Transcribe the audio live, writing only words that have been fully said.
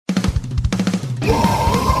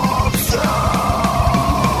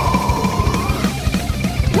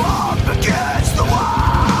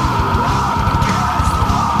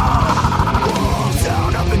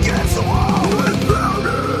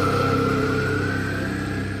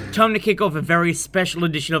Time to kick off a very special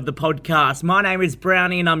edition of the podcast. My name is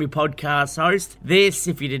Brownie and I'm your podcast host. This,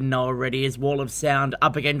 if you didn't know already, is Wall of Sound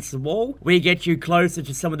Up Against the Wall. We get you closer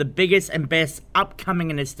to some of the biggest and best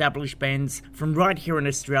upcoming and established bands from right here in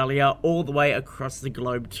Australia all the way across the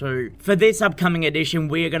globe too. For this upcoming edition,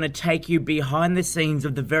 we are going to take you behind the scenes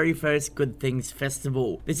of the very first Good Things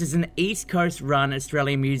Festival. This is an East Coast run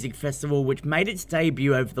Australian music festival which made its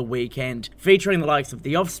debut over the weekend, featuring the likes of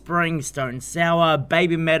The Offspring, Stone Sour,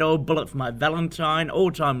 Baby Metal, Bullet for My Valentine,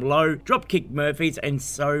 All Time Low, Dropkick Murphys, and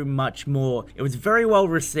so much more. It was very well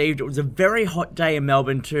received. It was a very hot day in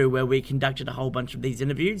Melbourne too, where we conducted a whole bunch of these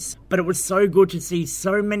interviews. But it was so good to see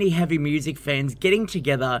so many heavy music fans getting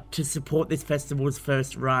together to support this festival's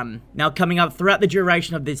first run. Now, coming up throughout the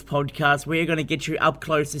duration of this podcast, we are going to get you up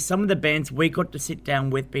close to some of the bands we got to sit down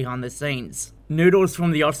with behind the scenes. Noodles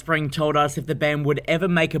from The Offspring told us if the band would ever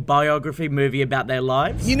make a biography movie about their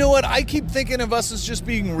lives. You know what? I keep thinking of us as just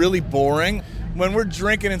being really boring. When we're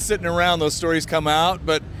drinking and sitting around, those stories come out,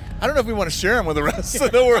 but I don't know if we want to share them with the rest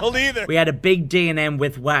of the world either. We had a big D&M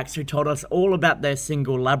with Wax who told us all about their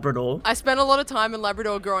single Labrador. I spent a lot of time in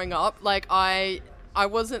Labrador growing up. I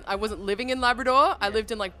wasn't living in Labrador. I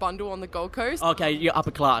lived in Bundall on the Gold Coast. Okay, you're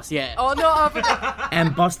upper class, yeah. Oh, no, upper class.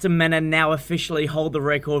 And Boston Manor now officially hold the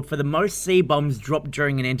record for the most C-bombs dropped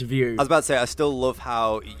during an interview. I was about to say, I still love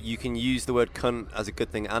how you can use the word cunt as a good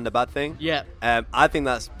thing and a bad thing. Yeah. I think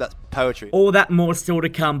that's poetry. All that more still to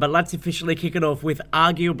come, but let's officially kick it off with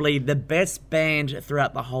arguably the best band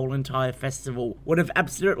throughout the whole entire festival. Would have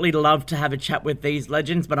absolutely loved to have a chat with these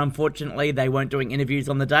legends, but unfortunately they weren't doing interviews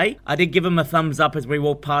on the day. I did give them a thumbs up as we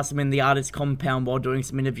walked past them in the artist compound while doing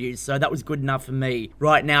some interviews, so that was good enough for me.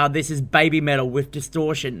 Right now, this is Baby Metal with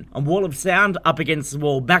Distortion on Wall of Sound Up Against the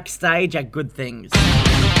Wall, backstage at Good Things.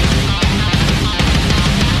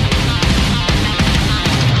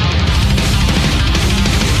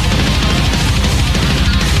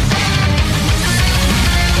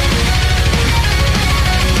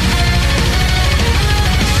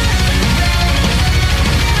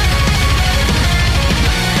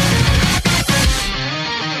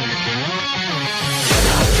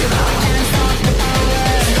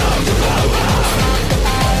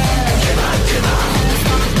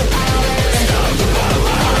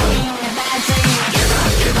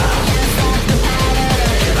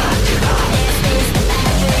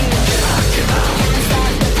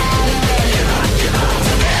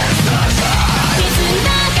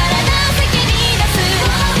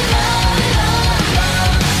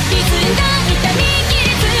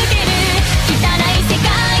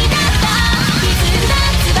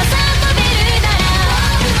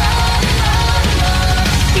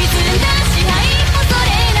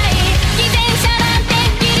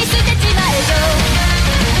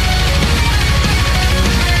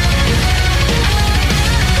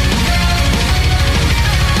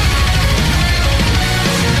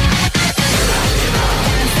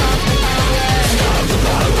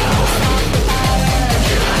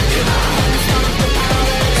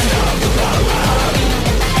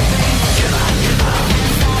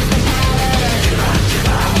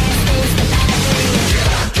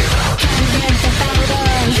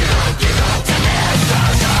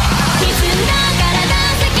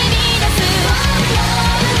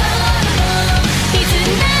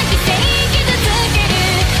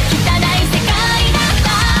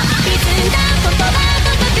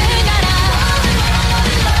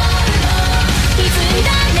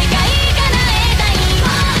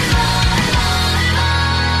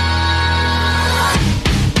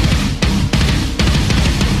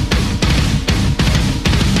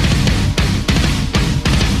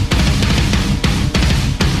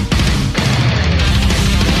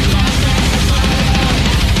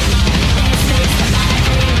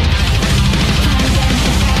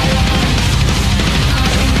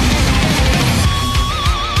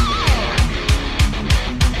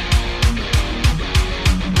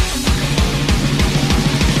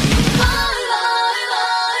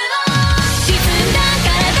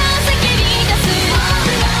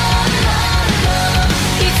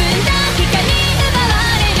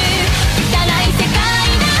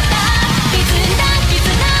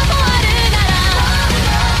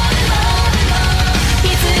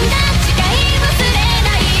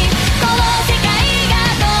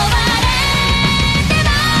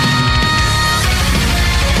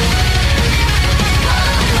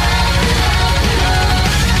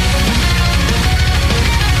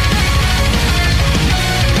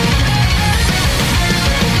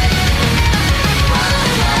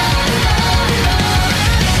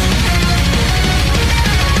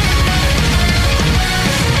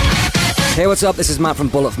 what's up? This is Matt from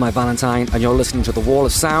Bullet for My Valentine, and you're listening to The Wall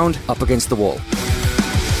of Sound, Up Against the Wall.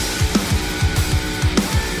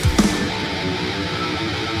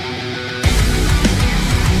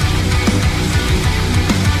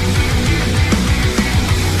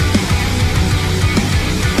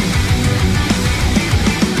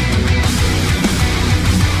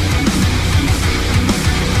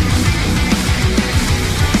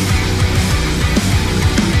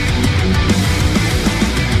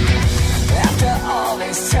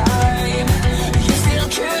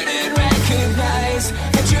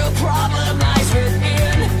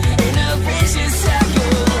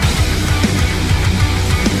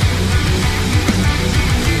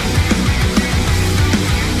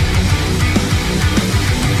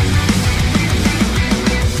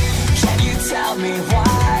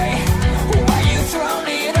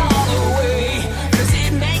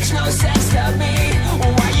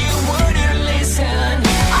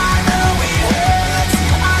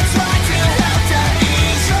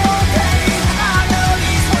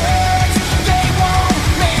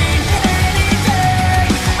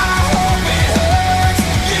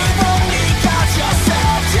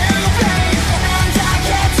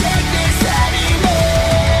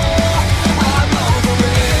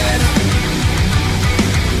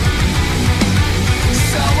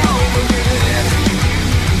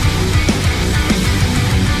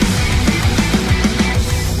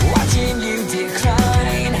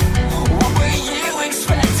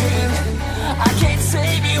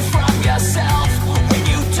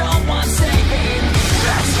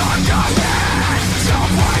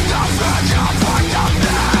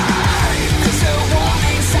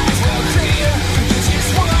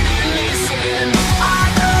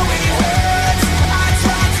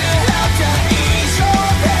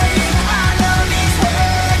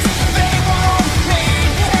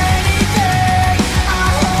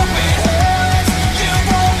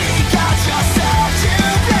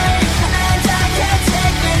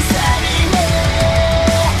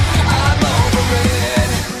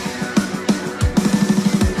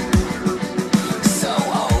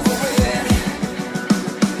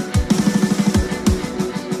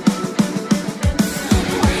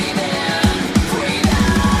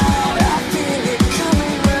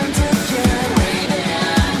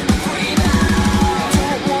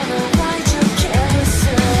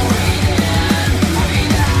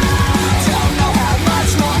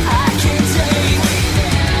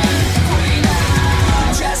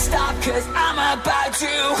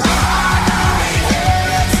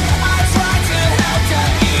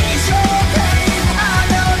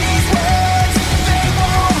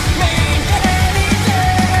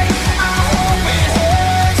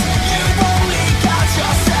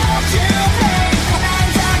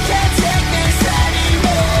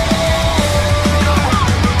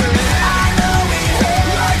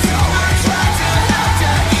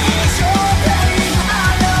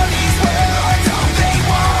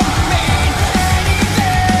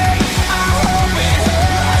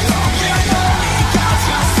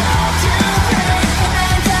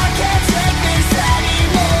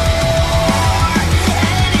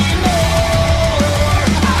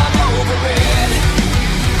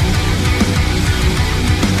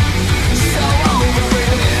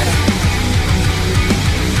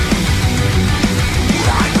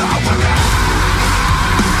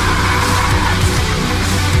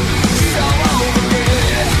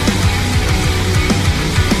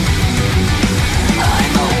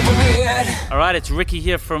 It's Ricky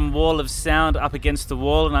here from Wall of Sound, Up Against the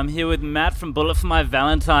Wall, and I'm here with Matt from Bullet for My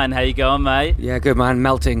Valentine. How you going, mate? Yeah, good, man.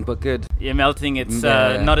 Melting, but good. You're melting. It's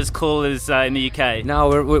not as cool as in the UK. No,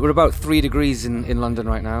 we're about 3 degrees in London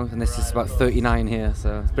right now, and this is about 39 here,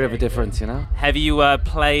 so it's a bit of a difference, you know? Have you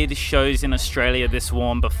played shows in Australia this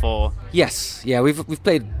warm before? Yes, yeah, we've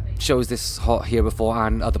played shows this hot here before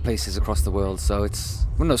and other places across the world, so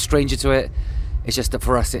we're no stranger to it. It's just that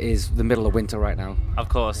for us it is the middle of winter right now. Of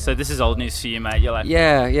course. So this is old news for you, mate. You're like...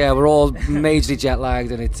 Yeah, we're all majorly jet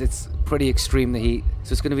lagged, and it's pretty extreme, the heat.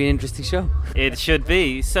 So it's going to be an interesting show. It should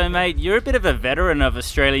be. So, mate, you're a bit of a veteran of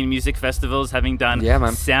Australian music festivals, having done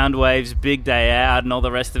Soundwaves, Big Day Out, and all the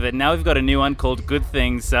rest of it. Now we've got a new one called Good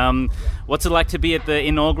Things. What's it like to be at the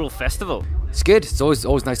inaugural festival? It's good. It's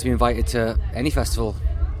always nice to be invited to any festival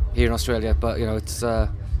here in Australia, but you know it's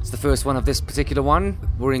the first one of this particular one.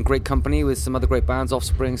 We're in great company with some other great bands,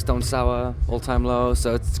 Offspring, Stone Sour, All Time Low,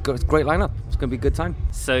 so it's a great lineup. It's going to be a good time.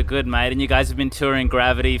 So good, mate. And you guys have been touring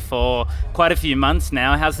Gravity for quite a few months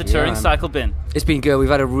now. How's the touring cycle been? It's been good. We've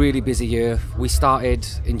had a really busy year. We started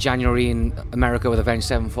in January in America with Avenged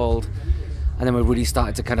Sevenfold, and then we really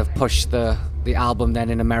started to kind of push the album then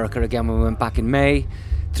in America again when we went back in May.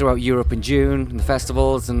 throughout Europe in June, in the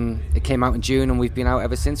festivals, and it came out in June, and we've been out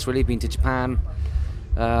ever since, really. Been to Japan.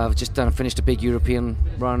 I've just finished a big European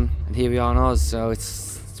run, and here we are in Oz, so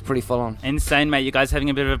it's pretty full on. Insane, mate. You guys having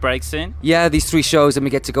a bit of a break soon? Yeah, these 3 shows, and we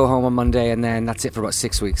get to go home on Monday, and then that's it for about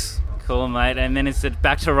 6 weeks. Cool, mate. And then is it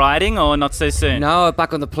back to riding, or not so soon? No,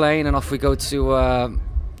 back on the plane, and off we go to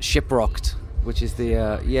Shiprocked, which is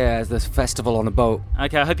the festival on a boat.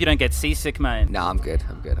 Okay, I hope you don't get seasick, mate. No, I'm good.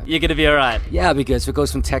 You're going to be all right? Yeah, I'll be good. So it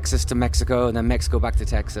goes from Texas to Mexico, and then Mexico back to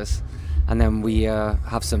Texas. And then we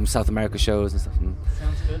have some South America shows and stuff.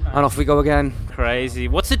 Sounds good, mate. And off we go again. Crazy.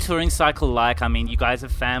 What's the touring cycle like? I mean, you guys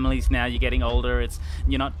have families now, you're getting older,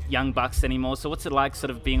 you're not young bucks anymore. So what's it like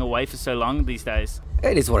sort of being away for so long these days?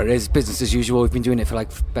 It is what it is. Business as usual. We've been doing it for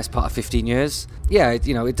best part of 15 years. Yeah,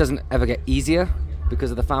 it doesn't ever get easier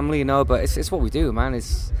because of the family, but it's what we do, man.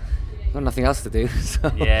 It's got nothing else to do.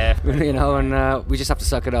 So, yeah. And we just have to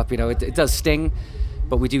suck it up. It does sting,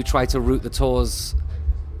 but we do try to route the tours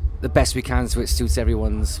the best we can so it suits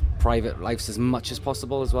everyone's private lives as much as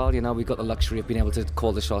possible as well. We've got the luxury of being able to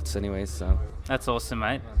call the shots anyways. So that's awesome,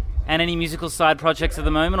 mate. And any musical side projects at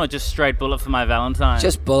the moment, or just straight Bullet for My Valentine?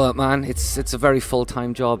 Just Bullet, man. It's a very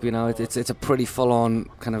full-time job, It's a pretty full-on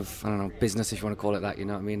kind of, I don't know, business, if you want to call it that, you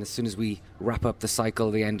know what I mean? As soon as we wrap up the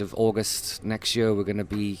cycle the end of August next year, we're going to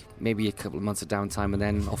be maybe a couple of months of downtime, and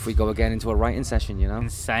then off we go again into a writing session,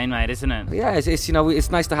 Insane, mate, isn't it? Yeah,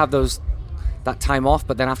 it's nice to have that time off,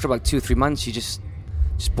 but then after about 2-3 months, you just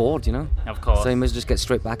bored, Of course. So you must just get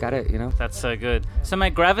straight back at it, That's so good. So,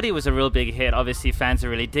 mate, Gravity was a real big hit. Obviously, fans are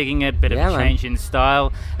really digging it. Bit of a change in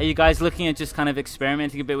style. Are you guys looking at just kind of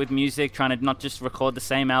experimenting a bit with music, trying to not just record the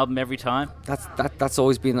same album every time? That's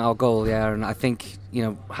always been our goal, yeah. And I think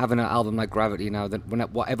having an album like Gravity now, that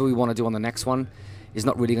whatever we want to do on the next one is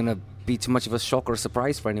not really going to be too much of a shock or a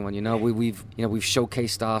surprise for anyone. We've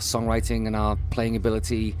showcased our songwriting and our playing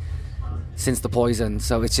ability since The Poison,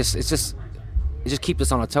 so it just keeps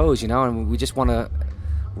us on our toes, and we just want to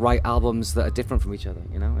write albums that are different from each other,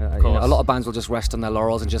 A lot of bands will just rest on their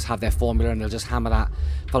laurels and just have their formula, and they'll just hammer that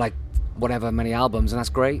for whatever many albums, and that's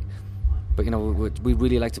great. But we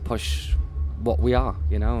really like to push what we are,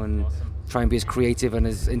 and try and be as creative and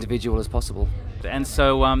as individual as possible. And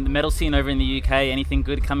so the metal scene over in the UK, anything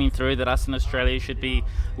good coming through that us in Australia should be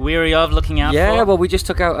weary of, looking out for? Yeah, well, we just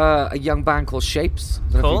took out a young band called Shapes.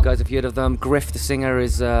 I don't know if you guys have heard of them. Griff, the singer,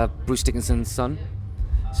 is Bruce Dickinson's son.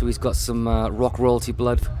 So he's got some rock royalty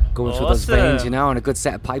blood going through those veins, and a good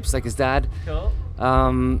set of pipes like his dad. Cool.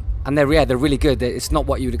 And they're really good. It's not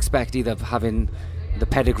what you'd expect either, having the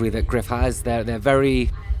pedigree that Griff has. They're very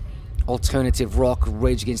alternative rock,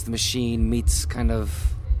 Rage Against the Machine meets kind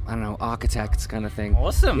of, I don't know, Architects kind of thing.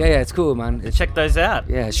 Awesome. Yeah, it's cool, man. Check those out.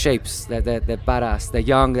 Yeah, Shapes. They're badass. They're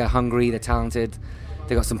young, they're hungry, they're talented.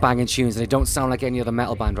 They got some banging tunes, and they don't sound like any other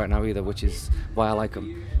metal band right now either, which is why I like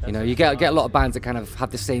them. You get a lot of bands that kind of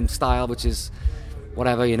have the same style, which is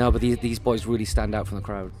whatever, but these boys really stand out from the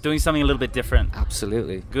crowd. Doing something a little bit different.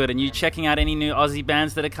 Absolutely. Good. And you checking out any new Aussie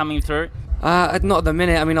bands that are coming through? Not at the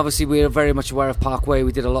minute. I mean, obviously we're very much aware of Parkway.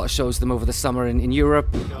 We did a lot of shows with them over the summer in Europe.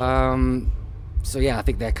 So yeah, I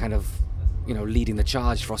think they're kind of, leading the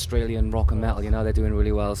charge for Australian rock and metal. They're doing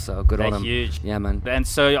really well, so good on them. They're huge. Yeah, man. And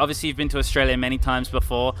so obviously you've been to Australia many times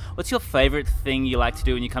before. What's your favourite thing you like to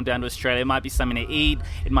do when you come down to Australia? It might be something to eat,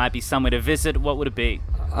 it might be somewhere to visit. What would it be?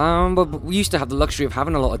 But we used to have the luxury of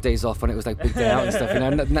having a lot of days off when it was like big day out and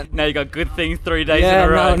stuff. Now you got Good Things 3 days in a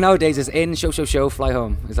row. Yeah, nowadays it's in, show, fly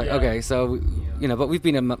home. It's like, okay, so, but we've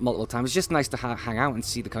been in multiple times. It's just nice to hang out and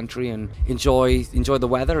see the country and enjoy the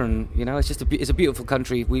weather, and, it's just it's a beautiful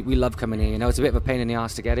country. We love coming here, It's a bit of a pain in the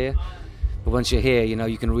arse to get here, but once you're here,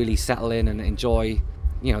 you can really settle in and enjoy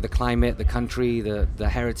the climate, the country, the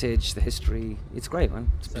heritage, the history. It's great,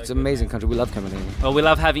 man. It's an amazing country. We love coming here. Well, we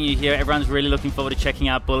love having you here. Everyone's really looking forward to checking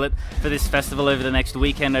out Bullet for this festival over the next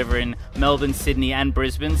weekend over in Melbourne, Sydney and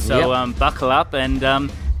Brisbane. So buckle up,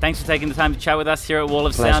 and thanks for taking the time to chat with us here at Wall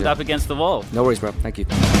of Sound Up Against the Wall. No worries, bro. Thank you.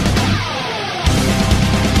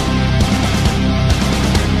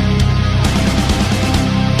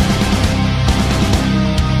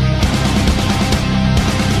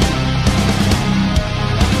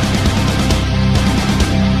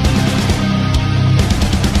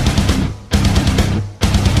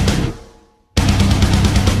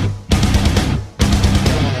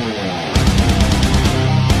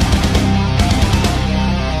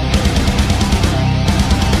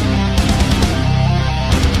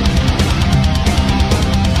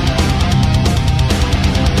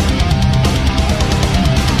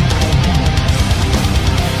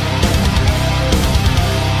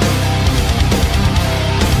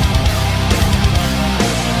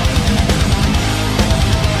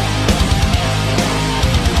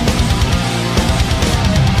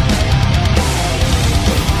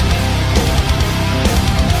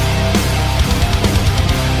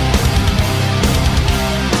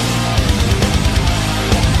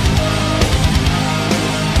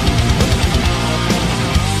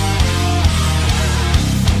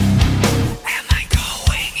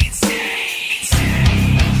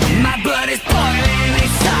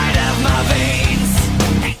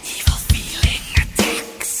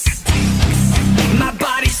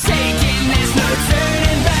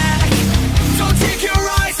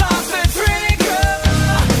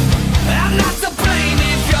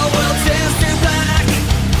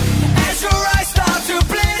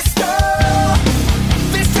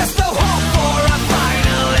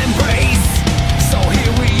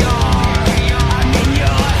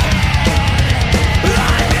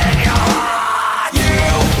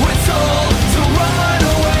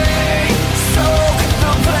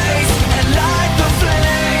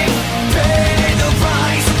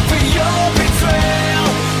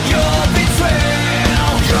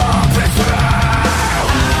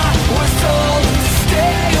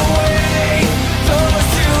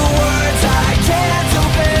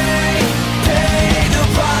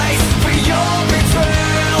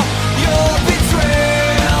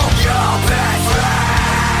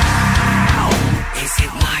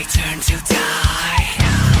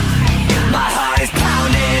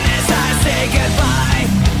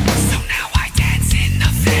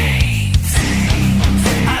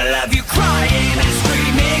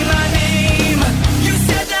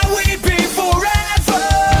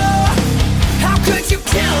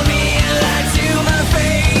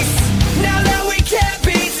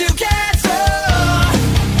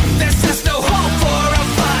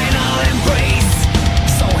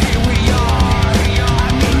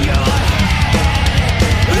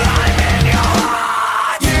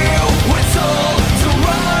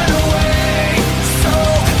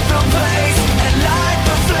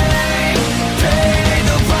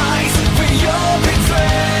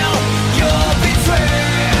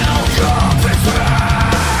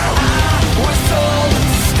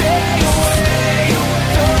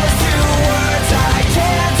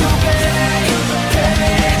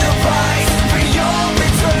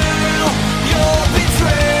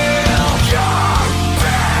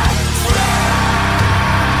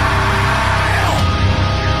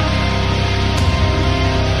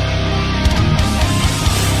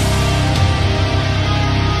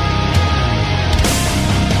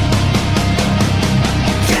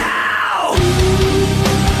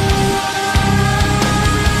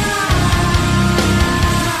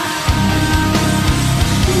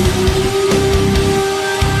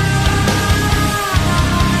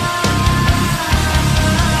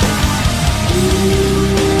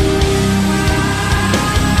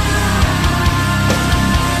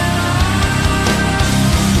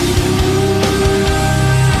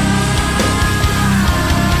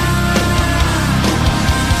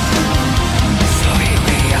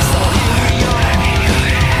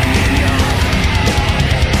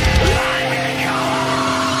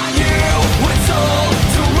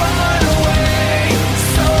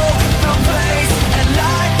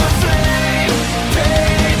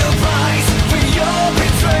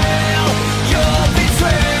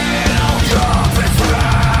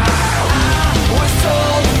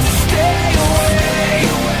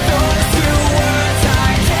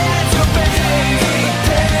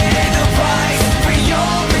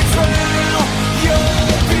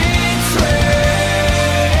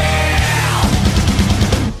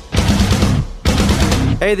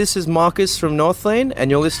 Hey, this is Marcus from North Lane,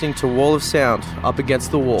 and you're listening to Wall of Sound, Up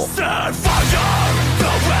Against the Wall. Set fire,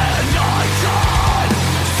 the red icon.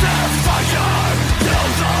 Set fire, till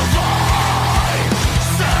the light.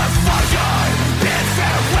 Set fire, bid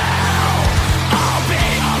farewell. I'll be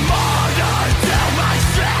a martyr to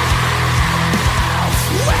myself.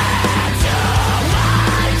 Where do I go?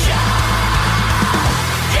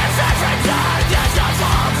 If every time there's a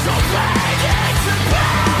bombs away, it's a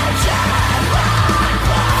broken my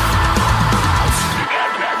bones. And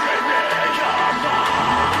every minute of life.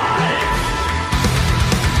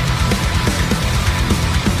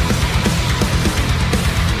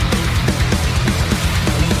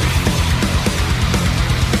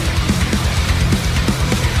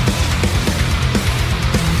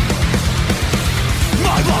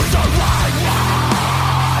 My bones are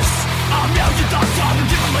whitewashed. A million thoughts from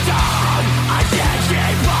giving my time. I can't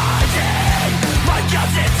keep fighting. My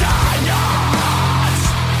guts in knots.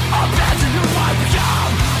 Abandon who I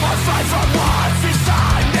become, or fight for what's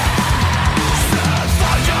inside me. Set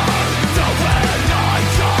fire, the red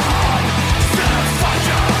icon. Set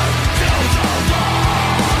fire, till the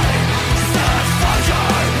light. Set fire,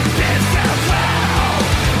 bid farewell.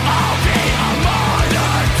 I'll be a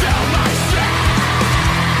martyr to myself.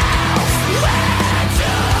 Where do I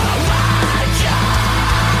go?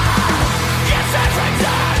 If every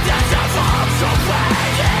time there's a bombs away,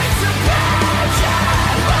 it's a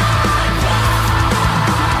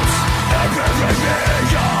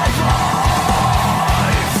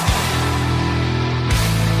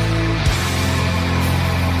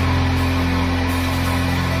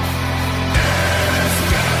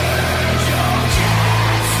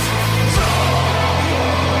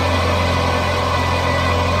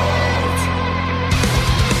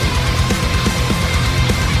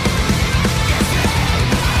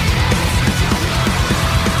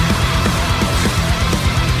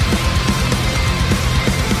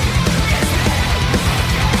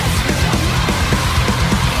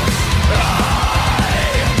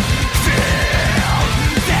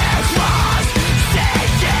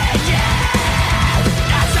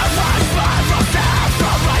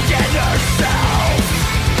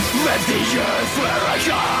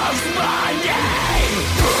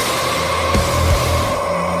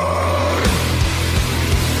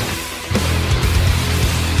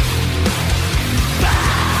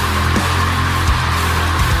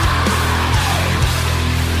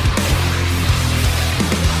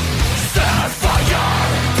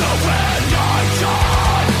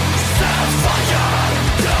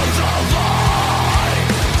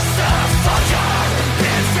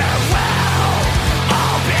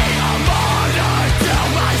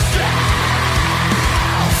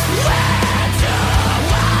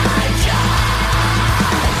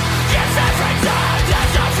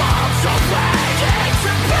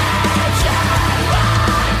broken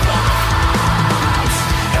my bones.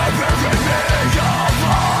 And every minute of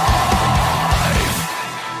life.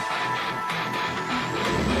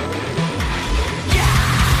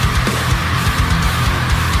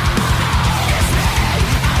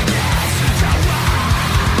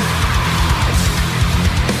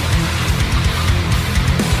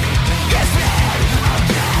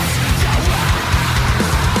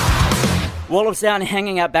 Wall of Sound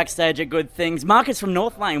hanging out backstage at Good Things. Marcus from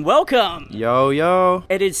North Lane, welcome! Yo, yo.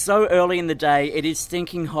 It is so early in the day, it is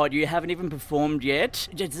stinking hot, you haven't even performed yet.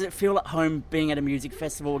 Does it feel at home being at a music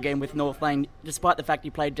festival again with North Lane, despite the fact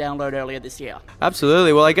you played Download earlier this year?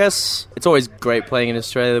 Absolutely. Well, I guess it's always great playing in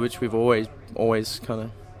Australia, which we've always kind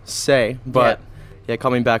of say. But yeah,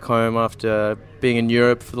 coming back home after being in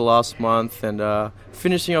Europe for the last month and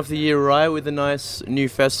finishing off the year right with a nice new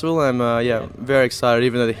festival, I'm very excited,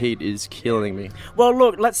 even though the heat is killing me. Well,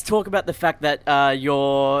 look, let's talk about the fact that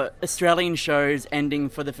your Australian show's ending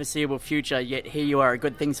for the foreseeable future, yet here you are at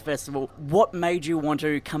Good Things Festival. What made you want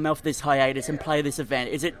to come off this hiatus and play this event?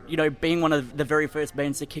 Is it, being one of the very first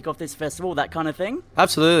bands to kick off this festival, that kind of thing?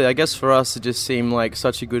 Absolutely. I guess for us it just seemed like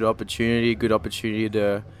such a good opportunity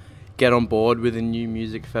to get on board with a new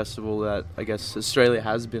music festival that I guess Australia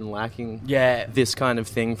has been lacking this kind of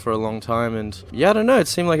thing for a long time. And I don't know, it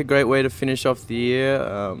seemed like a great way to finish off the year.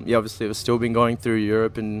 Obviously we've still been going through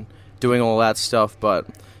Europe and doing all that stuff, but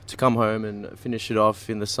to come home and finish it off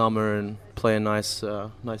in the summer and play a nice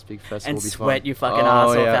big festival and will be sweat fun. your fucking ass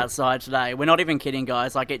off outside today. We're not even kidding,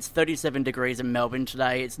 guys. Like, it's 37 degrees in Melbourne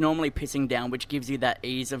today. It's normally pissing down, which gives you that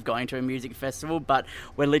ease of going to a music festival, but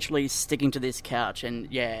we're literally sticking to this couch, and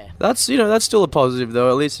that's still a positive though.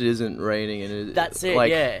 At least it isn't raining, and that's it.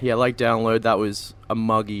 like Download, that was a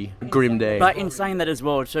muggy, grim day. But in saying that as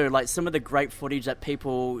well too, like some of the great footage that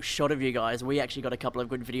people shot of you guys, we actually got a couple of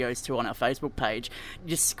good videos too on our Facebook page.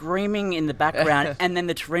 Just screaming in the background and then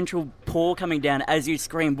the torrential pour coming down as you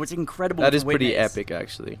scream was incredible. That is pretty epic,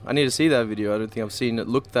 actually. I need to see that video. I don't think I've seen it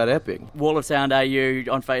look that epic. Wall of Sound AU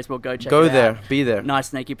on Facebook, go check it out. Go there, be there. Nice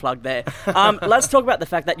sneaky plug there. Let's talk about the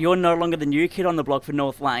fact that you're no longer the new kid on the block for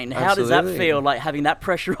North Lane. How does that feel, like having that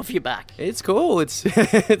pressure off your back? It's cool. It's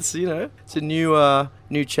it's it's a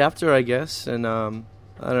new chapter, I guess, and I don't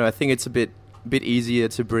know. I think it's a bit easier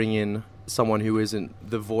to bring in someone who isn't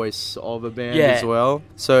the voice of a band as well.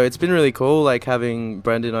 So it's been really cool, like having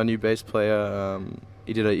Brendan, our new bass player.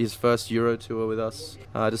 He did his first Euro tour with us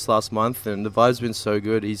just last month, and the vibe's been so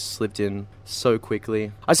good. He's slipped in so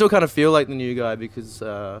quickly. I still kind of feel like the new guy because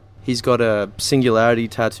he's got a Singularity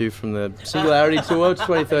tattoo from the Singularity tour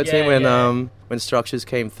 2013 when Structures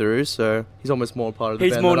came through. So he's almost more part of the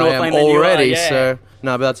band than I am already. So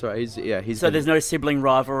no, but that's right. He's so there's no sibling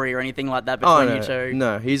rivalry or anything like that between you two.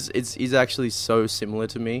 No, he's actually so similar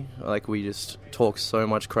to me. Like we just talk so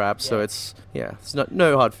much crap. So it's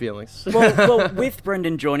no hard feelings. Well, with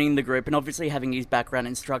Brendan joining the group and obviously having his background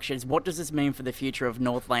in Structures, what does this mean for the future of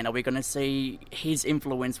North Lane? Are we going to see his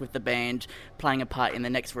influence with the band playing a part in the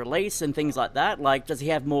next release and things like that? Like, does he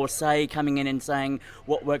have more say coming in and saying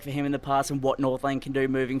what worked for him in the past and what North Lane can do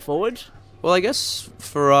moving forward? Well, I guess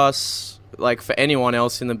for us, like for anyone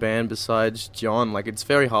else in the band besides John, like it's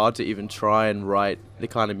very hard to even try and write the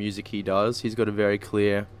kind of music he does. He's got a very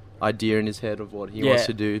clear idea in his head of what he wants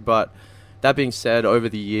to do. But that being said, over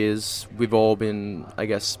the years, we've all been, I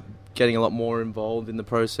guess, getting a lot more involved in the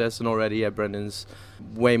process, and already, Brendan's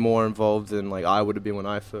way more involved than like I would have been when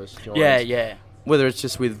I first joined. Yeah. Whether it's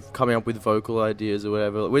just with coming up with vocal ideas or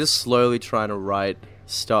whatever, we're just slowly trying to write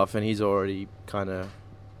stuff, and he's already kind of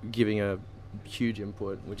giving a huge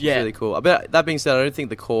input, which is really cool. But that being said, I don't think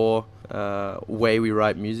the core way we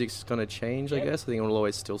write music's going to change, I guess. I think it'll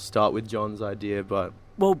always still start with John's idea, but...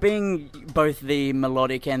 Well, being both the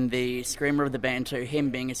melodic and the screamer of the band too,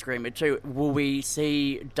 him being a screamer too, will we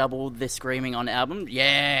see double the screaming on album?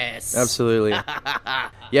 Yes! Absolutely. Yeah,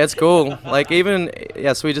 it's cool. Like even,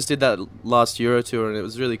 so we just did that last Euro tour, and it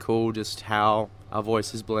was really cool just how our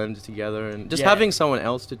voices blend together, and just having someone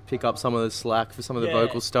else to pick up some of the slack for some of the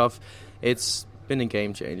vocal stuff, it's been a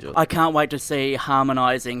game changer. I can't wait to see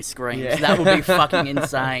harmonising screams. Yeah. That would be fucking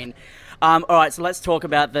insane. All right, so let's talk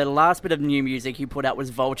about the last bit of new music you put out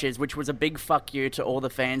was Vultures, which was a big fuck you to all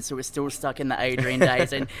the fans who are still stuck in the Adrian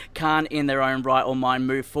days and can't in their own right or mind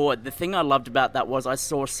move forward. The thing I loved about that was I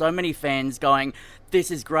saw so many fans going,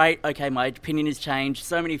 this is great, okay, my opinion has changed.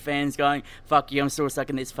 So many fans going, fuck you, I'm still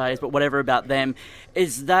stuck in this phase, but whatever about them.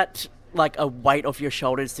 Is that like a weight off your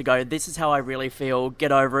shoulders to go, this is how I really feel,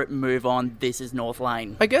 get over it, move on, this is North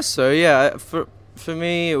Lane? I guess so, yeah. For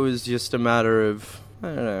me, it was just a matter of, I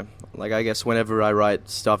don't know, like I guess whenever I write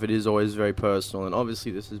stuff, it is always very personal, and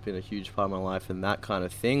obviously this has been a huge part of my life, and that kind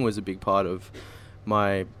of thing was a big part of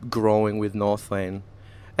my growing with North Lane.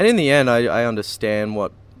 And in the end, I understand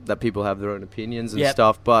that people have their own opinions and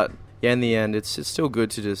stuff, but in the end, it's still good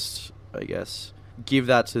to just, I guess, give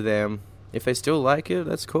that to them. If they still like it,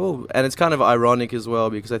 that's cool. And it's kind of ironic as well,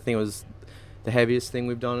 because I think it was the heaviest thing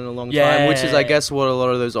we've done in a long time, which is, I guess, what a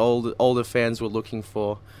lot of those older fans were looking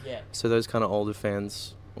for. Yeah. So those kind of older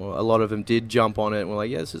fans, well, a lot of them did jump on it and were like,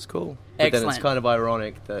 yeah, this is cool. But Excellent. Then it's kind of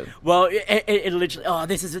ironic that... Well, it literally...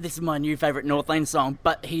 this is my new favourite North Lane song,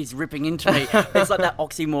 but he's ripping into me. It's like that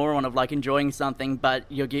oxymoron of like enjoying something, but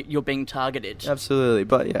you're being targeted. Absolutely.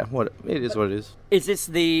 But yeah, it is what it is. Is this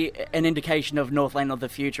an indication of North Lane of the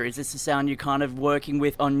future? Is this the sound you're kind of working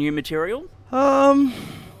with on new material?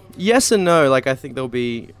 Yes and no. Like, I think there'll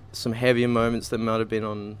be some heavier moments that might have been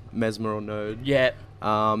on Mesmer or Node. Yeah.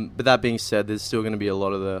 But that being said, there's still going to be a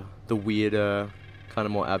lot of the weirder, kind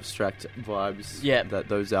of more abstract vibes that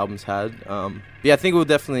those albums had. I think we'll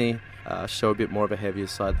definitely show a bit more of a heavier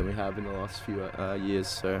side than we have in the last few years.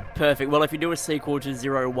 So perfect. Well, if you do a sequel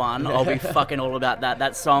to 01, I'll be fucking all about that.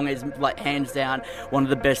 That song is like hands down one of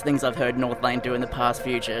the best things I've heard North Lane do in the past.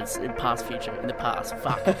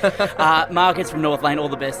 Fuck. Marcus from North Lane, all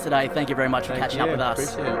the best today. Thank you very much for catching up with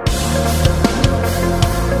us. Appreciate it.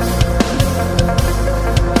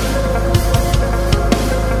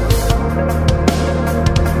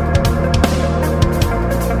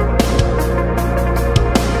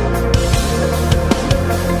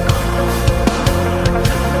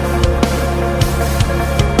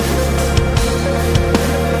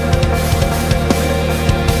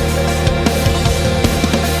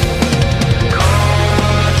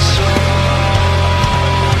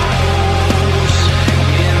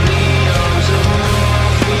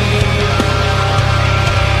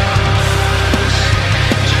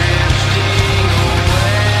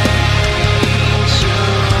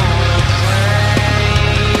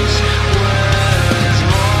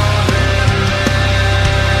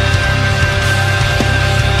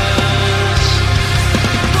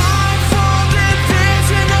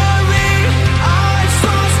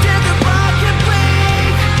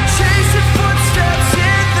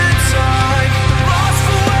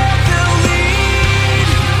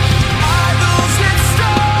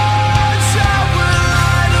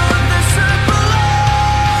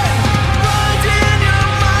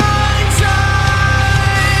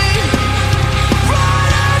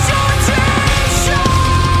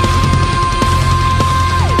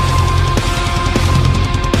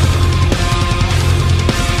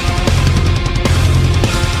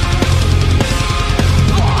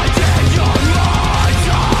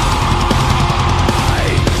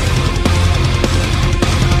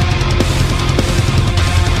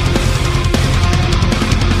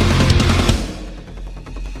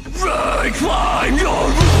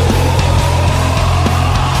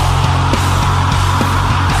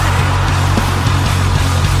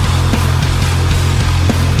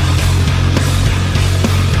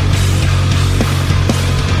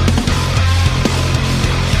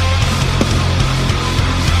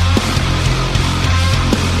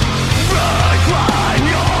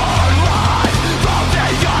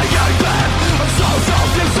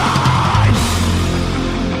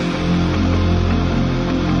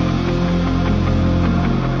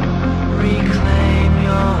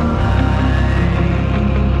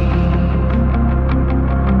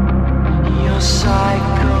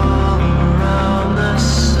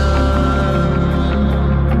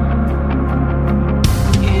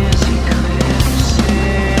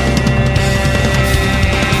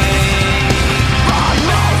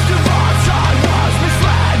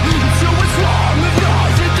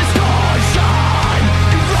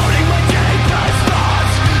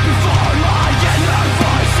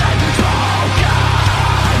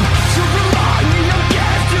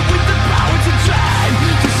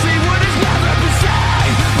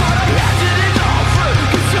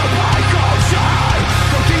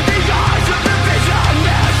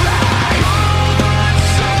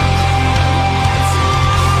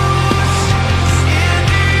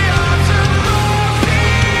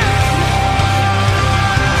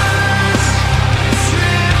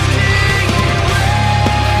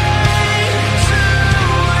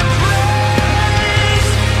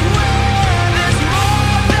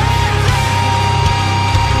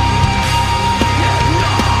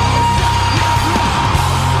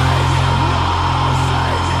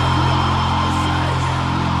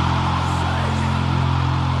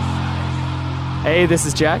 Hey, this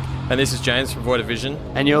is Jack. And this is James from Void of Vision.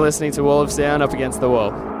 And you're listening to Wall of Sound Up Against the Wall.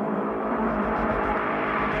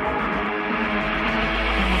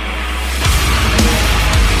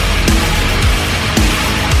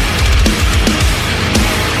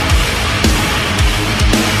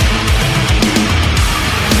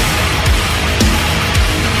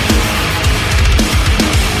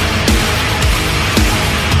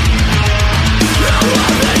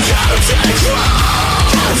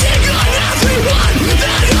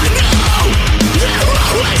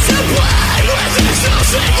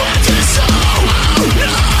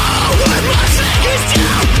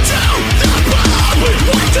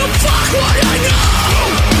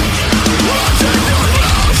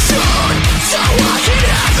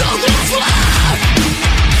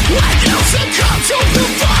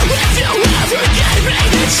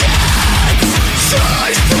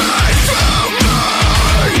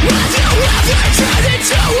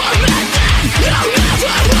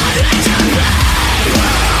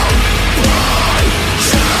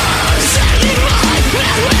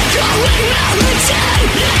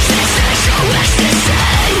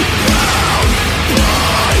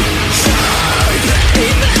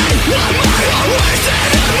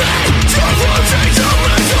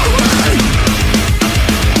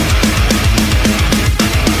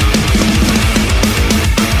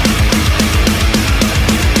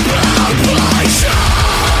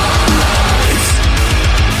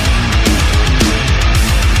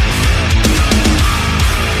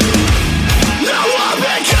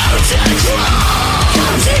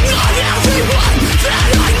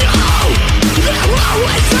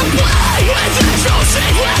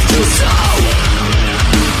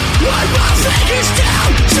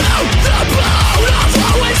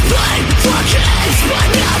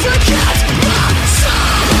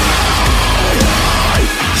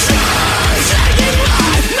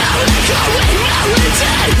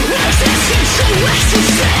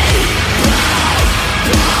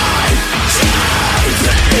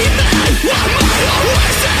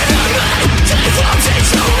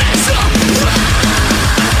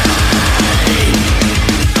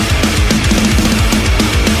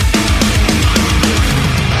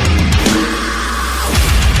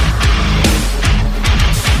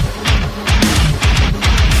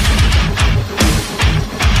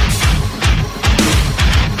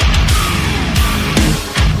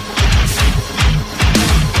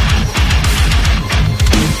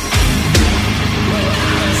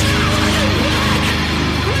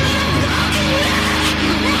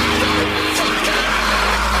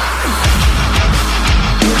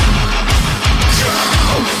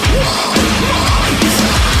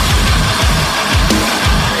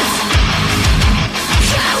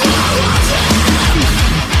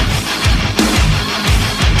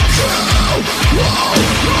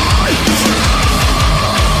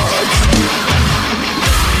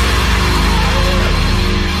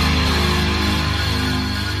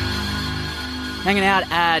 Hanging out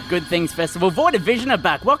at Good Things Festival. Void of Vision are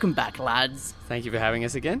back. Welcome back, lads. Thank you for having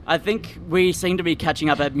us again. I think we seem to be catching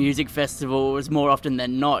up at music festivals more often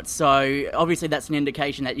than not. So obviously that's an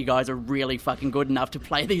indication that you guys are really fucking good enough to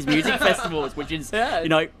play these music festivals, which is, you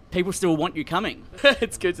know, people still want you coming.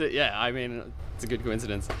 It's good to, I mean, it's a good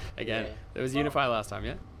coincidence. Again, there was Unify last time,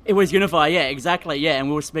 yeah? It was Unify, yeah, exactly, yeah. And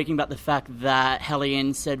we were speaking about the fact that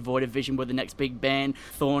Hellion said Void of Vision were the next big band.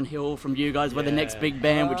 Thornhill from you guys were the next big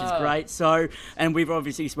band, which is great. So, and we've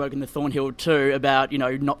obviously spoken to Thornhill too about, you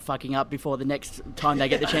know, not fucking up before the next time they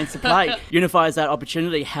get the chance to play. Unify is that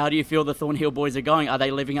opportunity. How do you feel the Thornhill boys are going? Are they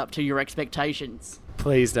living up to your expectations?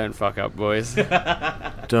 Please don't fuck up, boys.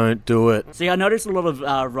 Don't do it. See, I noticed a lot of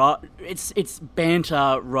it's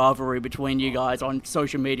banter rivalry between you guys on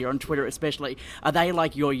social media, on Twitter especially. Are they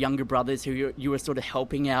like your younger brothers who you were sort of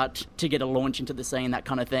helping out to get a launch into the scene, that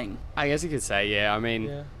kind of thing? I guess you could say, yeah. I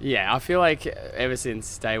mean, I feel like ever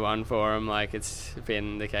since day one for them, like it's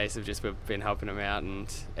been the case of just we've been helping them out,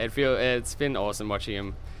 and it's been awesome watching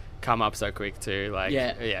them come up so quick too. Like,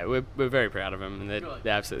 we're very proud of them, and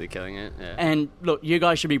they're absolutely killing it. Yeah. And look, you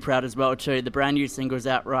guys should be proud as well too. The brand new single's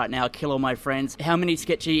out right now, Kill All My Friends. How many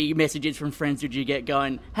sketchy messages from friends did you get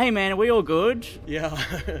going, hey man, are we all good? Yeah.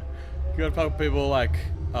 You got a couple people like,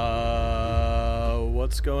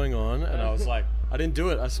 what's going on? And I was like, I didn't do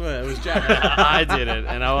it, I swear, it was Jack. I did it,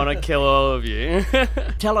 and I want to kill all of you.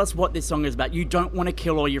 Tell us what this song is about. You don't want to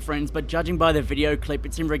kill all your friends, but judging by the video clip,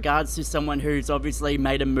 it's in regards to someone who's obviously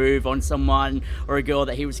made a move on someone or a girl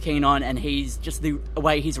that he was keen on, and he's just the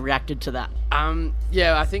way he's reacted to that.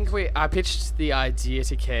 I think I pitched the idea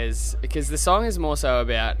to Kez because the song is more so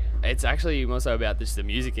about, it's actually more so about just the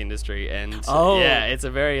music industry, and it's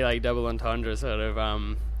a very like double entendre sort of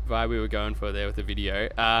vibe we were going for there with the video.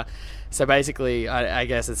 So basically, I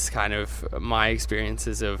guess it's kind of my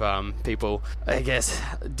experiences of people, I guess,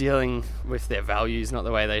 dealing with their values not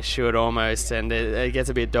the way they should almost, and it gets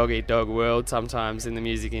a bit dog-eat-dog world sometimes in the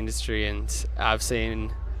music industry, and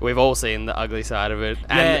we've all seen the ugly side of it,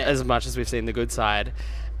 and as much as we've seen the good side.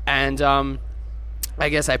 And I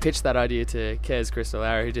guess I pitched that idea to Kez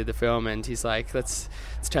Cristolara, who did the film, and he's like, let's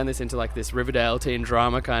turn this into like this Riverdale teen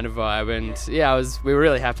drama kind of vibe. And we were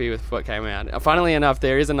really happy with what came out. Funnily enough,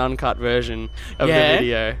 there is an uncut version of the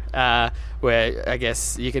video where I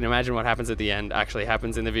guess you can imagine what happens at the end actually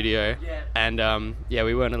happens in the video. And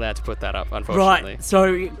we weren't allowed to put that up, unfortunately. Right,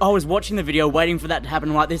 so I was watching the video waiting for that to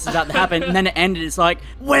happen, like this is about to happen, and then it ended. It's like,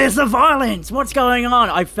 where's the violence? What's going on?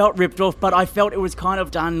 I felt ripped off, but I felt it was kind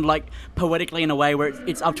of done like poetically in a way where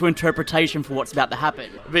it's up to interpretation for what's about to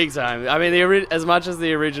happen. Big time. I mean, as much as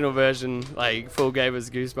the original version like full gave us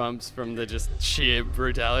goosebumps from the just sheer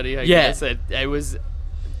brutality, I guess it was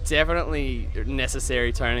definitely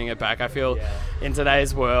necessary toning it back. I feel in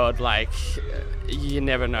today's world, like, you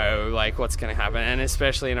never know like what's going to happen, and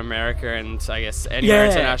especially in America and I guess anywhere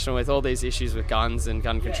international with all these issues with guns and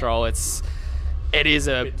gun control, it is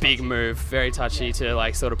a big move, very touchy to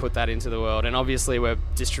like sort of put that into the world. And obviously we're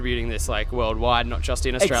distributing this like worldwide, not just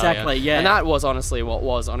in Australia. Exactly, yeah. And that was honestly what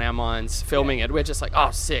was on our minds filming it. We're just like,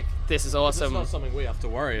 oh, sick, this is awesome. It's not something we have to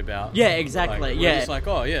worry about. Yeah, exactly, like, we're just like,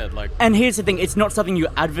 oh yeah, like. And here's the thing, it's not something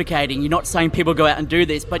you're advocating. You're not saying people go out and do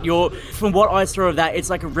this, but from what I saw of that, it's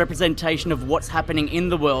like a representation of what's happening in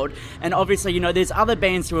the world. And obviously, there's other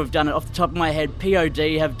bands who have done it. Off the top of my head,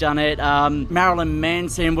 POD have done it. Marilyn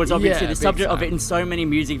Manson was obviously the subject of it in so many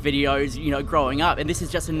music videos, growing up. And this is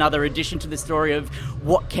just another addition to the story of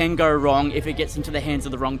what can go wrong if it gets into the hands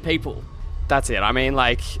of the wrong people. That's it. I mean,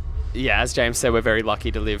 like, as James said, we're very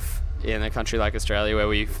lucky to live in a country like Australia where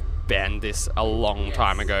we've banned this a long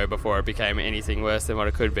time ago before it became anything worse than what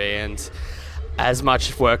it could be. And as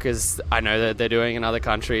much work as I know that they're doing in other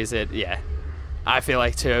countries, I feel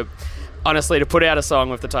like to put out a song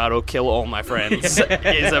with the title "Kill All My Friends"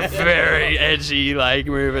 is a very edgy like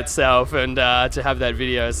move itself, and to have that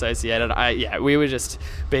video associated, we were just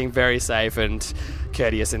being very safe and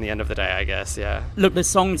courteous in the end of the day, I guess. Look, the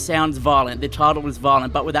song sounds violent, the title is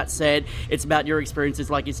violent, but with that said, it's about your experiences,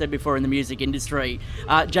 like you said before, in the music industry.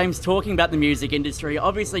 James, talking about the music industry,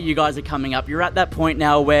 obviously you guys are coming up. You're at that point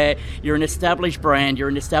now where you're an established brand, you're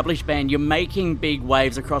an established band, you're making big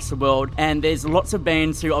waves across the world, and there's lots of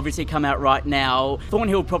bands who obviously come out right now.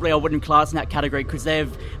 Thornhill probably I wouldn't class in that category because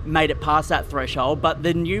they've made it past that threshold, but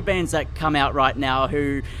the new bands that come out right now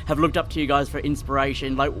who have looked up to you guys for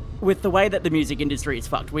inspiration, like with the way that the music industry is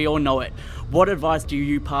fucked, we all know it. What advice do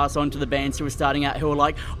you pass on to the bands who are starting out, who are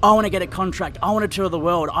like, I want to get a contract, I want to tour the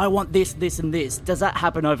world, I want this, this and this? Does that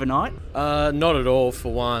happen overnight? Not at all,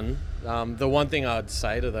 for one. The one thing I'd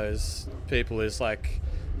say to those people is, like,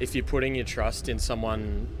 if you're putting your trust in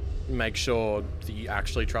someone, make sure that you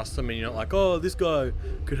actually trust them and you're not like, oh, this guy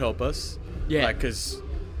could help us. Like, because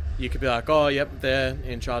you could be like, oh, yep, they're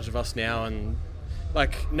in charge of us now, and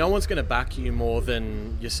like, no one's going to back you more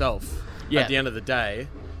than yourself. At the end of the day,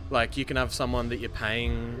 like, you can have someone that you're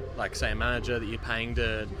paying, like, say a manager that you're paying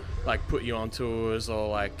to, like, put you on tours or,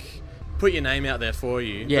 like, put your name out there for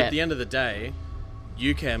you. But at the end of the day,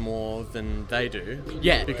 you care more than they do.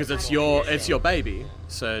 Because it's your baby.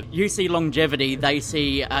 So you see longevity, they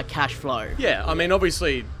see cash flow. I mean,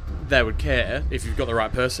 obviously they would care if you've got the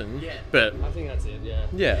right person. But I think that's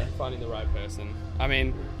it. Finding the right person. I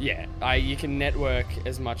mean, you can network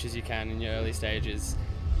as much as you can in your early stages.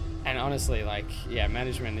 And honestly, like,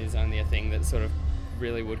 management is only a thing that sort of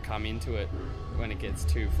really would come into it when it gets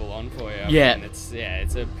too full on for you. I mean, it's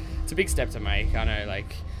a big step to make. I know,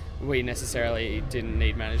 like, we necessarily didn't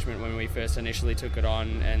need management when we first initially took it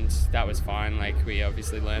on, and that was fine. Like, we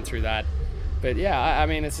obviously learned through that. But I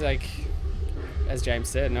mean, it's like, as James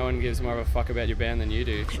said, no one gives more of a fuck about your band than you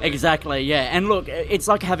do. So. Exactly, And look, it's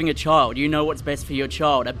like having a child. You know what's best for your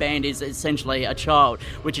child. A band is essentially a child,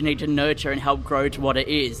 which you need to nurture and help grow to what it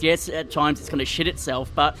is. Yes, at times it's going to shit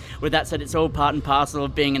itself, but with that said, it's all part and parcel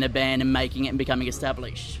of being in a band and making it and becoming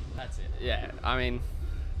established. That's it. I mean,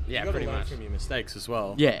 pretty much. From your mistakes as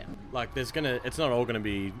well. Like, it's not all gonna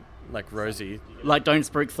be like rosy. Like, don't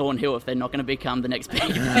spook Thornhill if they're not going to become the next big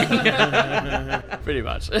thing. Pretty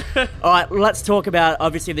much. Alright, let's talk about,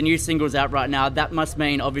 obviously, the new singles out right now. That must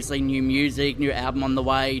mean, obviously, new music, new album on the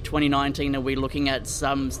way. 2019, are we looking at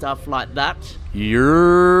some stuff like that?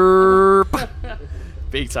 Yerp.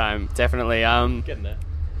 Big time, definitely. Getting there.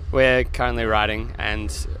 We're currently writing,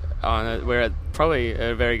 and we're at probably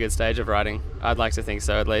a very good stage of writing. I'd like to think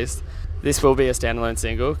so, at least. this will be a standalone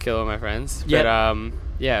single, Kill All My Friends. Yep. But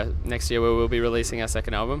yeah, next year we will be releasing our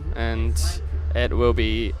second album, and it will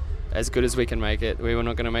be as good as we can make it. We were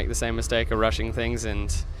not going to make the same mistake of rushing things,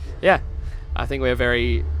 and yeah, I think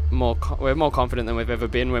we're more confident than we've ever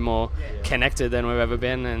been. We're more connected than we've ever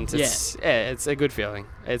been, and it's a good feeling.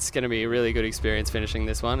 It's going to be a really good experience finishing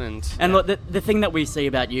this one. And look, the thing that we see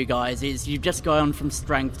about you guys is you've just gone from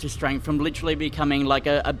strength to strength, from literally becoming like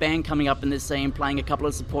a band coming up in the scene, playing a couple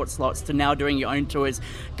of support slots, to now doing your own tours,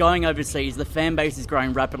 going overseas. The fan base is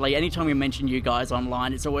growing rapidly. Anytime we mention you guys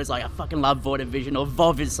online, it's always like, I fucking love Void of Vision, or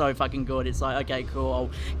VOV is so fucking good. It's like, okay, cool,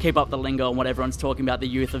 I'll keep up the lingo on what everyone's talking about, the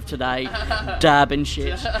youth of today, dab and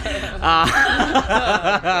shit. All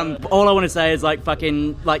I want to say is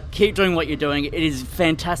keep doing what you're doing. It is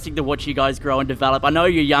fantastic to watch you guys grow and develop. I know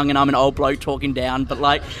you're young and I'm an old bloke talking down,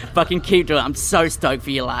 but fucking keep doing it. I'm so stoked for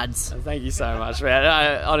you lads. Thank you so much, man.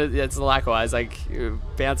 It's likewise,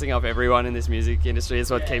 bouncing off everyone in this music industry is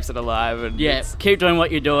what keeps it alive. And keep doing what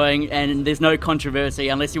you're doing, and there's no controversy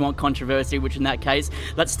unless you want controversy, which in that case,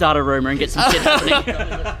 let's start a rumour and get some shit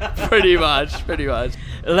happening. Pretty much.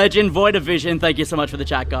 Legend, Void of Vision, thank you so much for the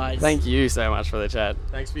chat, guys. Thank you so much for the chat.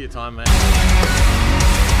 Thanks for your time, mate.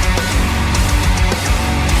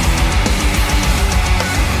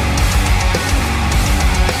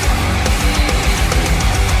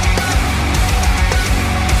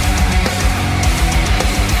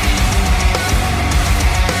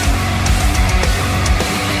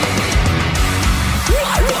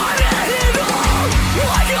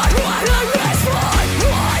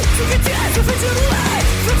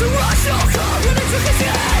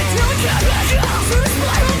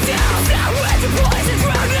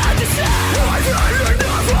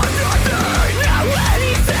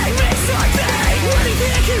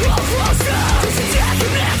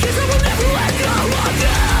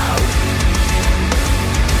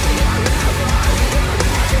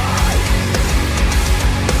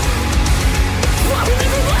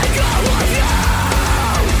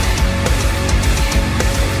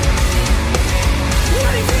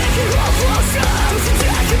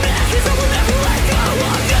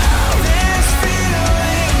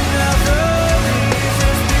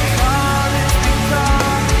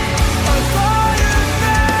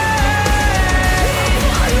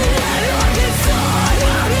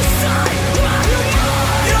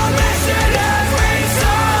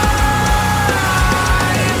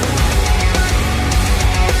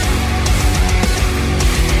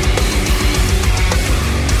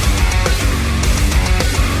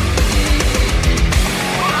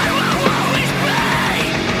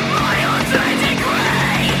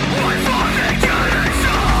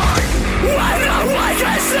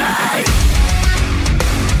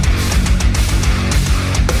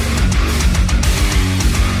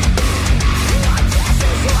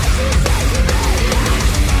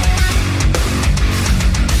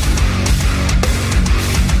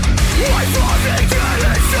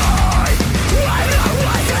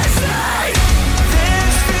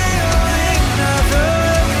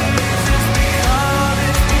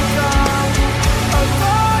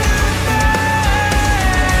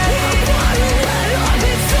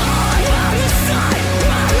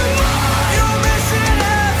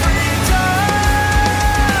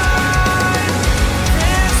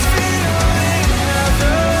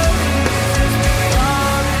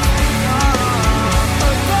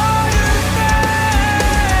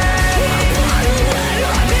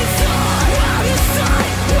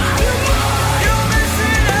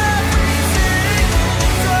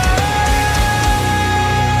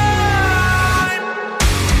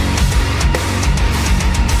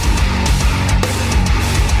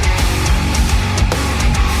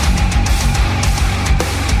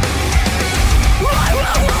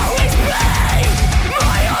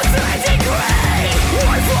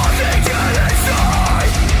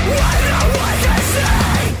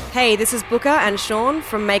 Hey, this is Booker and Sean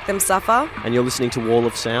from Make Them Suffer. And you're listening to Wall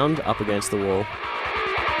of Sound, Up Against the Wall.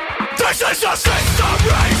 This is a system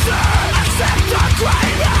reason, accept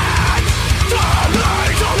agreement.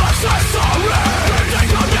 Delete all accessories.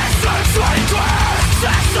 Reading the distance request.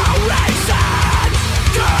 Acceleration.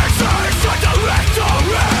 Cases to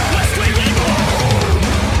directory. Let's scream anymore.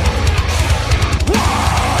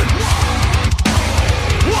 One.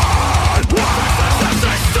 This is a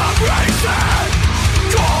system reason.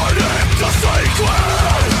 Guarding the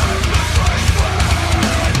secret.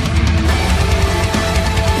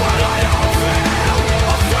 But I don't feel a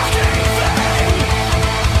fucking thing.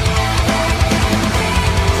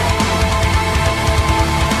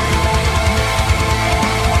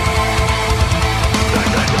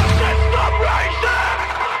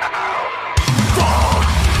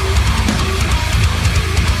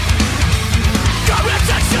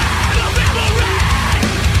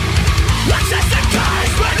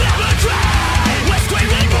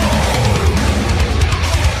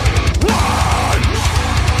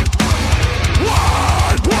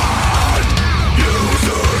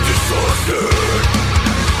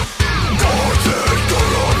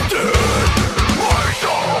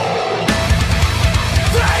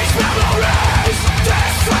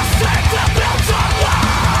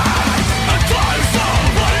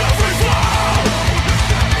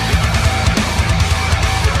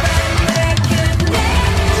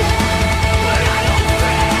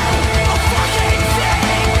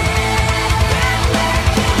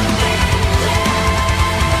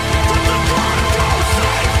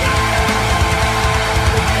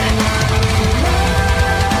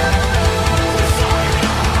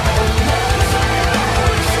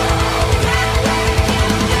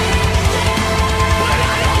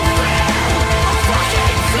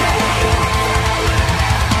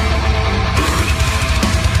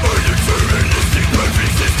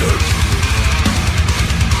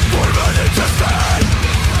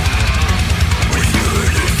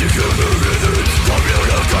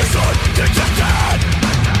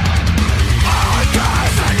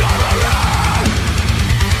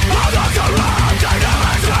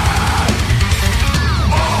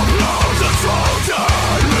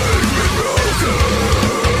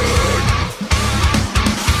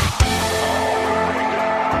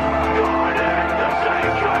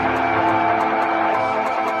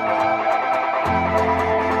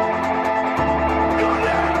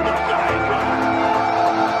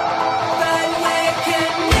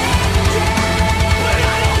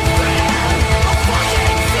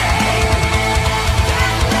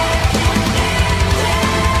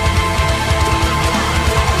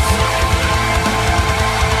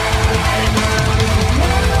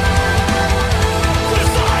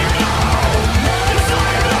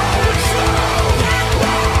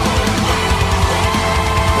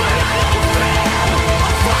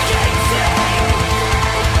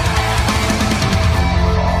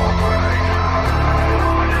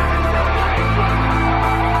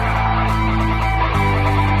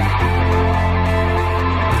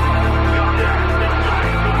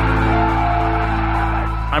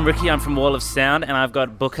 I'm Ricky, I'm from Wall of Sound, and I've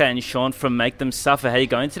got Booker and Sean from Make Them Suffer. How you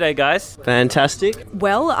going today, guys? Fantastic.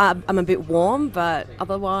 Well, I'm a bit warm, but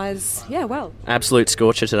otherwise, yeah, well. Absolute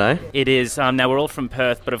scorcher today. It is. Now, we're all from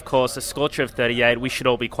Perth, but of course, a scorcher of 38, we should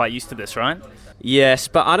all be quite used to this, right? Yes,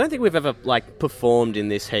 but I don't think we've ever performed in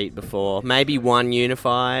this heat before. Maybe one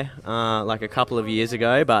Unify, a couple of years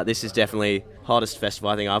ago, but this is definitely hottest festival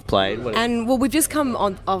I think I've played. And well, we've just come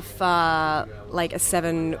off a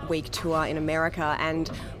 7-week tour in America, and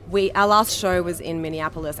our last show was in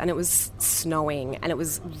Minneapolis, and it was snowing, and it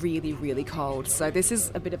was really, really cold. So this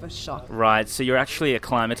is a bit of a shock. Right. So you're actually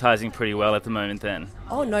acclimatizing pretty well at the moment, then?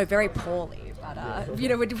 Oh no, very poorly. But,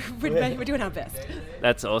 we're doing our best.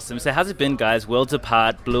 That's awesome. So how's it been, guys? Worlds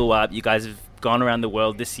Apart blew up. You guys have gone around the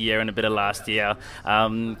world this year and a bit of last year. How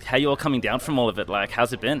are you all coming down from all of it?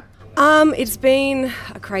 How's it been? It's been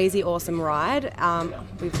a crazy, awesome ride.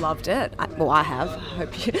 We've loved it. I have.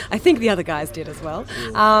 I think the other guys did as well.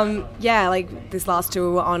 This last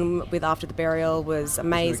tour on with After the Burial was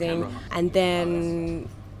amazing. And then...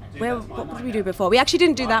 what did we do before? We actually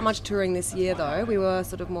didn't do that much touring this year, though. We were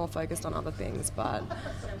sort of more focused on other things. But,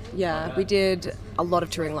 yeah, we did a lot of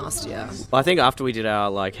touring last year. Well, I think after we did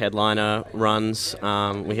our, headliner runs,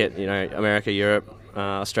 we hit, America, Europe,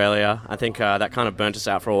 Australia. I think that kind of burnt us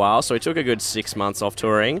out for a while. So we took a good 6 months off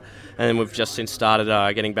touring. And then we've just since started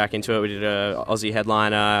getting back into it. We did a Aussie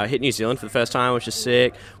headliner, hit New Zealand for the first time, which is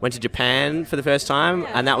sick. Went to Japan for the first time,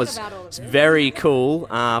 and that was very cool.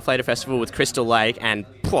 Played a festival with Crystal Lake, and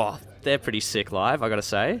they're pretty sick live, I gotta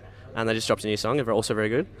say. And they just dropped a new song, they're also very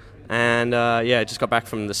good. And just got back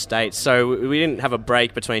from the States. So we didn't have a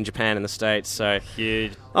break between Japan and the States. So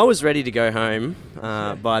huge. I was ready to go home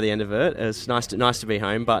by the end of it. It was nice to be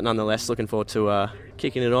home, but nonetheless, looking forward to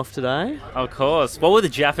kicking it off today. Of course. What were the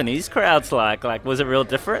Japanese crowds like? Was it real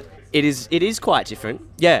different? It is quite different.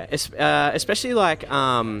 Yeah, especially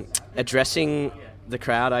addressing the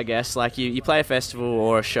crowd, I guess. You play a festival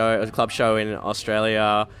or a show, a club show in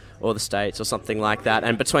Australia or the States or something like that,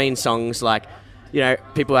 and between songs,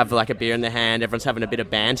 people have a beer in their hand, everyone's having a bit of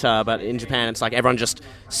banter, but in Japan it's everyone just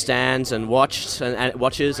stands and watches, and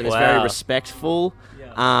it's very respectful.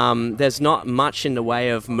 There's not much in the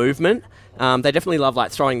way of movement. They definitely love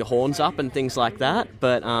throwing the horns up and things like that,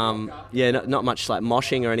 but not much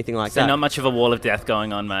moshing or anything like that. So not much of a wall of death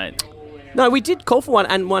going on, mate. No, we did call for one,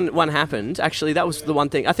 and one happened. Actually, that was the one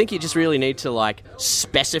thing. I think you just really need to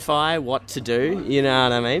specify what to do. You know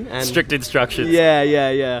what I mean? And strict instructions.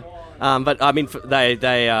 Yeah. But I mean,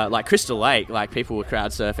 they Crystal Lake, people were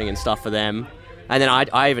crowd surfing and stuff for them. And then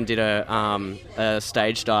I even did a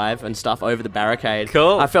stage dive and stuff over the barricade.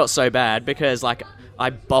 Cool. I felt so bad because I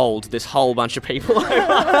bowled this whole bunch of people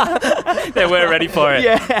over. They weren't ready for it.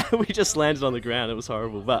 Yeah, we just landed on the ground. It was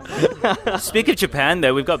horrible. But speak of Japan,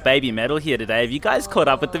 though, we've got Baby Metal here today. Have you guys caught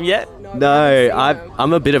up with them yet? No,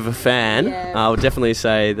 I'm a bit of a fan. Yeah. I would definitely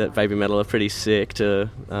say that Baby Metal are pretty sick to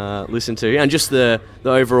listen to. And just the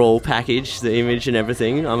overall package, the image and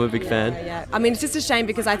everything, I'm a big fan. Yeah. I mean, it's just a shame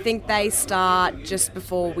because I think they start just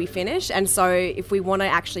before we finish. And so if we want to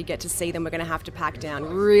actually get to see them, we're going to have to pack down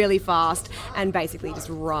really fast and basically just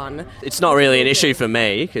run. It's not really an issue for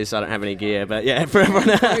me because I don't have any gear, but yeah, for everyone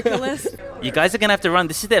else. You guys are going to have to run.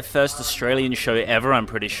 This is their first Australian show ever, I'm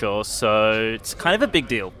pretty sure, so it's kind of a big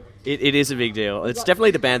deal. It is a big deal. It's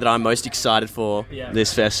definitely the band that I'm most excited for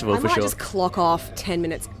this festival, for sure. I might just clock off 10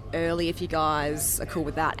 minutes early if you guys are cool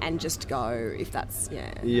with that, and just go if that's,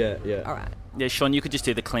 Yeah. All right. Yeah, Sean, you could just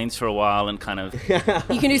do the cleans for a while and kind of...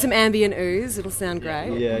 You can do some ambient ooze. It'll sound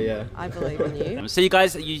great. Yeah. I believe in you. So you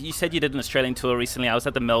guys, you said you did an Australian tour recently. I was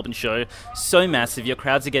at the Melbourne show. So massive. Your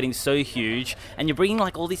crowds are getting so huge. And you're bringing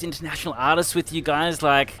all these international artists with you guys.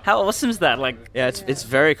 How awesome is that? Yeah, it's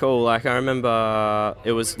very cool. I remember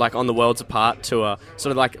it was on the Worlds Apart tour.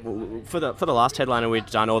 Sort of for the last headliner we'd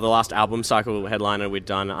done, or the last album cycle headliner we'd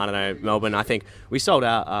done, I don't know, Melbourne, I think we sold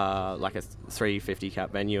out a 350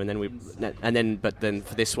 cap venue, and then but then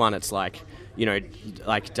for this one it's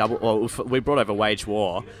double. Well, we brought over Wage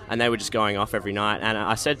War, and they were just going off every night. And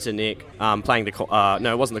I said to Nick, playing the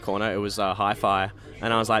no, it wasn't the corner, it was Hi-Fi.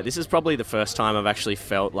 And I was like, this is probably the first time I've actually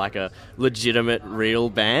felt like a legitimate, real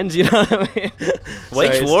band, you know what I mean?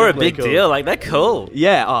 Wage War, a big deal. They're cool.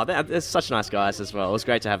 Yeah, they're such nice guys as well. It was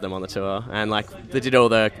great to have them on the tour. And, they did all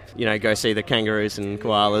the, go see the kangaroos and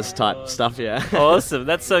koalas type stuff, yeah. Awesome.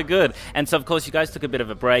 That's so good. And so, of course, you guys took a bit of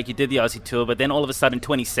a break. You did the Aussie tour, but then all of a sudden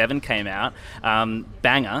 27 came out.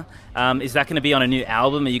 Banger. Is that going to be on a new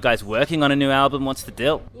album? Are you guys working on a new album? What's the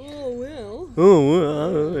deal? Oh, well,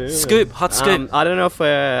 Scoop, hot scoop. I don't know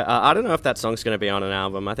if that song's going to be on an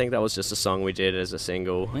album. I think that was just a song we did as a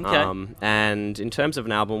single. Okay. And in terms of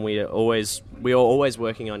an album, we are always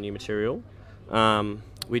working on new material.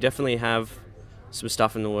 We definitely have some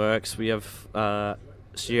stuff in the works. We have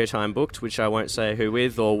studio time booked, which I won't say who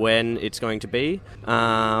with or when it's going to be.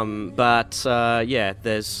 But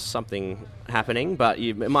there's something happening, but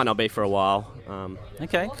it might not be for a while.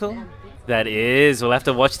 Okay, cool. That is. We'll have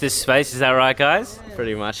to watch this space. Is that right, guys?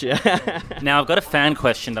 Pretty much, yeah. Now, I've got a fan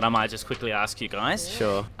question that I might just quickly ask you guys.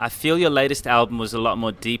 Sure. I feel your latest album was a lot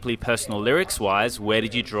more deeply personal lyrics-wise. Where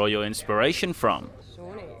did you draw your inspiration from?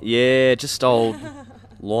 Yeah, just old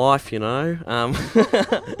life, you know.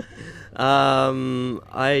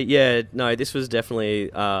 This was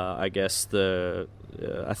definitely, I guess,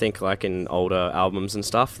 I think like in older albums and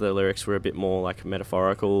stuff, the lyrics were a bit more like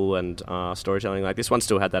metaphorical and storytelling. Like this one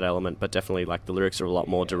still had that element, but definitely like the lyrics are a lot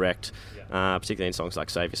more direct, particularly in songs like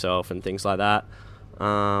Save Yourself and things like that.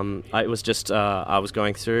 It was just, I was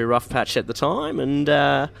going through a rough patch at the time, and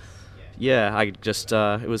it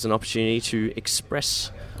was an opportunity to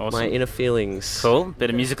express my inner feelings. Cool. Bit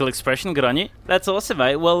of musical expression. Good on you. That's awesome,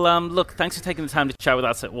 mate. Well, look, thanks for taking the time to chat with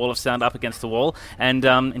us at Wall of Sound Up Against the Wall, and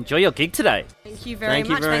enjoy your gig today. Thank you very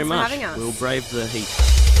much. Thanks for having us. We'll brave the heat.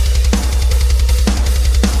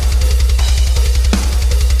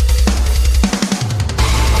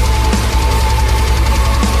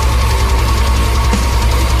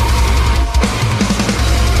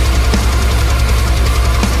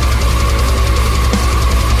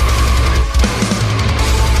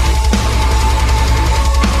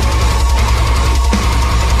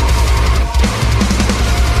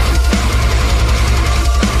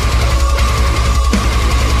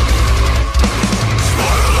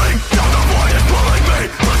 Smile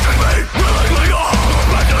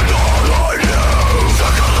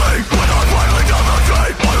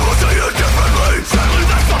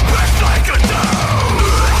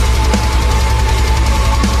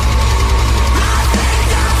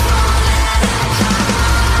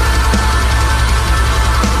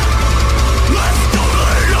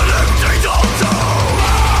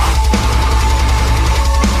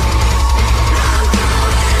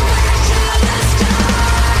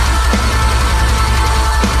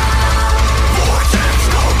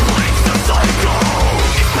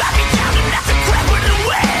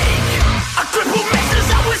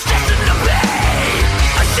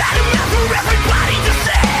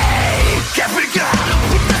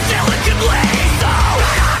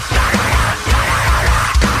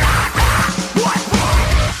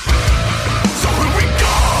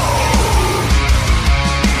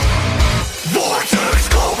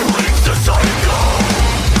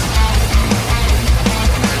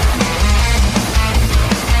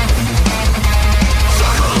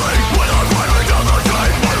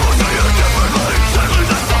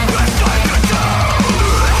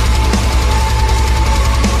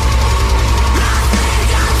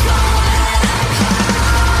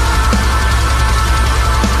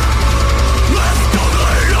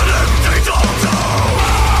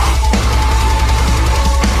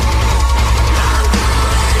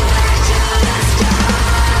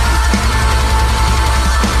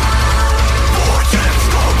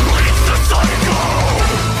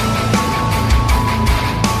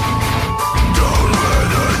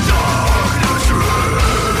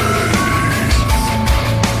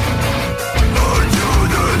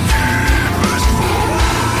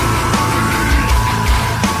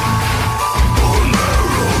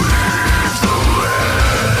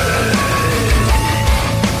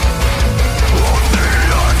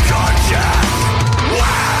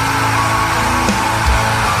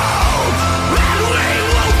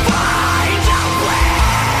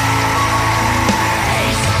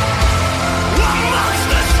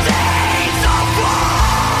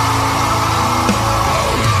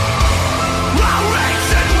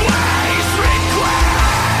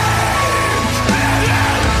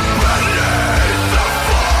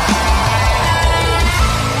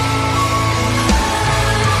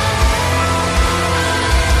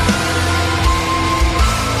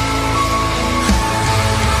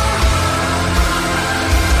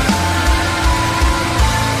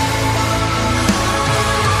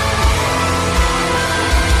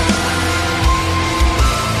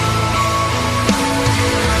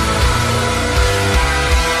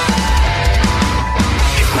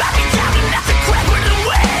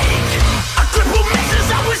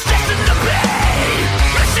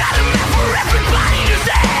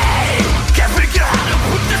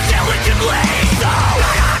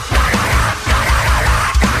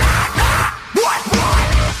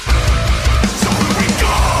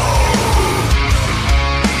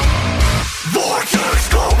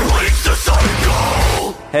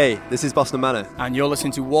Hey, this is Boston Manor. And you're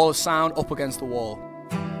listening to Wall of Sound, Up Against the Wall.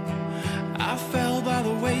 I fell by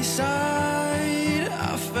the wayside,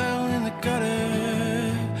 I fell in the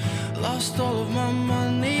gutter, lost all of my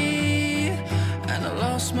money, and I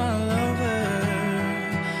lost my lover.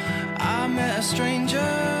 I met a stranger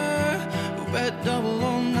who bet double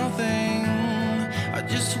or nothing. I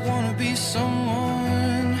just wanna be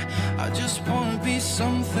someone, I just wanna be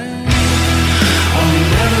something. I'll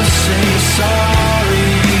never say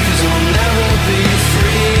sorry, 'cause I'll never be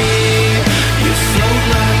free. You float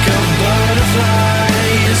like a butterfly,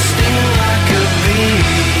 you sting like a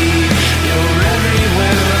bee. You're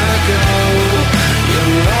everywhere I go,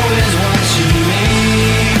 you're always watching me.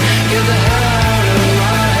 Get the hell out of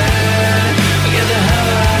my head, get the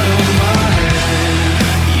hell out of my head.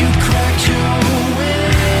 You cracked your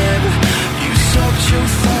whip, you sucked your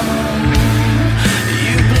thumb,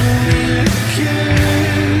 you blew me a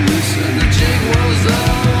kiss, and the jig was up.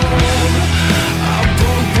 I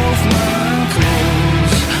broke both my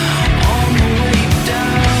ankles on the way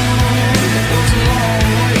down. It was a long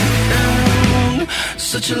way down,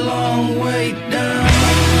 such a long way down.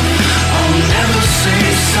 I'll never say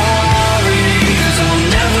sorry, 'cause I'll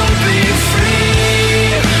never be free.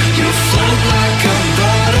 You float like a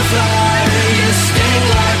butterfly, you sting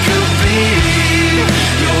like a bee.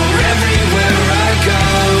 You're everywhere I go,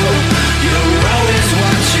 you're always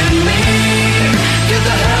watching me. Get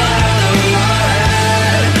the hell out of my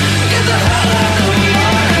head, get the hell out of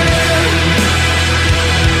my head.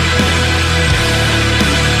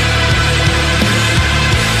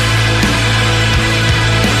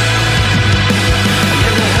 Get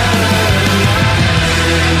the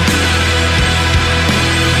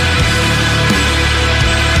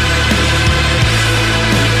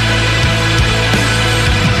hell out of my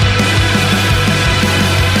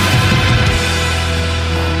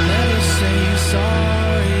head. I'll never say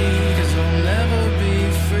sorry, 'cause I'll never be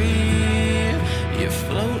free. You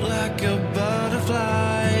float like a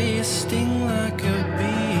butterfly, you sting like a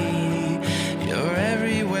bee. You're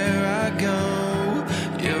everywhere I go,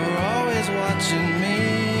 you're always watching me.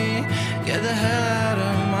 Get the hell out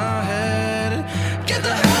of my head, get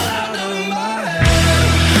the hell out of my head.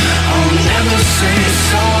 I'll never say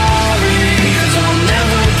sorry, 'cause I'll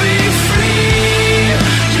never be free.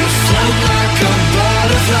 You float like a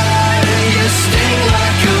butterfly, you sting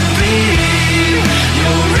like a bee.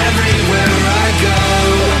 You're everywhere I go,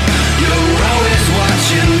 you're always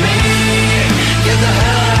watching me. Get the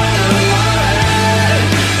hell out of my head,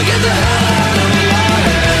 get the hell out of my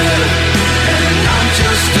head. And I'm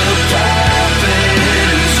just a puppet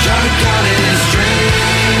who's drunk on his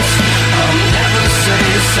dreams. I'll never say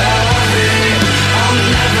sorry, I'll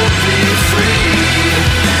never be free.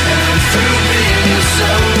 And through being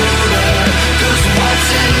sober, 'cause what's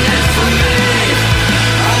in it for me?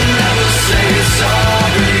 I'll never say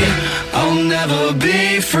sorry, I'll never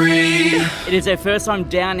be free. It is our first time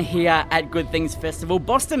down here at Good Things Festival.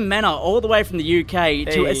 Boston Manor, all the way from the UK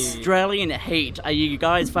to Hey. Australian heat. Are you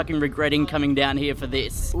guys fucking regretting coming down here for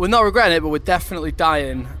this? We're not regretting it, but we're definitely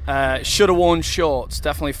dying. Should have worn shorts.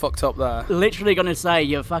 Definitely fucked up there. Literally gonna say,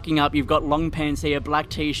 you're fucking up. You've got long pants here, black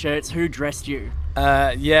t-shirts. Who dressed you?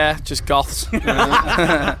 Yeah, just goths.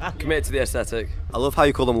 Committed to the aesthetic. I love how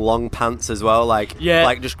you call them long pants as well, like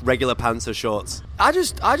just regular pants or shorts. I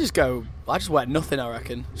just wear nothing, I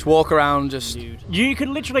reckon. Just walk around, just... You could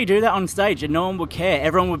literally do that on stage and no one would care.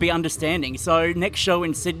 Everyone would be understanding. So next show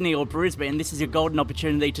in Sydney or Brisbane, this is your golden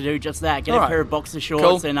opportunity to do just that. Get a pair of boxer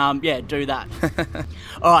shorts and do that.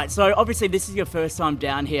 All right, so obviously this is your first time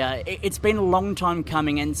down here. It's been a long time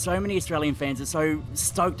coming and so many Australian fans are so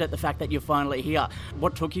stoked at the fact that you're finally here.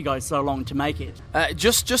 What took you guys so long to make it?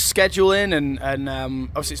 Just scheduling and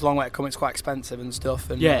obviously it's a long way to come. It's quite expensive and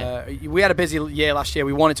stuff. And we had a busy year last year.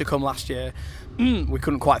 We wanted to come last year. We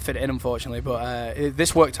couldn't quite fit it in, unfortunately, but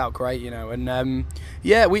this worked out great, you know. And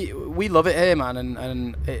we love it here, man.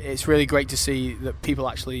 And it's really great to see that people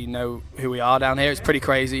actually know who we are down here. It's pretty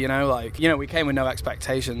crazy, you know. Like, you know, we came with no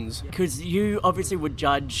expectations. Because you obviously would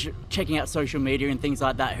judge checking out social media and things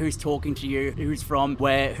like that. Who's talking to you? Who's from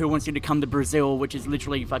where? Who wants you to come to Brazil? Which is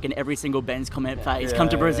literally fucking every single band's comment phase. Come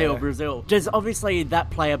to Brazil, Brazil. Does obviously that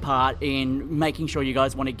play a part in making sure you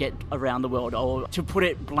guys want to get around the world, or to put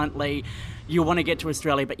it bluntly, you want to get to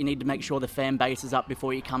Australia, but you need to make sure the fan base is up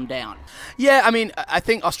before you come down? Yeah, I mean, I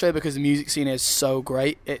think Australia, because the music scene is so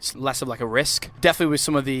great, it's less of like a risk. Definitely with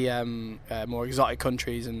some of the more exotic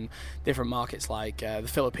countries and different markets like the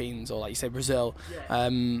Philippines or, like you say, Brazil.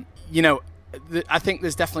 You know, I think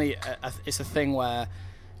there's definitely it's a thing where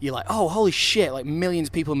you're like, oh, holy shit, like millions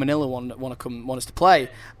of people in Manila want us to play,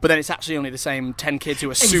 but then it's actually only the same 10 kids who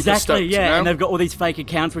are super stoked. Yeah, you know? And they've got all these fake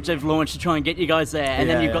accounts which they've launched to try and get you guys there, and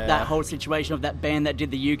then you've got that whole situation of that band that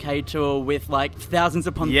did the UK tour with like thousands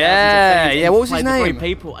upon thousands of fans. Yeah, what was his name?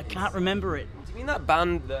 People, I can't remember it. Do you mean that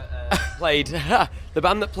band that played the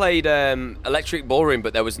band that played Electric Ballroom,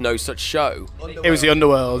 but there was no such show? It was the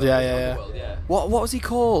Underworld. Yeah. Underworld, yeah. What was he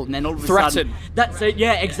called? And then all of a Threaten. sudden, that's it.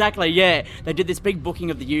 Yeah, exactly. Yeah, they did this big booking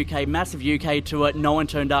of the UK, massive UK tour. No one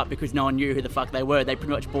turned up because no one knew who the fuck they were. They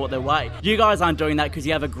pretty much bought their way. You guys aren't doing that because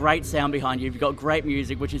you have a great sound behind you. You've got great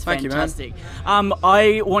music, which is fantastic.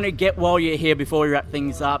 I want to get, while you're here, before we wrap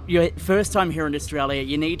things up, your first time here in Australia,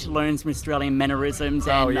 you need to learn some Australian mannerisms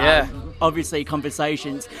and obviously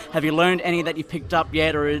conversations. Have you learned any that you picked up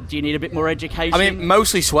yet, or do you need a bit more education? I mean,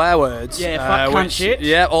 mostly swear words. Yeah, fuck, cunt, shit.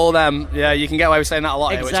 Yeah, all of them. Yeah, you can get away with saying that a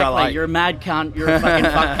lot here, which I like. You're a mad cunt, you're a fucking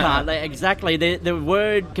fuck cunt. Exactly, the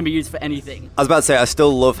word can be used for anything. I was about to say, I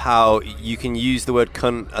still love how you can use the word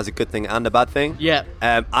cunt as a good thing and a bad thing. Yeah.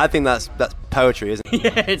 I think that's poetry, isn't it?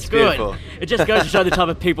 Yeah, it's good. Beautiful. It just goes to show the type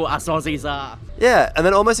of people us Aussies are. Yeah, and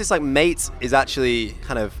then almost it's like mate is actually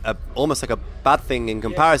kind of almost like a bad thing in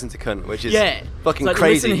comparison to cunt, which is fucking like,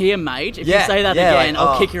 crazy. Listen here, mate. If you say that again,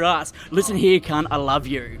 I'll kick your ass. Listen here, cunt, I love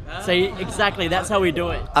you. So exactly, that's how we do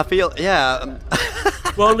it. I feel,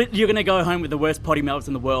 well, you're going to go home with the worst potty mouths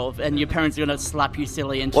in the world, and your parents are going to slap you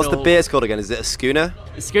silly until... What's the beers called again? Is it a schooner?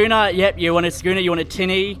 A schooner, yep. You want a schooner, you want a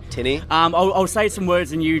tinny. Tinny? I'll say some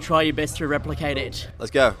words and you try your best to replicate it.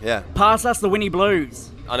 Let's go, yeah. Pass us the Winnie Blues.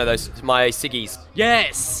 I know those, my ciggies.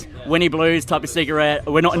 Yes! Winnie Blues type of cigarette.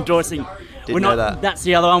 We're not endorsing... Didn't know that. That's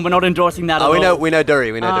the other one. We're not endorsing that at all. We know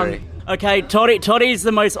Durry. Durry. Okay, Toddy's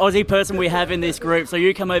the most Aussie person we have in this group, so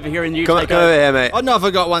you come over here and you come over here, mate. I don't know if I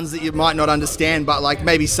got ones that you might not understand, but like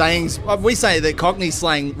maybe sayings. We say the Cockney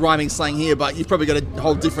slang, rhyming slang here, but you've probably got a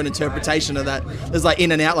whole different interpretation of that. There's like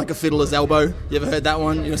in and out, like a fiddler's elbow. You ever heard that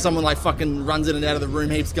one? You know, someone like fucking runs in and out of the room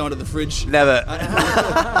heaps, going to the fridge. Never.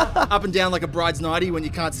 Up and down like a bride's nightie when you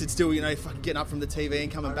can't sit still. You know, fucking getting up from the TV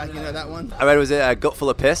and coming back. You know that one? I read, was it a gut full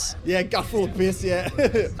of piss? Yeah, gut full of piss.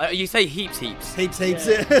 Yeah. You say heaps. Heaps.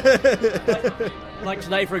 Yeah. Like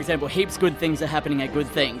today, for example, heaps good things are happening at good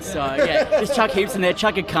things. So, yeah, just chuck heaps in there,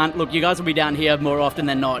 chuck a cunt. Look, you guys will be down here more often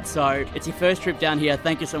than not. So, it's your first trip down here.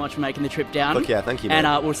 Thank you so much for making the trip down. Look, yeah, thank you, mate.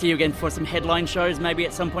 And we'll see you again for some headline shows maybe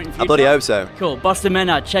at some point in the future. I bloody hope so. Cool. Boston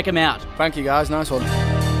Manor, check them out. Thank you, guys. Nice one. They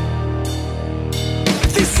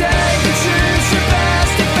say the truth's your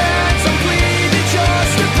best defense. I'm bleeding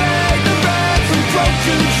just to pay the rent. From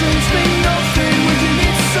broken dreams mean nothing when you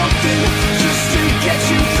need something just to get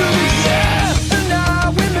you through the year. And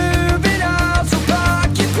now we're moving out, so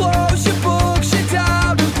pack your clothes, your books, your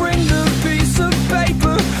down, and bring the piece of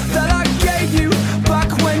paper that I gave you back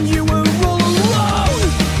when you were all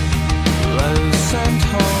alone. Letters sent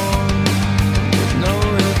home with no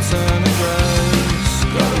return address.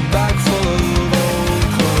 Got a bag full of old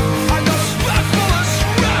clothes. I got a bag full of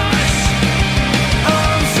stress.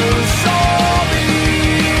 I'm so sorry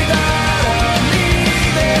that I'm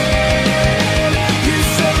leaving. You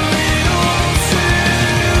said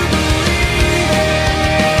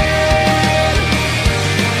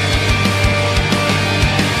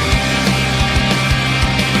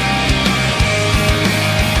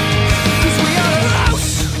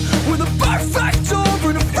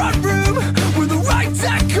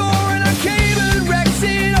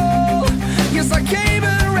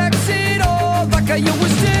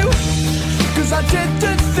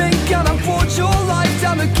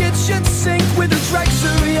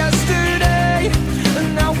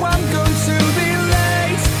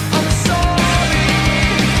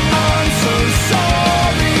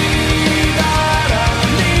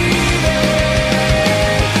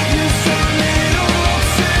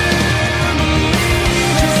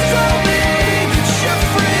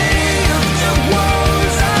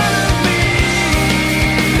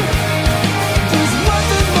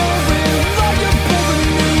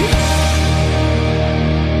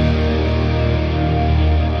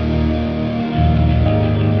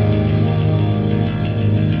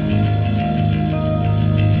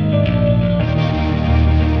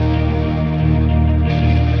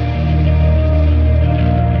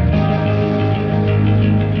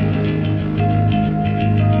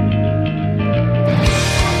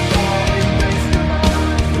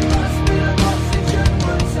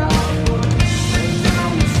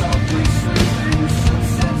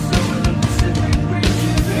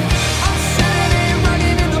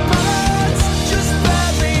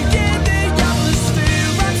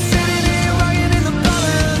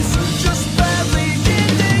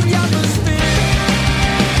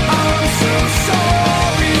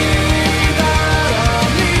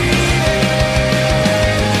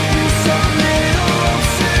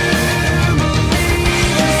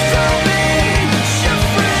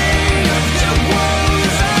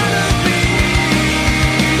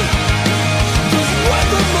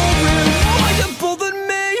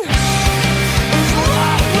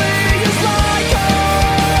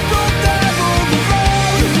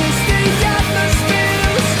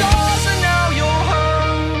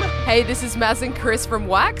this is Maz and Chris from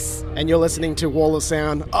Wax. And you're listening to Wall of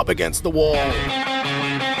Sound, Up Against the Wall.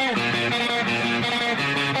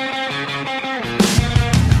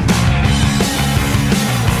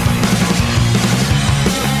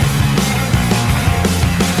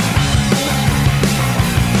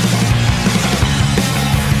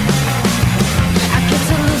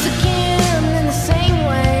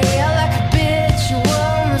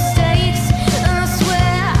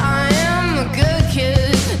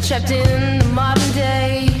 Trapped in the modern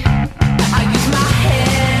day, I use my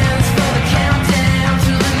hands for the countdown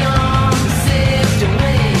to the norm slipped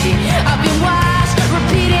away. I've been watched,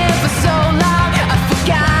 repeating for so long, I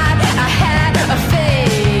forgot I had a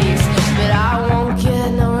face. But I won't get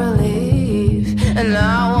no relief, and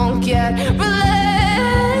I won't get relief,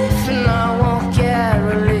 and I won't get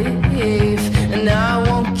relief, and I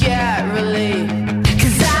won't get relief.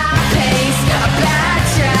 'Cause I pace a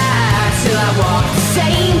backtrack till I walk the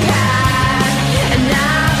same path, and I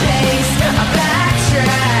pace a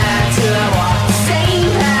backtrack till I walk the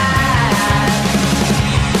same path.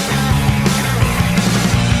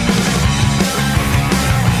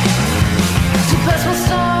 To pass my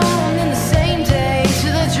song in the same day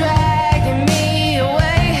till they're dragging me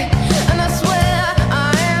away, and I swear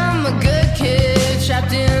I am a good kid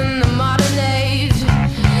trapped in the modern age.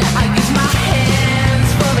 I use my hands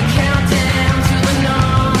for the countdown to the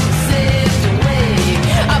norm slipped away.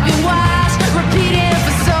 I've been watched, repeating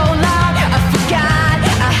for so long, I forgot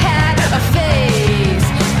I had a face.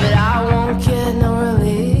 But I won't get no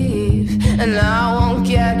relief, and I won't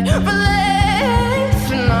get relief,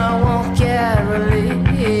 and I won't get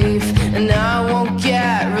relief, and I won't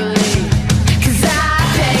get relief. 'Cause I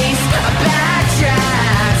pace a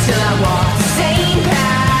backtrack till I walk the same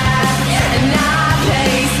path, and I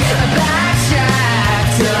pace a backtrack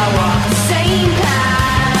till I walk the same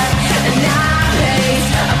path, and I pace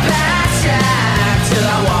a backtrack till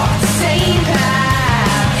I walk the same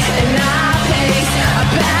path, and I pace a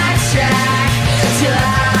backtrack till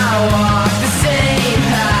I walk the same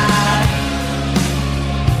path.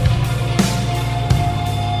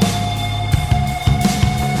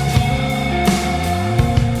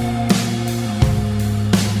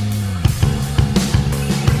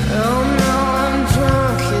 Oh no, I'm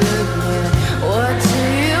drunk again. What do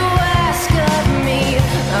you ask of me?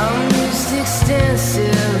 I'm used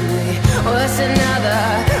extensively. What's another?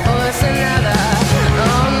 What's another?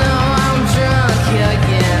 Oh no, I'm drunk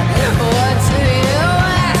again. What do you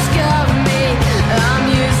ask of me? I'm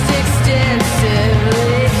used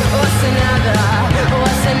extensively. What's another?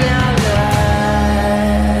 What's another?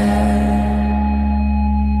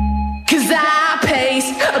 'Cause I pace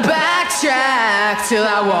a backtrack till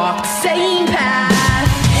I walk the same path,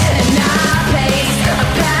 and I pace a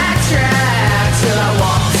backtrack till I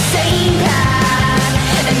walk the same path,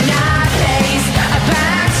 and I pace a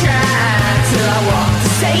backtrack till I walk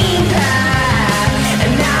the same path,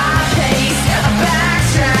 and I pace a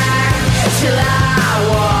backtrack till I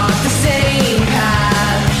walk the same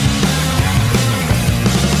path,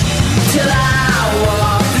 till I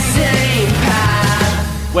walk the same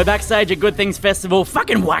path. We're backstage at Good Things Festival.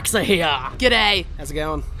 Fucking Waxer here. G'day. How's it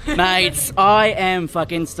going? Mates, I am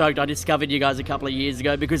fucking stoked. I discovered you guys a couple of years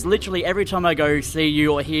ago because literally every time I go see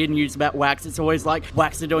you or hear news about Wax, it's always like,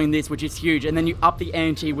 Wax are doing this, which is huge. And then you up the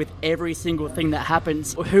ante with every single thing that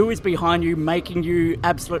happens. Who is behind you, making you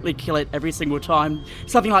absolutely kill it every single time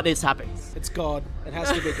something like this happens? It's God. It has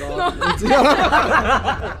to be God.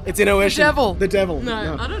 It's intuition. The devil. The devil.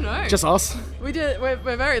 No, I don't know. Just us. We're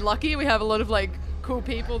very lucky. We have a lot of like cool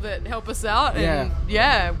people that help us out, and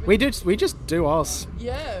yeah. We just do us.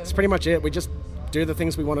 Yeah. It's pretty much it. We just do the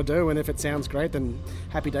things we want to do, and if it sounds great, then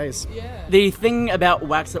happy days. Yeah. The thing about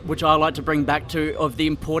Wax, which I like to bring back to, of the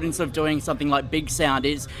importance of doing something like Big Sound,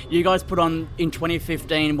 is you guys put on, in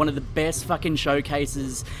 2015, one of the best fucking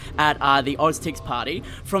showcases at the Oztix party.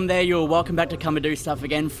 From there, you're welcome back to come and do stuff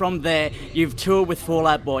again. From there, you've toured with Fall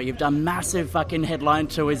Out Boy. You've done massive fucking headline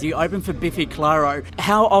tours. You open for Biffy Clyro.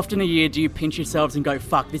 How often a year do you pinch yourselves and go,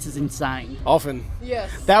 fuck, this is insane? Often.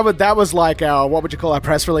 Yes. That was like our, what would you call our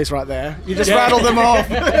press release right there? You just rattled them off.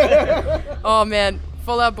 Oh man,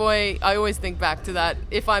 Fall Out Boy, I always think back to that.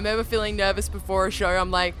 If I'm ever feeling nervous before a show, I'm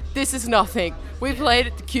like, this is nothing. We played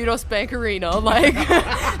at the Kudos Bank Arena. Like,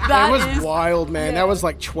 that was wild, man. That was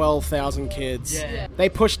like 12,000 kids. Yeah. They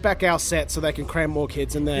pushed back our set so they can cram more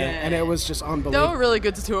kids in there, and it was just unbelievable. They were really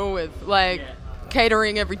good to tour with. Like,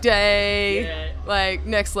 catering every day. Like,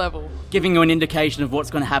 next level. Giving you an indication of what's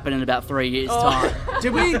going to happen in about 3 years' time.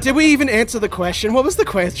 Did we even answer the question? What was the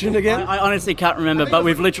question again? I honestly can't remember, but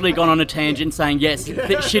we've literally gone on a tangent saying, yes,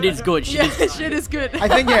 shit is good. Shit is good.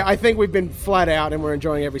 I think we've been flat out and we're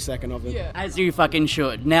enjoying every second of it. Yeah. As you fucking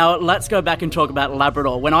should. Now, let's go back and talk about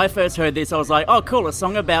Labrador. When I first heard this, I was like, oh, cool, a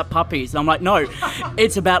song about puppies. And I'm like, no,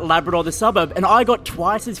 it's about Labrador, the suburb. And I got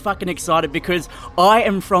twice as fucking excited because I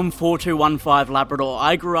am from 4215 Labrador.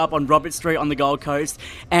 I grew up on Robert Street on the Gold Coast,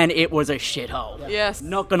 and it was a shithole. Yes.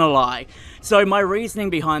 Not gonna lie. So my reasoning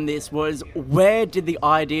behind this was, where did the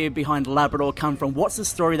idea behind Labrador come from? What's the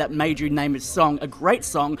story that made you name a song, a great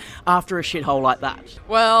song, after a shithole like that?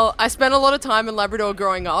 Well, I spent a lot of time in Labrador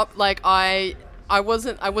growing up. Like, I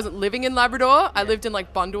wasn't living in Labrador. I lived in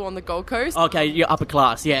like Bundall on the Gold Coast. Okay, you're upper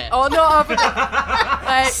class, yeah. Oh, no, upper class.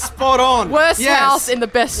 Like, spot on. Worst house in the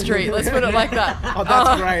best street. Let's put it like that. Oh,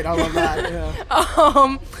 that's great. I love that.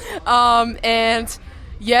 Yeah. And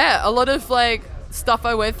yeah, a lot of like stuff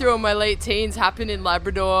I went through in my late teens happened in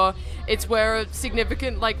Labrador. It's where a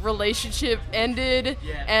significant like relationship ended,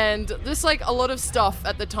 and just like a lot of stuff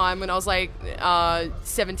at the time when I was like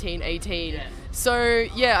 17, 18. Yeah. So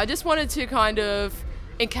yeah, I just wanted to kind of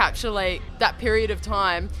encapsulate that period of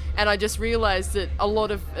time, and I just realized that a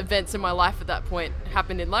lot of events in my life at that point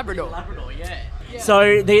happened in Labrador.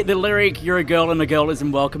 So the lyric, you're a girl and a girl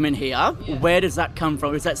isn't welcome in here, where does that come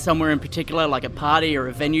from? Is that somewhere in particular, like a party or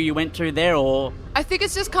a venue you went to there, or? I think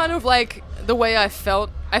it's just kind of like the way I felt.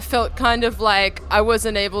 I felt kind of like I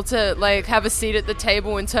wasn't able to like have a seat at the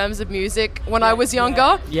table in terms of music when I was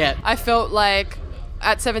younger. Yeah. I felt like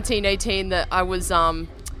at 17, 18 that I was,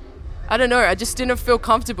 I don't know, I just didn't feel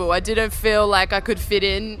comfortable. I didn't feel like I could fit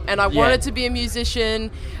in, and I wanted to be a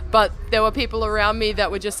musician, but there were people around me that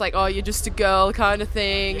were just like, oh, you're just a girl kind of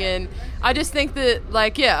thing. And I just think that,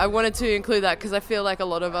 like, I wanted to include that because I feel like a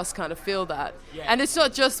lot of us kind of feel that. And it's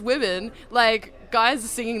not just women, like, guys are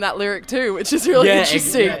singing that lyric too, which is really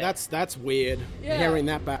interesting. Yeah, that's weird, hearing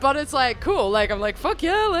that back. But it's like, cool, like, I'm like, fuck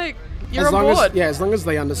yeah, like, you're on board. As long as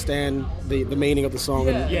they understand the meaning of the song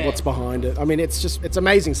and what's behind it. I mean, it's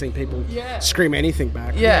amazing seeing people scream anything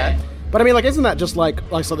back. Yeah. But I mean, like, isn't that just like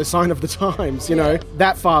so the sign of the times, you know,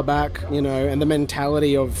 that far back, you know, and the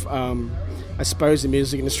mentality of, I suppose, the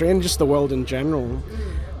music industry and just the world in general,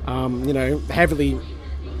 you know, heavily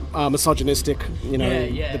misogynistic, you know,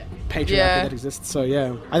 the patriarchy that exists. So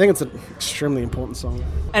yeah, I think it's an extremely important song.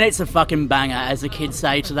 And it's a fucking banger, as the kids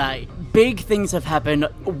say today. Big things have happened.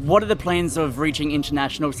 What are the plans of reaching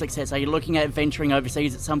international success? Are you looking at venturing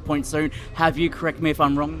overseas at some point soon? Have you? Correct me if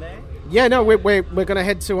I'm wrong there. Yeah, no, we're going to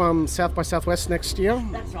head to South by Southwest next year.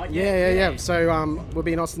 That's right. Yeah. So we'll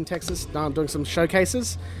be in Austin, Texas, doing some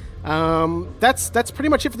showcases. That's pretty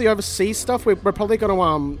much it for the overseas stuff. We're probably going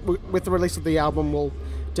to, with the release of the album, we'll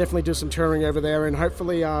definitely do some touring over there, and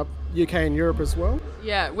hopefully UK and Europe as well.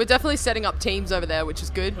 Yeah, we're definitely setting up teams over there, which is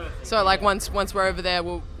good. So like once we're over there,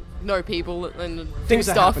 we'll know people and things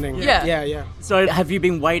do are stuff. happening. Yeah. So have you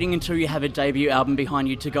been waiting until you have a debut album behind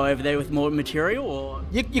you to go over there with more material, or?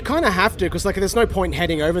 You kind of have to, because like there's no point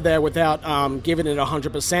heading over there without giving it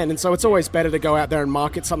 100%, and so it's always better to go out there and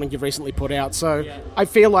market something you've recently put out. So I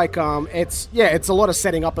feel like it's a lot of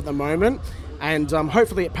setting up at the moment, and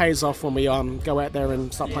hopefully it pays off when we go out there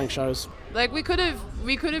and start playing shows. Like we could have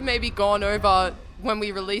maybe gone over when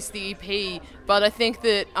we released the EP, but I think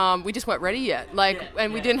that we just weren't ready yet.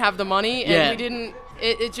 We didn't have the money, and we didn't.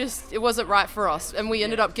 It wasn't right for us, and we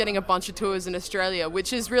ended up getting a bunch of tours in Australia, which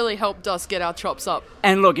has really helped us get our chops up.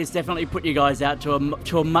 And look, it's definitely put you guys out to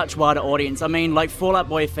a much wider audience. I mean, like Fall Out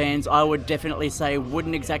Boy fans, I would definitely say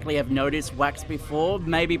wouldn't exactly have noticed Wax before,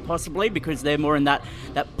 maybe possibly because they're more in that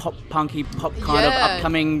punky pop kind of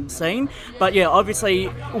upcoming scene. But yeah, obviously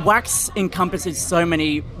Wax encompasses so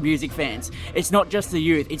many music fans. It's not just the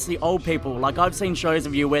youth, it's the old people. Like I've seen shows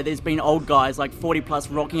of you where there's been old guys like 40 plus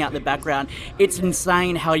rocking out in the background. It's insane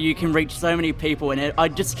how you can reach so many people, and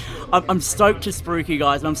I'm stoked to spruik you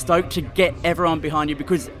guys, and I'm stoked to get everyone behind you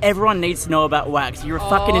because everyone needs to know about Wax. You're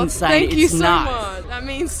fucking insane. Thank you it's so nuts. much. That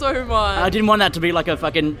means so much. I didn't want that to be like a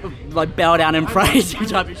fucking like bow down and praise you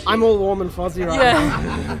type of shit. I'm all warm and fuzzy right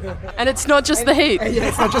now. And it's not just the heat. Yeah,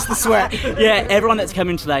 it's not just the sweat. Yeah, everyone that's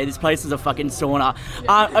coming today, this place is a fucking sauna.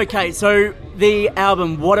 Okay, so the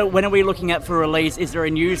album, when are we looking at for release? Is there a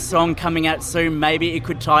new song coming out soon? Maybe it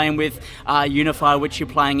could tie in with Unify, which you're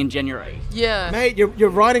playing in January. Yeah. Mate, you're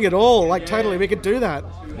writing it all. Like, totally, we could do that.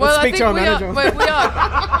 Well, Let's speak to our manager. We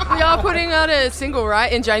are putting out a single,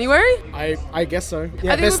 right, in January? I guess so.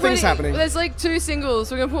 Yeah, there's things happening. There's like 2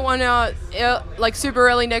 singles. We're going to put one out like super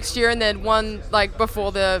early next year, and then one like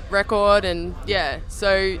before the record, and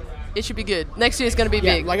so it should be good. Next year is going to be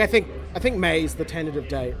big. Like I think I think May is the tentative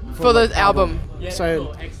date for the album.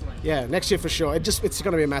 So, yeah, next year for sure. It's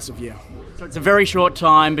going to be a massive year. So it's a very short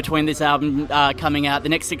time between this album coming out. The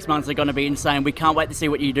next 6 months are going to be insane. We can't wait to see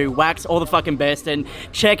what you do. Wax, all the fucking best, and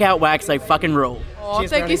check out Wax. They fucking rule. Oh,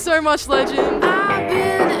 cheers, thank you so much, legend. I've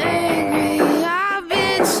been angry, I've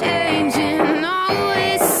been changing,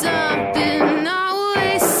 always something,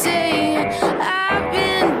 always saying. I've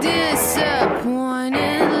been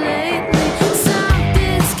disappointed lately.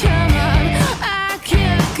 Something's come up, I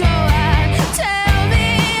can't go out. Tell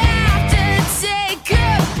me I have to take a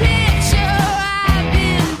picture. I've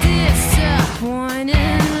been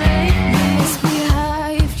disappointed lately. Must be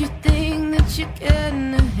high if you think that you're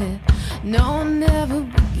getting ahead. No one never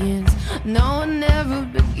begins, no one never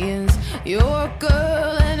begins. You're a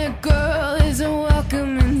girl and a girl isn't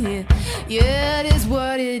welcome in here. Yeah, it is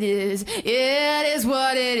what it is, yeah, it is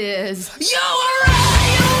what it is. You were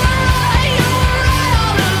right, you were right, you were right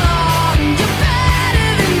all along. You're better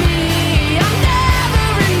than me, I'm never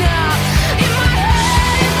enough. In my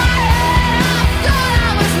head, I thought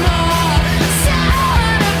I was more. So I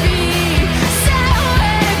wanna be, so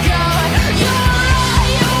where to go. You were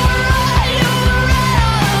right, you were right, you were right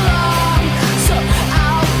all along. So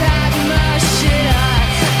I'll pack my shit up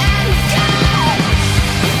and go.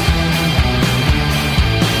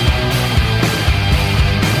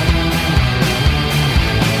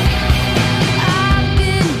 I've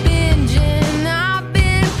been binging, I've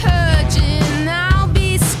been purging. I'll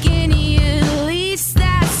be skinny, at least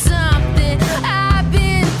that's something. I've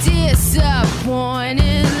been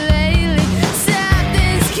disappointed lately.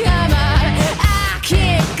 Something's come up, I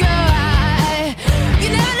can't go out. You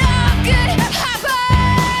never know what could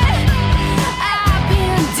happen. I've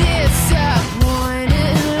been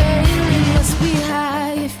disappointed lately. Must be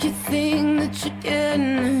high if you think that you're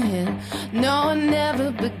getting ahead. No one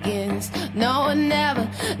never begins, no one never.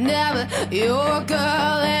 You're a girl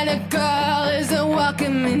and a girl isn't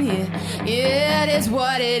welcome in here. Yeah, it is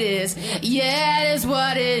what it is, yeah, it is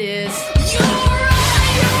what it is. You're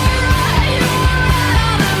right, you were right, you were right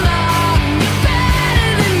all along. You're better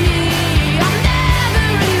than me, I'm never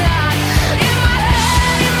enough. In my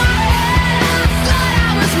head, I thought I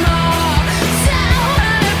was more. So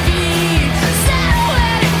where to be, so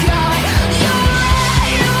where to go. You're right,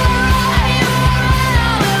 you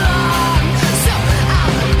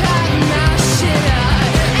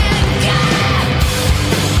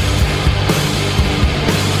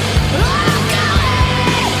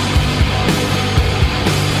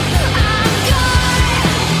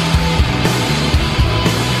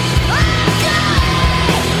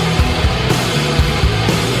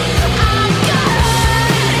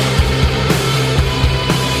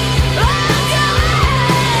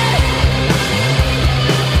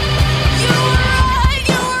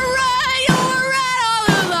were right, you were right all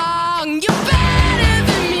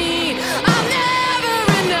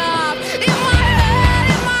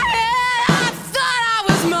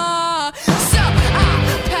along. So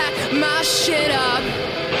I'll pack my shit up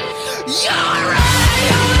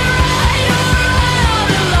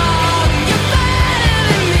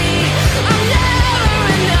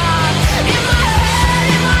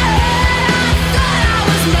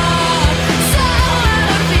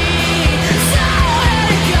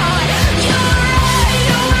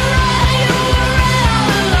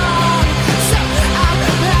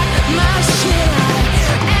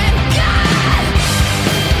and go.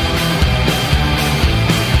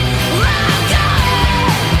 I'm going.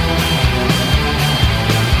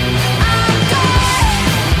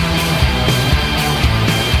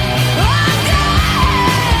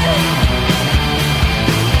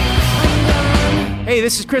 Hey,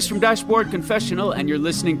 this is Chris from Dashboard Confessional, and you're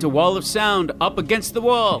listening to Wall of Sound, Up Against the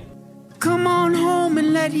Wall. Come on home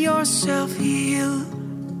and let yourself heal.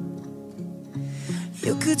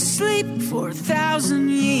 You could sleep for 1,000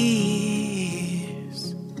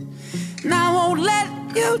 years, and I won't let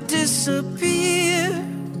you disappear.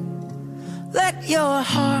 Let your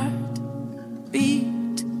heart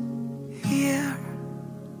beat here.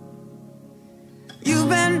 You've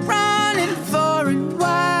been running far and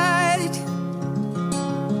wide,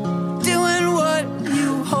 doing what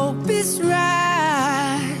you hope is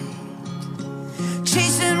right,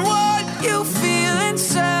 chasing what you feel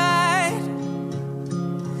inside.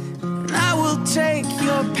 And I will take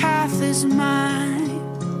your path as mine.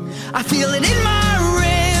 I feel it in my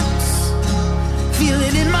ribs, feel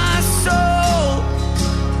it in my soul.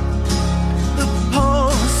 The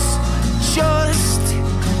pulse just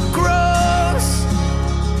grows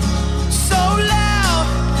so loud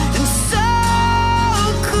and so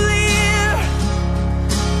clear.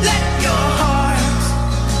 Let your heart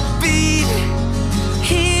beat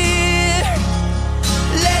here.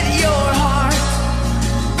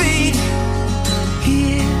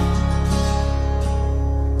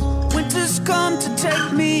 to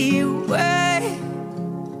take me away.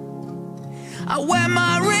 I wear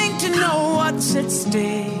my ring to know what's at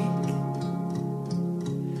stake.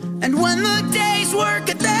 And when the days work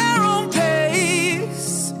at their own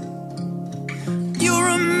pace, you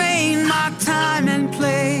remain my time and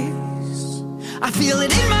place. I feel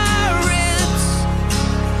it in my ribs,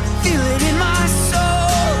 feel it in my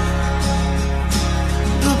soul.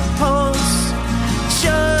 The pulse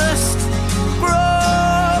just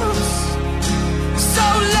grows so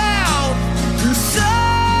loud and so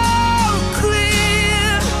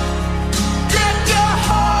clear. Let your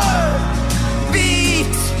heart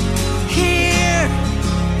beat here,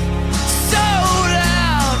 so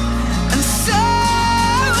loud and so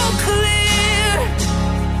clear.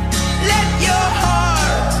 Let your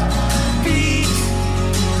heart beat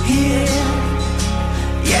here.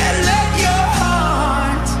 Yeah, let your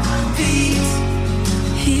heart beat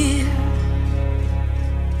here.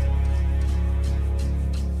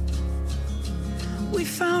 We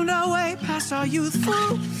found our way past our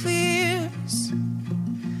youthful fears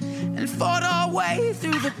and fought our way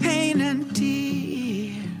through the pain and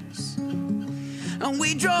tears. And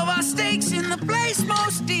we drove our stakes in the place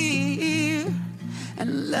most dear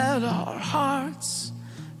and let our hearts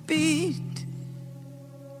beat.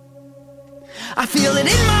 I feel it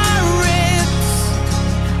in my ribs,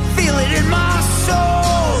 feel it in my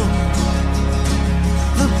soul.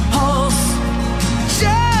 The pulse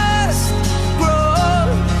just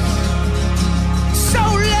grows so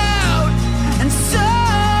loud and so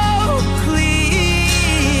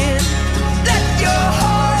clear. Let your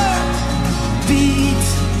heart beat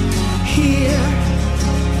here,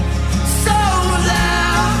 so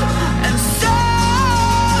loud and so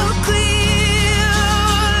clear.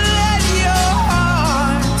 Let your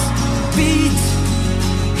heart beat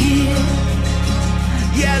here.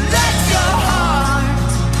 Yeah, let your heart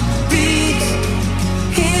beat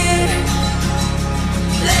here.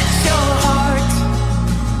 Let your heart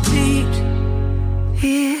beat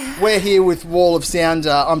here. We're here with Wall of Sound.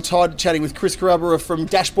 I'm Todd, chatting with Chris Carruthers from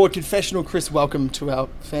Dashboard Confessional. Chris, welcome to our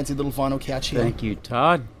fancy little vinyl couch here. Thank you,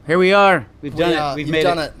 Todd. Here we are. We've done it. We've made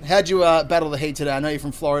done it. How'd you battle the heat today? I know you're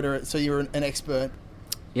from Florida, so you're an expert.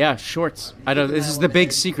 Yeah, shorts. This is the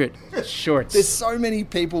big secret. Shorts. There's so many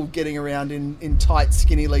people getting around in tight,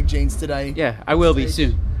 skinny leg jeans today. Yeah, I will be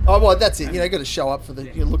soon. Oh well, that's it. You got to show up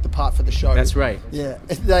you look the part for the show. That's right. Yeah,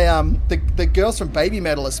 they the girls from Baby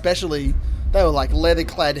Metal especially, they were like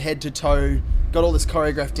leather-clad head to toe, got all this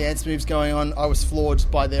choreographed dance moves going on. I was floored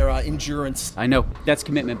by their endurance. I know that's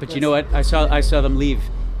commitment, but you know what? I saw them leave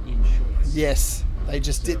in shorts. Yes. They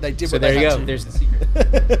just did. They did. So what they there you had go. to. There's the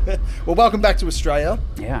secret. Well, welcome back to Australia.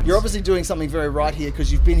 Yeah. You're obviously doing something very right here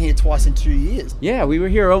because you've been here twice in 2 years. Yeah, we were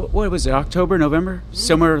here. What was it? October, November,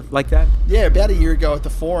 somewhere like that. Yeah, about a year ago at the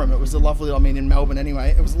Forum. It was a lovely. In Melbourne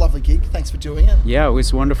anyway. It was a lovely gig. Thanks for doing it. Yeah, it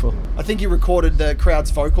was wonderful. I think you recorded the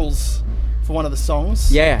crowd's vocals for one of the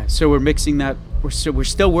songs. Yeah. So we're mixing that. We're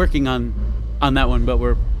still working on that one,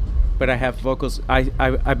 but I have vocals.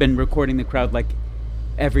 I've been recording the crowd like.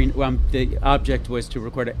 The object was to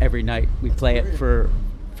record it every night. We play it for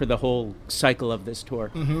the whole cycle of this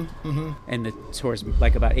tour. And the tour's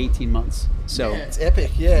like about 18 months. So yeah, it's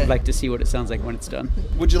epic, yeah. I'd like to see what it sounds like when it's done.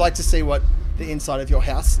 Would you like to see what the inside of your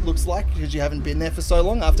house looks like because you haven't been there for so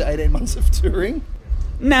long after 18 months of touring?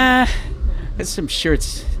 Nah, there's some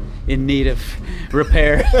shirts in need of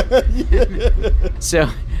repair. So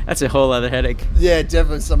that's a whole other headache. Yeah,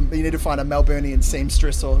 definitely. You need to find a Melburnian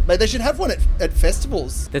seamstress, or they should have one at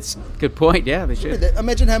festivals. That's a good point. Yeah, they should.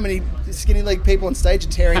 Imagine how many skinny leg people on stage are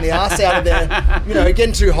tearing the ass out of their,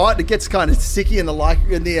 getting too hot. It gets kind of sticky in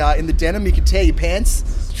the denim. You can tear your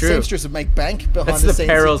pants. True. Seamstress would make bank behind That's the the scenes.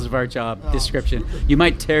 perils of our job description. You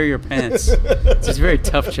might tear your pants. It's a very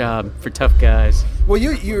tough job for tough guys. Well,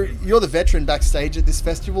 you're the veteran backstage at this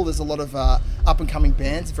festival. There's a lot of up and coming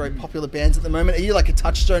bands, very popular bands at the moment. Are you like a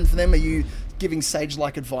touchstone for them? Are you giving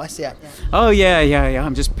sage-like advice out? Oh yeah.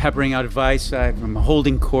 I'm just peppering out advice. I'm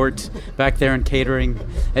holding court back there and catering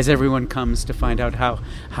as everyone comes to find out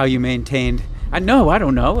how you maintained. I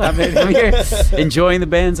don't know. I'm here enjoying the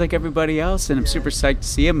bands like everybody else, and I'm super psyched to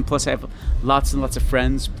see them. Plus, I have lots and lots of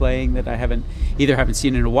friends playing that I haven't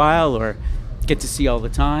seen in a while or get to see all the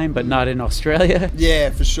time, but not in Australia.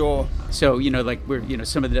 Yeah, for sure. So we're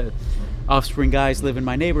some of the Offspring guys live in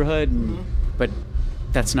my neighborhood, but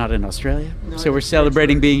that's not in Australia. No, so we're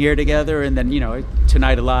celebrating being here together, and then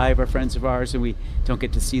Tonight Alive are friends of ours, and we don't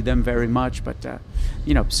get to see them very much, but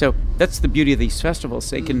so that's the beauty of these festivals.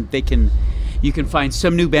 They can you can find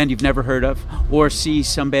some new band you've never heard of, or see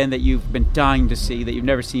some band that you've been dying to see that you've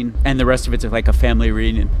never seen, and the rest of it's like a family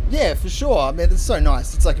reunion. Yeah, for sure. I mean, it's so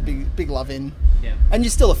nice. It's like a big love in. Yeah. And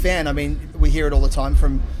you're still a fan. I mean, we hear it all the time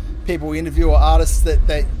from people we interview or artists that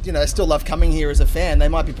they, you know, still love coming here as a fan. They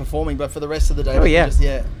might be performing, but for the rest of the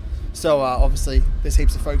day, So obviously, there's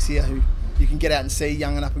heaps of folks here who you can get out and see,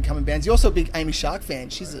 young and up and coming bands. You're also a big Amy Shark fan.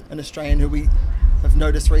 She's an Australian who we have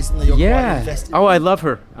noticed recently. You're quite invested. Oh, I love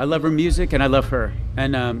her. I love her music, and I love her.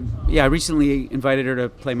 And I recently invited her to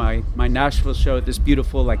play my Nashville show at this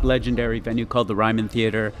beautiful, like, legendary venue called the Ryman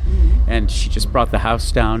Theater, and she just brought the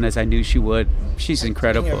house down, as I knew she would. She's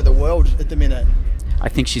incredible. Over the world at the minute. I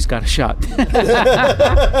think she's got a shot.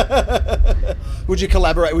 Would you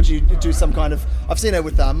collaborate? Would you do some kind of... I've seen her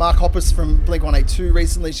with Mark Hoppus from Blink-182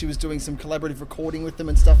 recently. She was doing some collaborative recording with them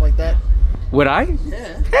and stuff like that. Would I?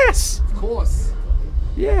 Yeah. Yes. Of course.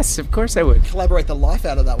 Yes, of course I would. Collaborate the life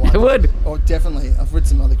out of that one. I would. Oh, definitely. I've read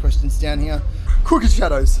some other questions down here. Crooked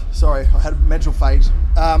Shadows. Sorry, I had a mental fade.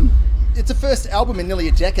 It's a first album in nearly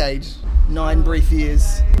a decade. 9 brief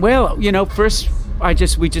years. Well, you know, first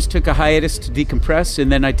we just took a hiatus to decompress,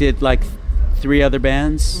 and then I did like 3 other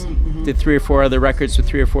bands, did 3 or 4 other records with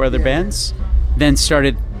 3 or 4 other bands, then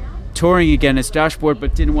started touring again as Dashboard,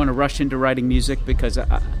 but didn't want to rush into writing music because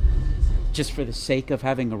just for the sake of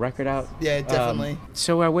having a record out. Yeah, definitely.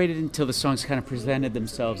 So I waited until the songs kind of presented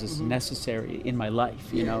themselves as necessary in my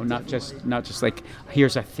life, you know, not just like,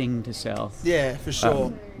 here's a thing to sell. Yeah, for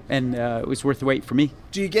sure. And it was worth the wait for me.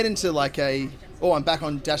 Do you get into like I'm back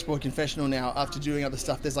on Dashboard Confessional now after doing other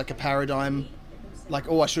stuff, there's like a paradigm, like,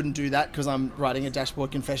 I shouldn't do that because I'm writing a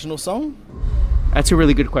Dashboard Confessional song? That's a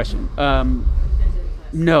really good question.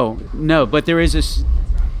 No, but there is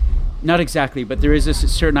not exactly, but there is a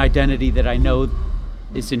certain identity that I know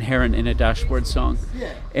is inherent in a Dashboard song.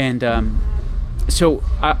 Yeah. And so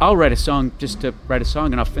I'll write a song just to write a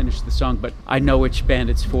song, and I'll finish the song, but I know which band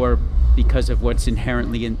it's for because of what's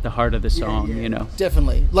inherently in the heart of the song, you know.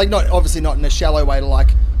 Definitely. Like, obviously not in a shallow way to like,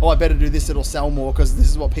 I better do this, it'll sell more because this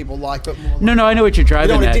is what people like, but more like, No, I know what you're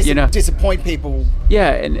driving at, you know. Disappoint people.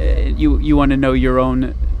 Yeah, and you want to know your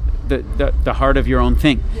own, the heart of your own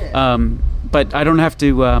thing. Yeah. But I don't have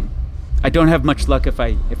to, I don't have much luck if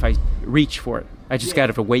I reach for it. I just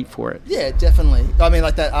got to wait for it. Yeah, definitely. I mean,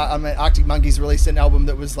 like that. Arctic Monkeys released an album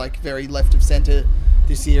that was like very left of center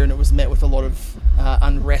this year, and it was met with a lot of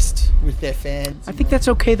unrest with their fans. I think that's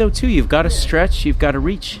okay though too. You've got to stretch, you've got to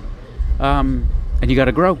reach, and you got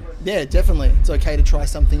to grow. Yeah, definitely. It's okay to try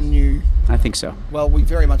something new. I think so. Well, we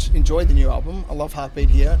very much enjoyed the new album. I love Heartbeat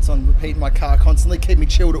here. It's on repeat in my car constantly. Keep me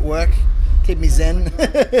chilled at work. Keep me zen.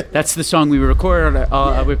 That's the song we recorded.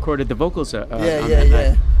 I recorded the vocals on that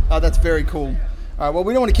night. Oh, that's very cool. All right, well,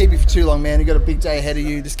 we don't want to keep you for too long, man. You've got a big day ahead of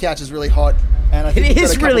you. This couch is really hot. And I think it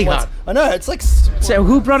is really hot. I know, it's like... So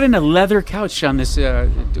who brought in a leather couch on this?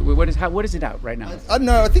 What is it out right now? I don't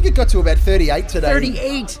know. I think it got to about 38 today.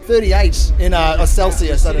 38 in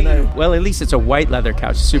Celsius, I don't know. Well, at least it's a white leather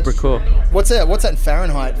couch. Super cool. What's that in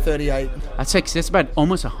Fahrenheit, 38? That's about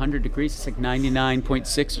almost 100 degrees. It's like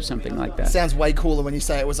 99.6 or something like that. It sounds way cooler when you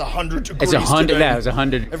say it was 100 degrees. It's 100, yeah, it was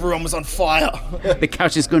 100. Everyone was on fire. The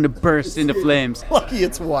couch is going to burst into flames. Lucky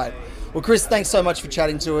it's white. Well, Chris, thanks so much for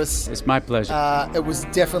chatting to us. It's my pleasure. It was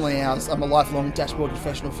definitely ours. I'm a lifelong Dashboard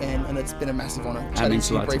Confessional fan, and it's been a massive honour chatting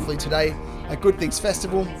to you briefly today at Good Things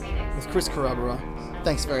Festival with Chris Carrabba.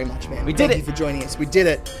 Thanks very much, man. Thank you for joining us. We did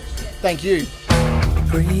it. Thank you.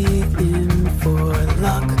 Breathe in for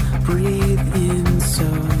luck. Breathe in so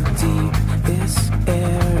deep. This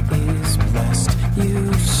air is blessed.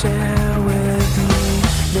 You share with me.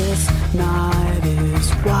 This night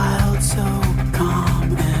is wild, so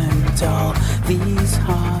calm and dull. These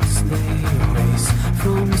hearts, they race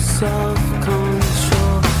from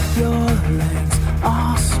self-control. Your legs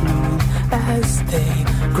are smooth as they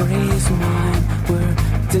graze mine.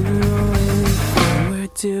 We're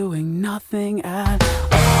doing nothing at all.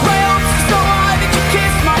 My hopes are so high that your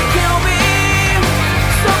kiss might kill me.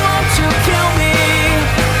 So won't you kill me?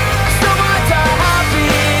 So might I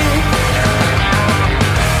happy.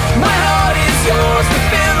 My heart is yours to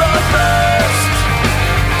feel the thirst,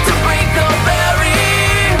 to break the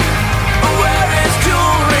berry. Where is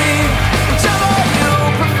jewelry? Whichever you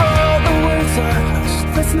prefer. The words are hushed.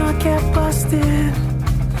 Let's not get busted.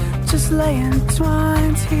 Just lay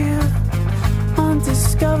entwined here,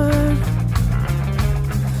 undiscovered.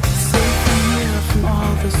 Safe from here from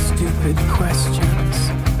all the stupid questions.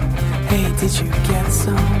 Hey, did you get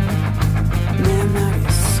some? Man, that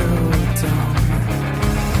is so dumb.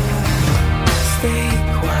 Stay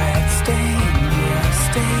quiet, stay near,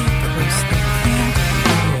 stay close, they can't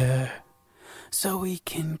hear. so we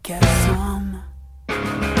can get some. My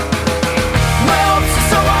hopes are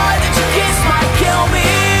so high that your kiss might kill me.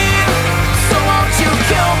 So won't you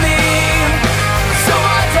kill me, so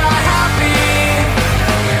I die happy.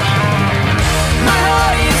 My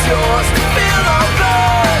heart is yours to feel or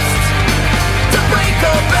burst, to break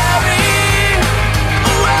or bury.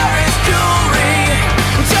 Where is jewelry?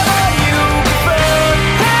 Whichever you prefer.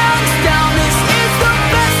 Hands down, this is the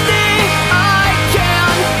best thing I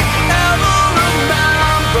can ever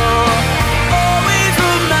remember. Always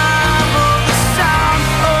remember the sound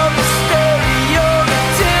of the stereo, the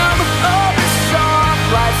dim of the soft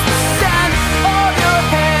lights, the scent of your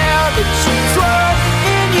hair, the cheap twirl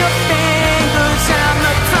in your fingers, and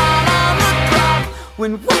the time on the clock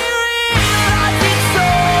when we realize it's so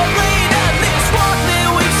late and this one that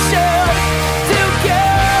we shared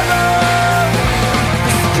together.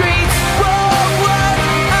 The streets were wet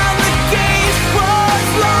and the gate was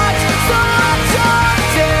locked, so I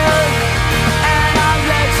jumped in and I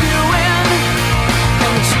let you in,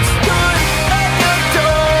 and you stood at your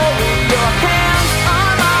door with your hands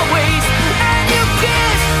on my waist, and you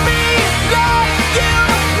kissed me like you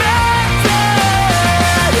meant it.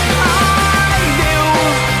 I knew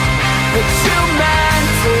that you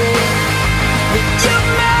meant it, that you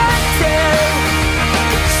meant it,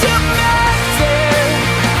 that you meant it,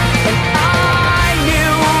 and I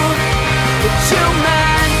knew that you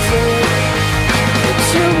meant it, that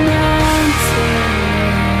you meant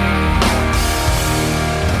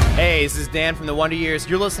it. Hey, this is Dan from the Wonder Years.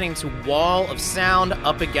 You're listening to Wall of Sound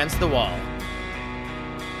Up Against the Wall.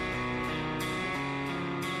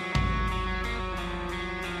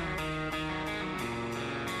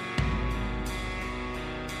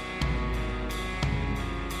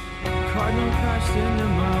 Cardinal crashed into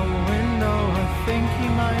my window. I think he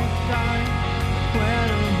might die. Plan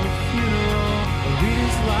him a funeral. I'll read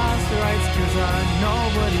his last rites, 'cause I know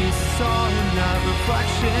what he saw in that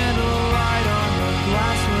reflection. A light on the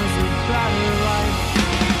glass was a better life.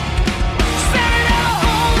 Staring at a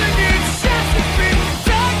hole in your chest, it's been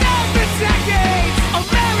dug out for decades.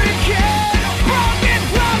 American broken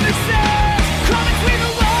promises. Caught between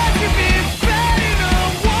the lines, you've been fed in a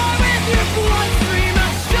war with your bloodstream. I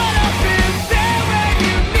shut up in there when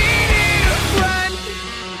you needed a friend.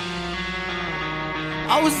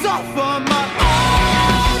 I was off on my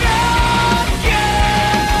own again.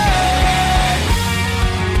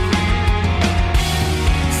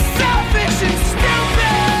 Selfish and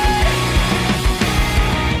stupid.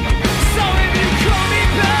 So if you call me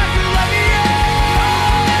back and let me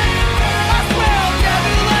in, I swear I'll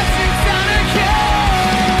never let you down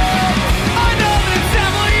again. I know the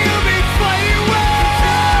devil you've been fighting with.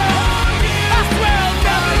 I swear I'll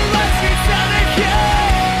never let you down again.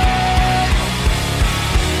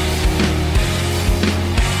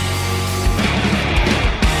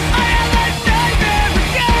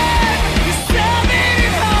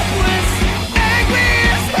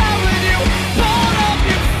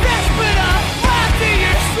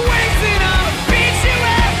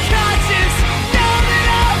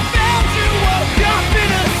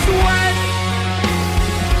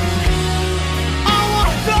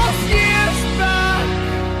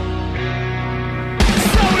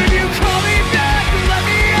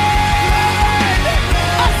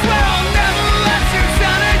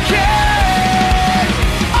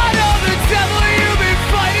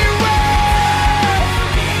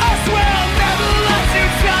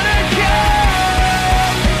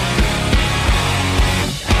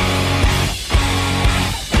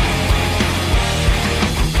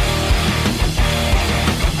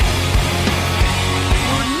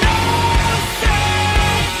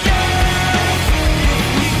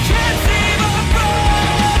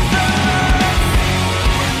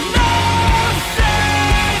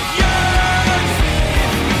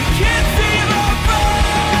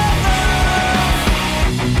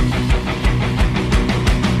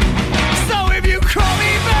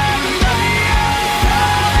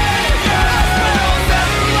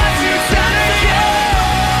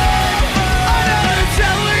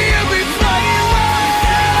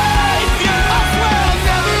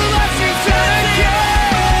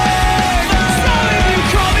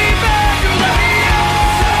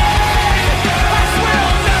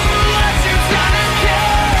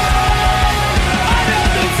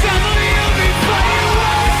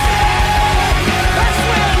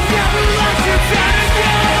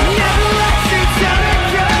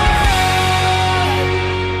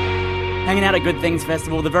 Sound at Good Things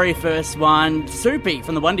Festival, the very first one. Soupy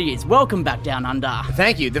from the Wonder Years, welcome back Down Under.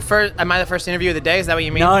 Thank you. Am I the first interview of the day? Is that what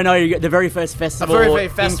you mean? No, the very first festival. The very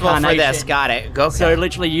first festival for this. Got it. Go. So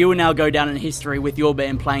literally, you will now go down in history with your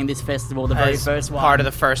band playing this festival, the very first one. Part of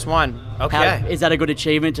the first one. Okay. Is that a good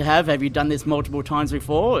achievement to have? Have you done this multiple times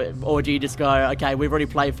before, or do you just go, okay, we've already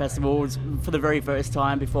played festivals for the very first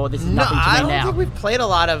time before? This is nothing to me now. I don't think we've played a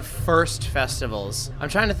lot of first festivals. I'm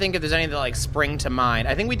trying to think if there's any that like spring to mind.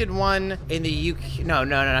 I think we did one in the UK. No,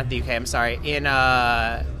 not the UK. I'm sorry. In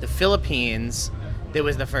the Philippines, that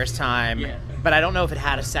was the first time. Yeah. But I don't know if it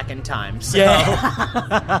had a second time. So,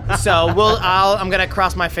 I'm gonna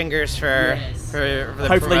cross my fingers for the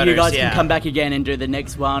hopefully you guys can come back again and do the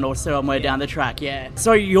next one or somewhere down the track. Yeah.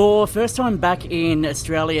 So your first time back in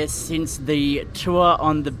Australia since the tour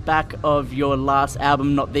on the back of your last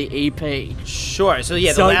album, not the EP. Sure. So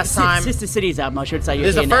the last time Sister Cities album, I should say.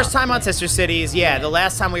 This is the first time on Sister Cities. Yeah. The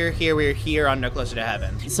last time we were here on No Closer to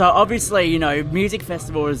Heaven. So obviously, music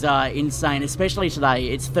festivals are insane, especially today.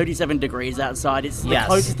 It's 37 degrees outside. It's the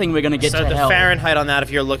closest thing we're going to get to hell. So the Fahrenheit on that,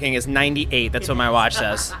 if you're looking, is 98. That's what my watch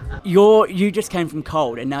says. You just came from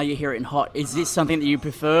cold and now you're here in hot. Is this something that you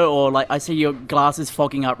prefer, or like I see your glasses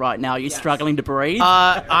fogging up right now? You're struggling to breathe?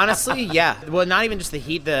 Honestly, yeah. Well, not even just the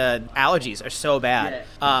heat. The allergies are so bad.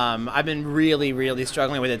 Yeah. I've been really, really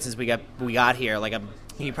struggling with it since we got here. Like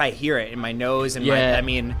you probably hear it in my nose and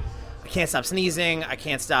I can't stop sneezing. I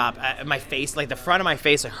can't stop. My face, like the front of my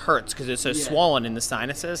face, it hurts because it's so swollen in the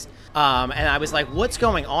sinuses. And I was like, what's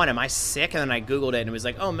going on? Am I sick? And then I Googled it and it was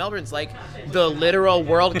like, oh, Melbourne's like the literal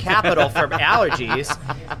world capital for allergies.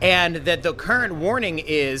 And that the current warning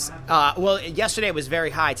is, yesterday it was very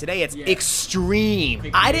high. Today it's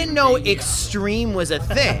extreme. I didn't know extreme was a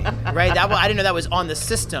thing, right? I didn't know that was on the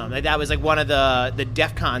system. That was like one of the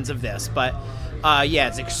DEFCONs of this. But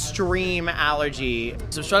it's extreme allergy.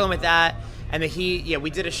 So I'm struggling with that. And the heat, we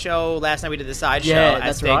did a show last night. We did the side show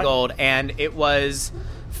at Stay Gold. And it was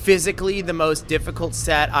physically the most difficult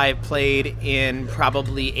set I've played in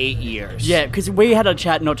probably 8 years. Yeah, because we had a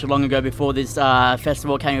chat not too long ago before this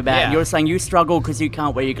festival came about. Yeah. You were saying you struggle because you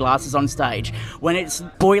can't wear your glasses on stage. When it's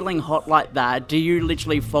boiling hot like that, do you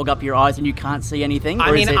literally fog up your eyes and you can't see anything?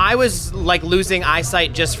 I was like losing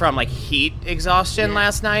eyesight just from like heat exhaustion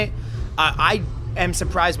last night. I am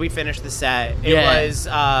surprised we finished the set. It was,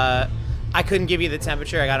 I couldn't give you the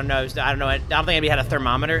temperature. I don't know. I don't think anybody had a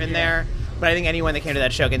thermometer in there. But I think anyone that came to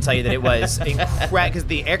that show can tell you that it was incredible because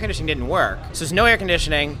the air conditioning didn't work. So there's no air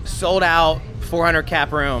conditioning, sold out, 400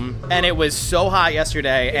 cap room, and it was so hot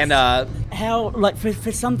yesterday. And how, like,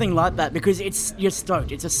 for something like that, because you're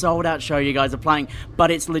stoked. It's a sold out show you guys are playing, but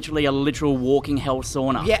it's literally a literal walking hell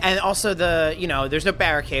sauna. Yeah, and also there's no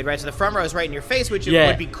barricade, right? So the front row is right in your face, which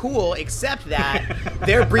would be cool, except that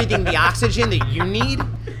they're breathing the oxygen that you need,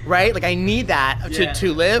 right? Like I need that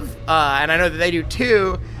to live, and I know that they do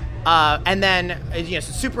too. And then, it's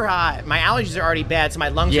super hot. My allergies are already bad, so my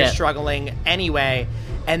lungs are struggling anyway.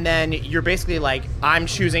 And then you're basically like, I'm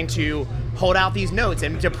choosing to hold out these notes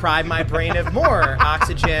and deprive my brain of more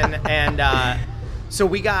oxygen. And so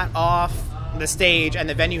we got off the stage, and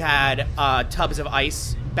the venue had tubs of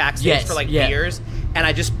ice backstage for beers. And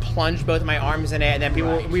I just plunged both of my arms in it. And then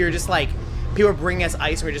people were bringing us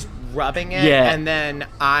ice, and we were just rubbing it. Yeah. And then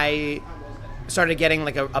I started getting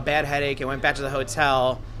like a bad headache. I went back to the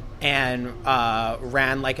hotel and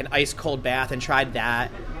ran like an ice cold bath and tried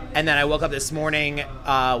that. And then I woke up this morning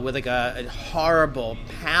with like a horrible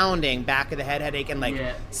pounding back of the head headache and like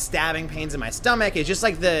stabbing pains in my stomach. It's just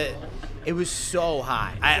like it was so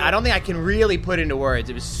hot. I don't think I can really put into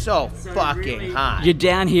words. It was so fucking hot. You're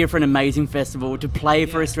down here for an amazing festival to play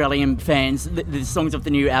for Australian fans the songs of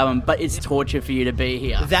the new album, but it's torture for you to be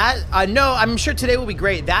here. No, I'm sure today will be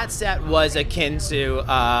great. That set was akin to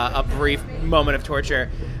a brief moment of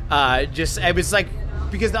torture. It was like,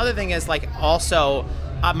 because the other thing is like also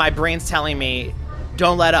my brain's telling me,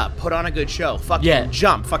 don't let up, put on a good show, fucking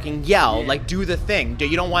jump, fucking yell, like do the thing.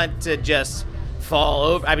 You don't want to just fall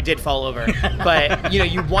over. I did fall over, but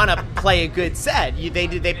you want to play a good set.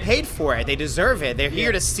 They paid for it. They deserve it. They're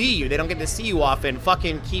here to see you. They don't get to see you often.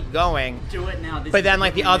 Fucking keep going. Do it now. But then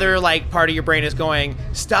like the other like part of your brain is going,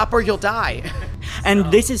 stop or you'll die.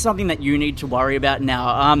 And this is something that you need to worry about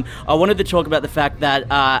now. I wanted to talk about the fact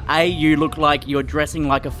that you look like you're dressing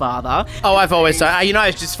like a father. Oh, I've always thought.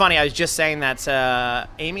 It's just funny. I was just saying that to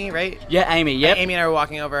Amy, right? Yeah, Amy. Yep. Amy and I were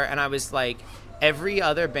walking over, and I was like, every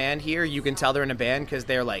other band here, you can tell they're in a band because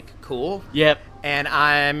they're like cool. Yep. And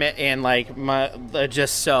I'm in like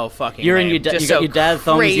just so fucking. You're lame. in you got your dad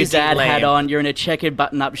thongs, your dad hat on. You're in a checkered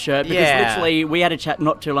button-up shirt because literally we had a chat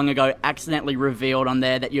not too long ago. Accidentally revealed on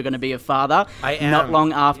there that you're going to be a father. I am. Not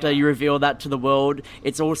long after you reveal that to the world,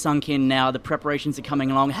 it's all sunk in now. The preparations are coming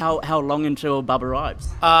along. How long until Bub arrives?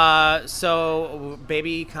 So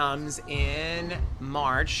baby comes in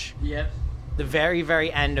March. Yep. The very,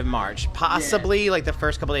 very end of March, possibly like the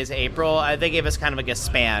first couple days of April. They gave us kind of like a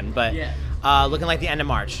span, but looking like the end of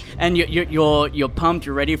March. And you're pumped.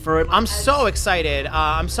 You're ready for it. I'm so excited.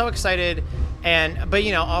 But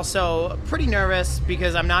also pretty nervous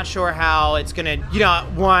because I'm not sure how it's gonna.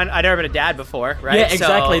 One, I've never been a dad before, right? Yeah,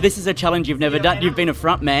 exactly. This is a challenge you've never done. You've been a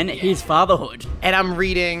front man. Here's fatherhood. And I'm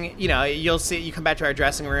reading. You'll see. You come back to our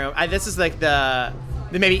dressing room. This is like the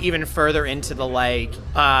maybe even further into the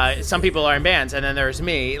some people are in bands and then there's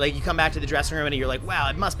me. Like you come back to the dressing room and you're like, wow,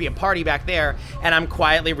 it must be a party back there. And I'm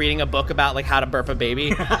quietly reading a book about like how to burp a baby.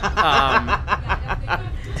 But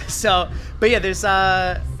yeah, there's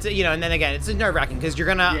and then again, it's nerve-wracking because you're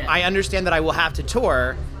gonna. I understand that I will have to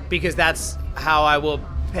tour because that's how I will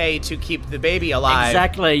pay to keep the baby alive.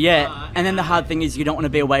 Exactly, yeah. And then the hard thing is you don't want to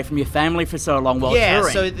be away from your family for so long while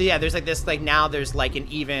touring. There's like this, like now there's like an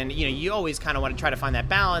even, you always kind of want to try to find that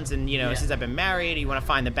balance, and since I've been married, you want to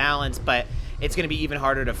find the balance, but it's going to be even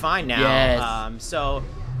harder to find now. Yes.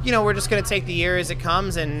 We're just going to take the year as it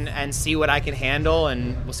comes and see what I can handle,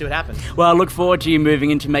 and we'll see what happens. Well, I look forward to you moving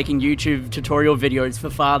into making YouTube tutorial videos for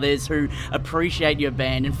fathers who appreciate your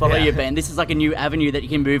band and follow your band. This is like a new avenue that you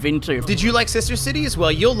can move into. Did you like Sister Cities?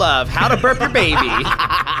 Well, you'll love How to Burp Your Baby.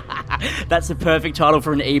 That's the perfect title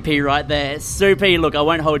for an EP right there. Soupy, look, I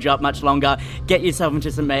won't hold you up much longer. Get yourself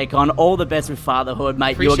into some Maycon. All the best with fatherhood,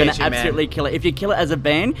 mate. You're going to absolutely kill it. If you kill it as a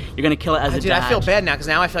band, you're going to kill it as a dad. I feel bad now because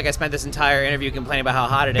now I feel like I spent this entire interview complaining about how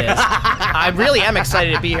hot it is. I really am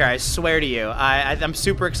excited to be here. I swear to you. I'm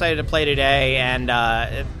super excited to play today, and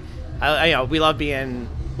we love being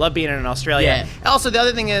in Australia. Yeah. Also, the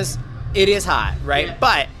other thing is, it is hot, right? Yeah.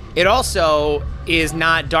 But it also is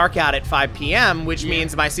not dark out at 5 p.m., which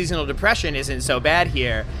means my seasonal depression isn't so bad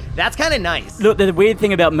here. That's kind of nice. Look, the weird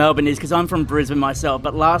thing about Melbourne is, because I'm from Brisbane myself,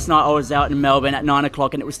 but last night I was out in Melbourne at 9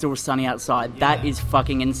 o'clock and it was still sunny outside. Yeah. That is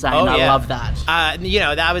fucking insane. I love that.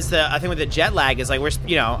 That was I think with the jet lag is like,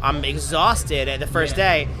 I'm exhausted at the first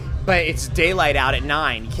day. But it's daylight out at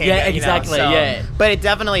 9. You can't, exactly. But it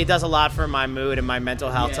definitely does a lot for my mood and my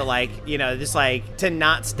mental health to just to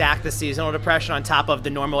not stack the seasonal depression on top of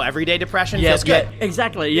the normal everyday depression feels good. Yeah,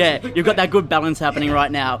 exactly. Yeah, you've got that good balance happening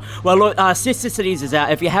right now. Well, look, Sister Cities is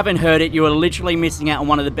out. If you haven't heard it, you are literally missing out on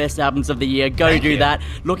one of the best albums of the year. Go do that.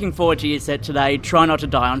 Looking forward to your set today. Try not to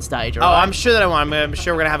die on stage. All right? I'm sure that I will. I'm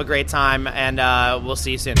sure we're gonna have a great time, and we'll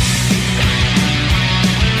see you soon.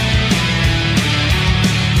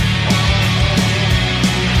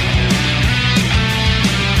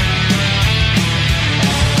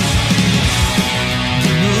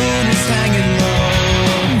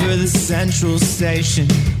 Central Station.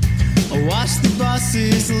 I watch the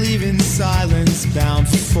buses leave in silence, bound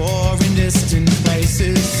for foreign distant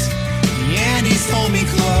places. The Andes hold me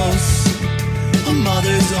close, a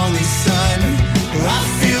mother's only son. I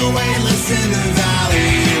feel weightless in the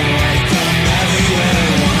valley, like I'm everywhere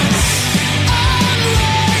at once. I'm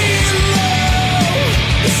laying low,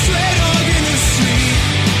 a stray dog in the street.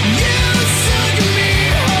 You took me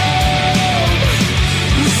home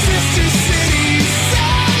with Sister Cities.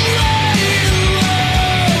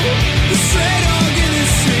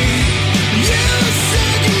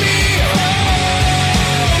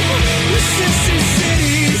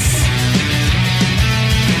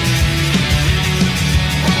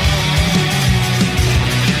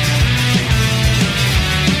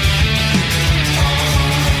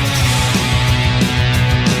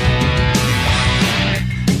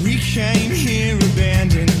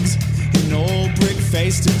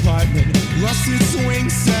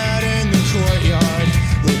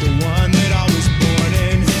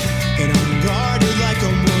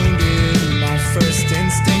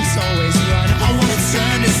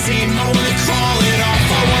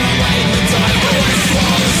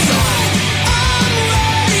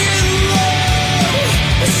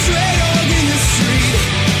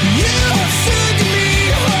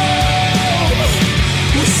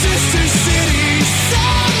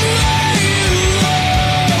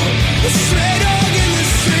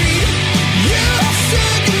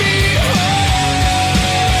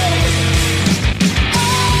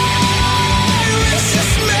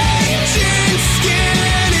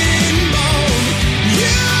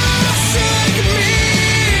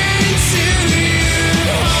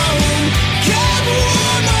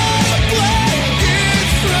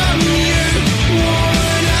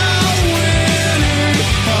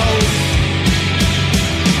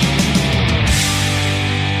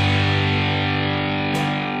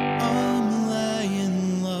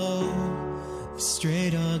 stray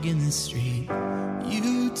dog in the street.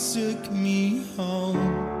 You took me home.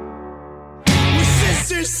 We're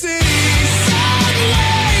sister cities,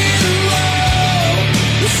 laying low.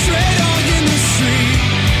 The stray dog in the street.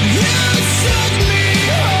 You took me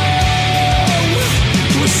home.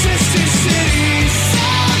 We're sister cities,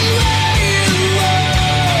 laying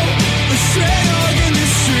low. The stray dog in the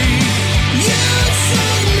street. You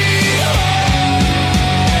took me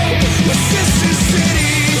home. We're sister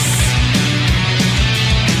cities.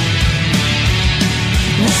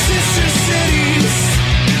 We're sister cities.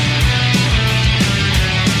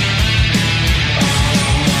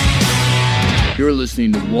 You're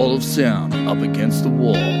listening to Wall of Sound, Up Against the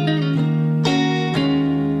Wall.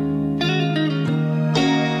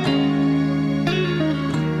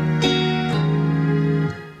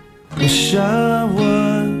 Wish I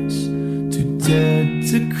was too dead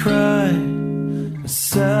to cry. A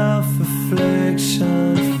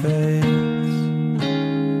self-affliction fades.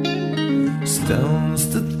 Stones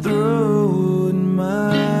to throw at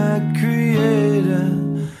my creator.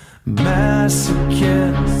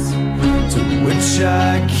 Masochist to which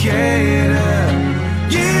I cater.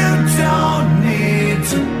 You don't need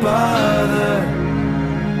to bother.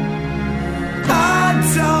 I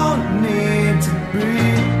don't need to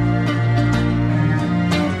breathe.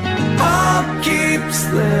 I'll keep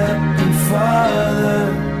slipping farther.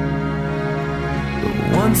 But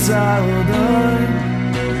once I hold on,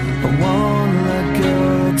 I won't let go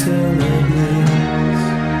till it bleeds.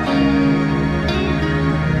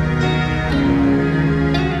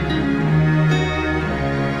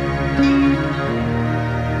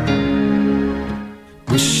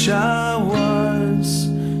 Wish I was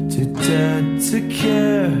too dead to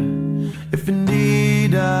care, if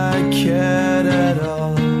indeed I cared at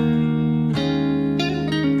all.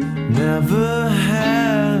 Never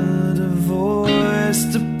had a voice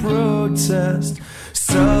to protest,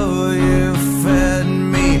 so you fed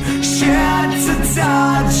me shit to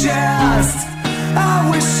digest. I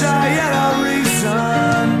wish I had a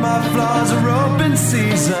reason, my flaws are open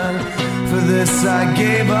season. For this I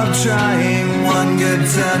gave up trying, one good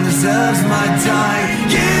turn deserves my time.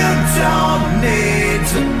 You don't need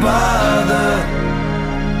to bother.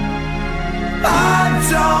 I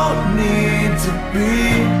don't need to be.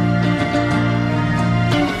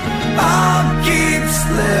 I'll keep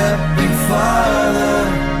slipping farther.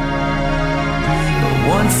 But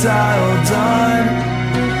once I hold on,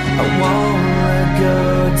 I won't let go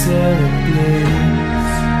till it bleeds.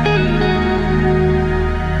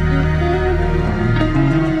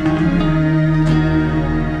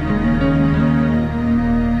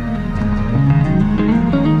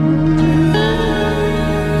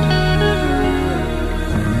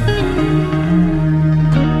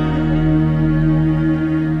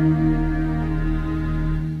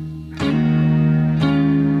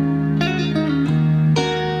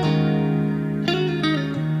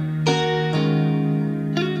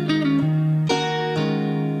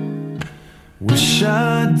 Wish I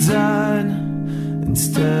died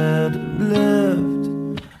instead of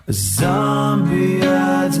lived. A zombie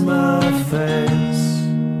hides my face.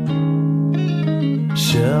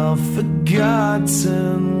 Shell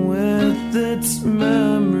forgotten with its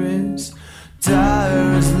memories.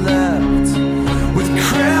 Tires left with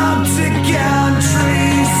cryptic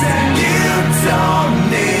entries. And you don't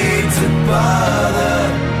need to bother.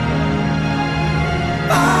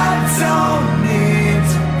 I don't need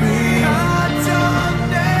to be.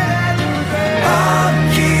 I'll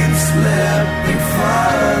keep slipping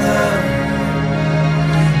farther.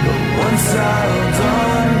 But once I hold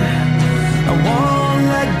on, I won't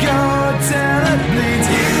let go till it bleeds.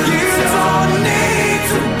 You don't need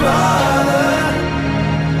to bother.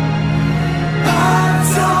 I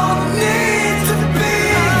don't need to be.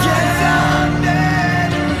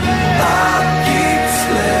 I'll keep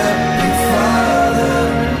slipping farther.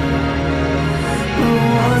 But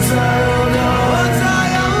once I hold on,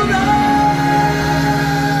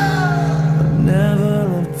 never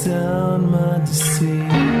left down my deceit.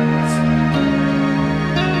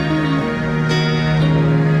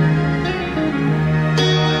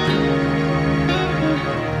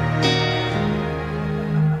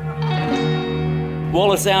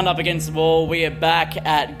 Wall of Sound, Up Against the Wall. We are back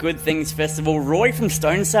at Good Things Festival. Roy from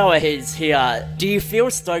Stone Sour is here. Do you feel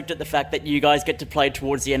stoked at the fact that you guys get to play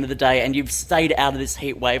towards the end of the day and you've stayed out of this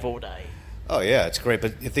heat wave all day? Oh yeah, it's great,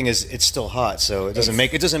 but the thing is, it's still hot, so it doesn't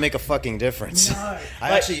make a fucking difference. No.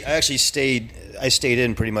 I actually stayed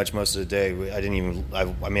in pretty much most of the day.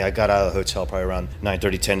 I got out of the hotel probably around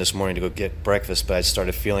 9:30, 10 this morning to go get breakfast, but I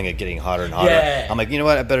started feeling it getting hotter and hotter. Yeah. I'm like, you know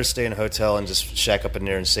what? I better stay in a hotel and just shack up in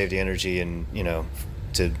there and save the energy and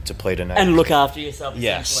to play tonight and look after yourself.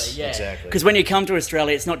 Yes, yeah. exactly. Because when you come to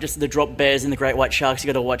Australia, it's not just the drop bears and the great white sharks you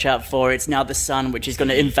got to watch out for. It's now the sun, which is going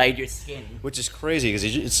to invade your skin. Which is crazy because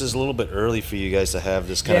it's just a little bit early for you guys to have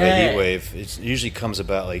this kind of a heat wave. It usually comes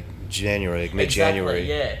about like January, like mid-January.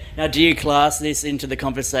 Exactly, yeah. Now, do you class this into the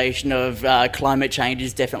conversation of climate change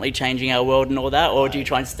is definitely changing our world and all that, or do you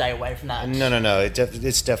try and stay away from that? No.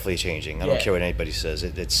 It's definitely changing. I don't care what anybody says.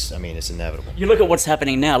 It's inevitable. You look at what's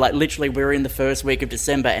happening now. Like literally, we're in the first week of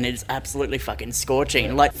December, and it's absolutely fucking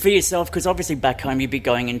scorching. Like for yourself, because obviously back home you'd be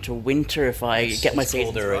going into winter if I get my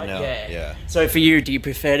seasons right now. Yeah. So for you, do you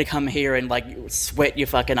prefer to come here and like sweat your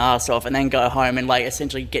fucking ass off, and then go home and like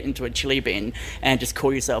essentially get into a chili bin and just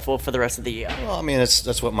cool yourself off for the rest of the year? Well, I mean,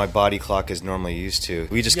 that's what my body clock is normally used to.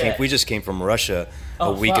 We just came from Russia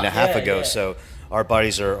a week and a half ago, so our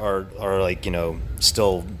bodies are like,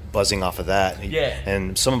 still buzzing off of that. Yeah.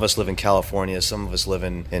 And some of us live in California, some of us live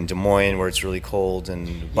in Des Moines where it's really cold,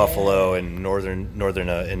 and Buffalo and northern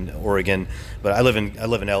in Oregon. But I live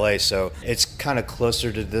in LA, so it's kind of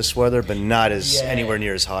closer to this weather, but not as anywhere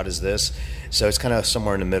near as hot as this. So it's kind of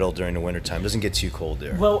somewhere in the middle during the wintertime. It doesn't get too cold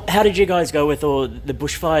there. Well, how did you guys go with all the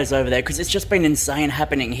bushfires over there? Because it's just been insane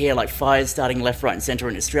happening here, like fires starting left, right and centre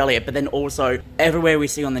in Australia, but then also everywhere we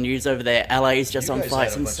see on the news over there, LA is just on fire.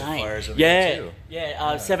 It's insane.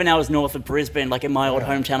 Yeah, 7 hours north of Brisbane, like in my old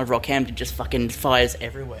hometown of Rockhampton, just fucking fires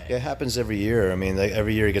everywhere. Yeah, it happens every year. I mean,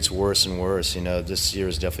 every year it gets worse and worse. This year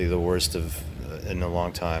is definitely the worst in a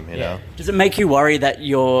long time, you know. Does it make you worry that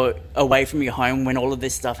you're away from your home when all of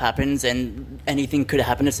this stuff happens and anything could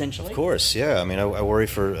happen essentially? Of course, yeah. I mean, I worry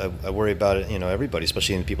about it, everybody,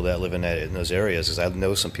 especially in people that live in those areas, because I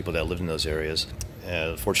know some people that live in those areas.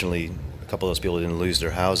 Fortunately, a couple of those people didn't lose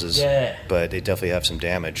their houses, but they definitely have some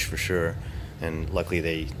damage for sure. And luckily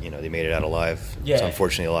they made it out alive. Yeah. So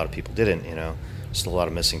unfortunately a lot of people didn't, Just a lot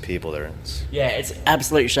of missing people there. It's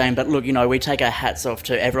absolute shame, but look, we take our hats off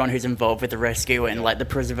to everyone who's involved with the rescue and like the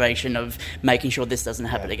preservation of making sure this doesn't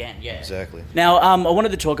happen again. Yeah, exactly. Now, I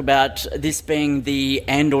wanted to talk about this being the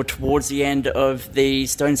end or towards the end of the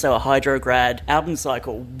Stone Sour Hydrograd album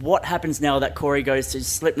cycle. What happens now that Corey goes to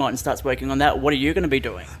Slipknot and starts working on that? What are you going to be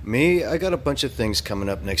doing? Me, I got a bunch of things coming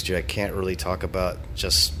up next year. I can't really talk about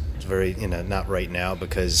just very, not right now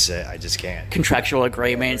because I just can't. Contractual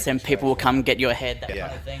agreements and people will come get your head, that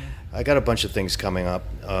kind of thing. I got a bunch of things coming up,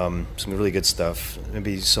 some really good stuff,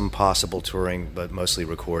 maybe some possible touring, but mostly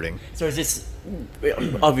recording. So is this,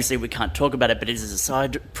 obviously we can't talk about it, but is this a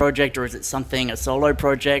side project or is it a solo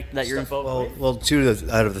project that you're involved with? Well, two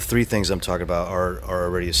out of the three things I'm talking about are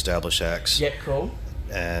already established acts. Yeah, cool.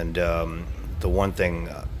 And the one thing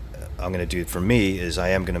I'm going to do for me is I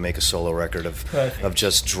am going to make a solo record of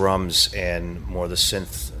just drums and more the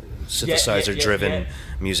synthesizer driven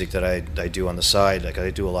music that I do on the side. Like I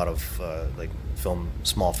do a lot of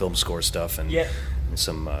small film score stuff and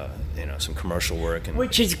some some commercial work,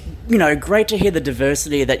 which is great to hear the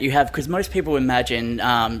diversity that you have, because most people imagine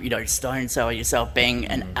Stone Sour yourself being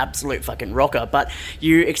an absolute fucking rocker, but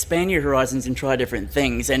you expand your horizons and try different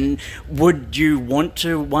things. And would you want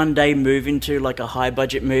to one day move into like a high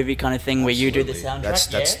budget movie kind of thing where you do the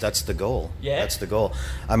soundtrack? That's the goal. That's the goal.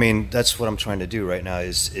 I mean, that's what I'm trying to do right now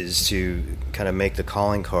is to kind of make the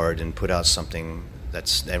calling card and put out something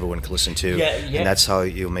that's everyone can listen to, and that's how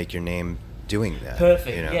you'll make your name doing that.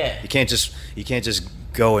 Perfect. You can't just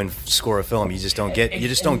go and score a film. You just don't get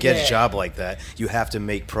a job like that. You have to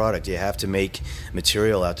make product. You have to make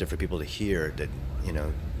material out there for people to hear that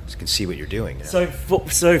can see what you're doing. So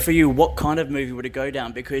for you, what kind of movie would it go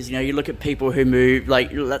down? Because you look at people who move,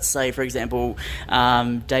 like let's say for example,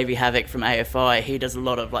 Davey Havok from AFI. He does a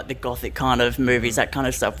lot of like the gothic kind of movies, that kind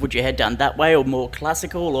of stuff. Would you head down that way or more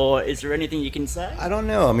classical, or is there anything you can say? I don't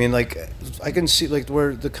know. I mean, like I can see like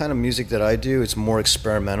where the kind of music that I do, it's more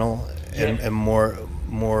experimental and more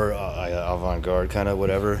avant-garde kind of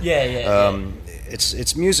whatever.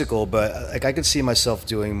 It's musical, but like I could see myself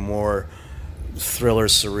doing more thriller,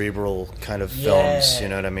 cerebral kind of films, you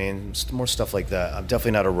know what I mean? It's more stuff like that. I'm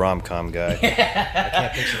definitely not a rom-com guy. I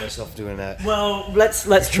can't picture myself doing that. Well,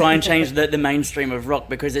 let's try and change the mainstream of rock,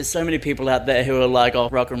 because there's so many people out there who are like, oh,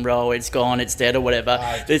 rock and roll, it's gone, it's dead, or whatever.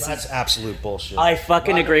 That's absolute bullshit. I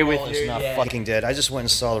fucking agree with you. It's not fucking dead. I just went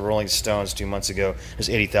and saw the Rolling Stones 2 months ago. There's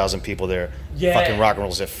 80,000 people there. Fucking rock and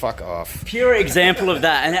roll said, fuck off. Pure example of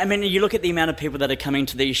that. And I mean, you look at the amount of people that are coming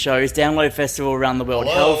to these shows, Download Festival around the world,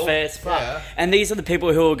 Hellfest, and these are the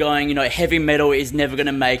people who are going, heavy metal is never going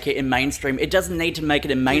to make it in mainstream. It doesn't need to make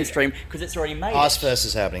it in mainstream because it's already made. Ozfest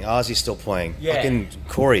is happening. Ozzy's still playing. Fucking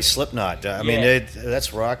Corey, Slipknot. I mean,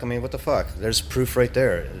 that's rock. I mean, what the fuck? There's proof right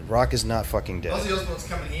there. Rock is not fucking dead. Ozzy Osbourne's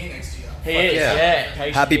coming here next year. He is,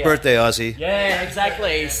 yeah. Happy birthday, Ozzy. Yeah,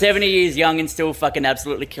 exactly. 70 years young and still fucking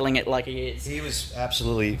absolutely killing it like he is. He was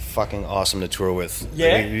absolutely fucking awesome to tour with.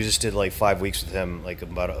 Yeah. Like, we just did like 5 weeks with him, like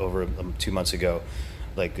about over 2 months ago,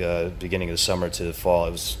 like beginning of the summer to the fall.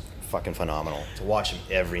 It was fucking phenomenal to watch him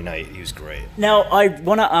every night. He was great. Now, I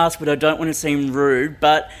want to ask, but I don't want to seem rude,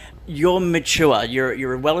 but you're mature.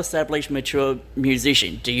 You're a well-established, mature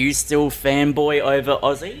musician. Do you still fanboy over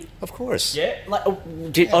Ozzy? Of course. Yeah. Like,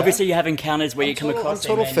 obviously, you have encounters where you come across.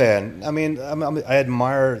 I'm a total fan. I mean, I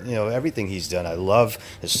admire everything he's done. I love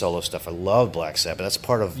his solo stuff. I love Black Sabbath. That's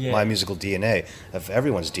part of my musical DNA, of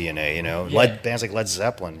everyone's DNA. Bands like Led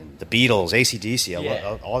Zeppelin, the Beatles,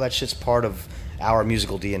 AC/DC. All that shit's part of our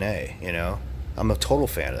musical DNA. I'm a total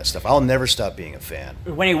fan of that stuff. I'll never stop being a fan.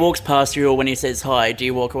 When he walks past you or when he says hi, do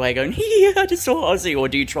you walk away going, yeah, I just saw Ozzy? Or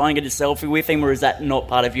do you try and get a selfie with him, or is that not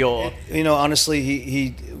part of your...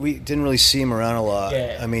 Honestly, we didn't really see him around a lot.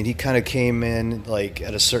 Yeah. I mean, he kind of came in like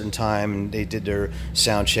at a certain time and they did their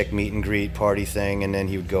sound check meet and greet party thing, and then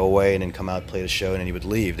he would go away and then come out, play the show, and then he would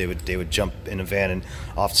leave. They would jump in a van and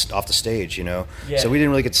off the stage, Yeah. So we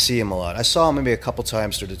didn't really get to see him a lot. I saw him maybe a couple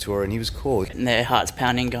times through the tour, and he was cool. And their hearts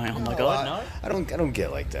pounding, going, oh my God, no? I don't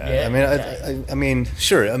get like that. Yeah, I mean,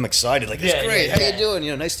 sure, I'm excited. Like, it's great. Yeah. How you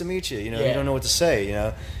doing? Nice to meet you. You don't know what to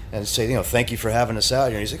say. And say, thank you for having us out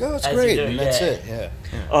here. And he's like, oh, it's great. And that's it. Yeah.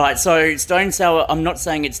 All right. So Stone Sour, I'm not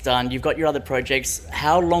saying it's done. You've got your other projects.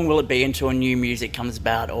 How long will it be until new music comes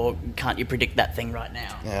about, or can't you predict that thing right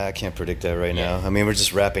now? Yeah, I can't predict that right now. I mean, we're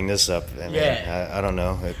just wrapping this up. I don't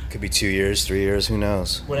know. It could be 2 years, 3 years. Who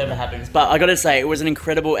knows? Whatever happens. But I got to say, it was an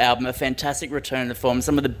incredible album, a fantastic return to form.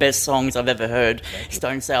 Some of the best songs I've ever heard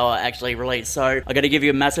Stone Sour actually released. So I got to give you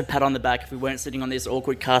a massive pat on the back if we weren't sitting on this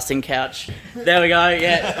awkward casting couch. There we go.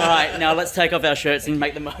 Yeah. All right. Now let's take off our shirts and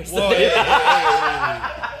make the most of it.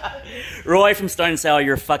 Roy from Stone Sour,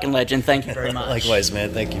 you're a fucking legend. Thank you very much. Likewise,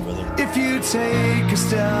 man. Thank you, brother. If you take a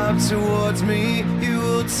step towards me, you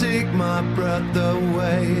will take my breath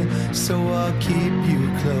away. So I'll keep you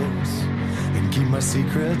close and keep my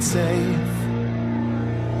secret safe.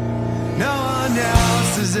 No one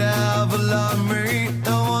else has ever loved me.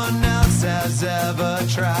 No one else has ever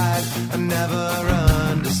tried. I never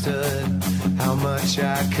understood how much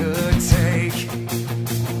I could take.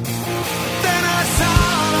 Then I saw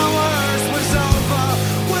the worst was over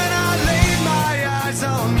when I laid my eyes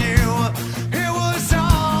on you. It was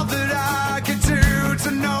all that I could do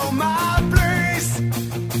to know my place.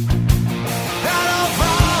 Out of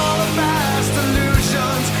all the past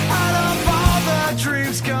illusions, out of all the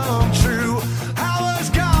dreams come true, I was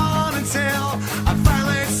gone until I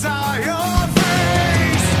finally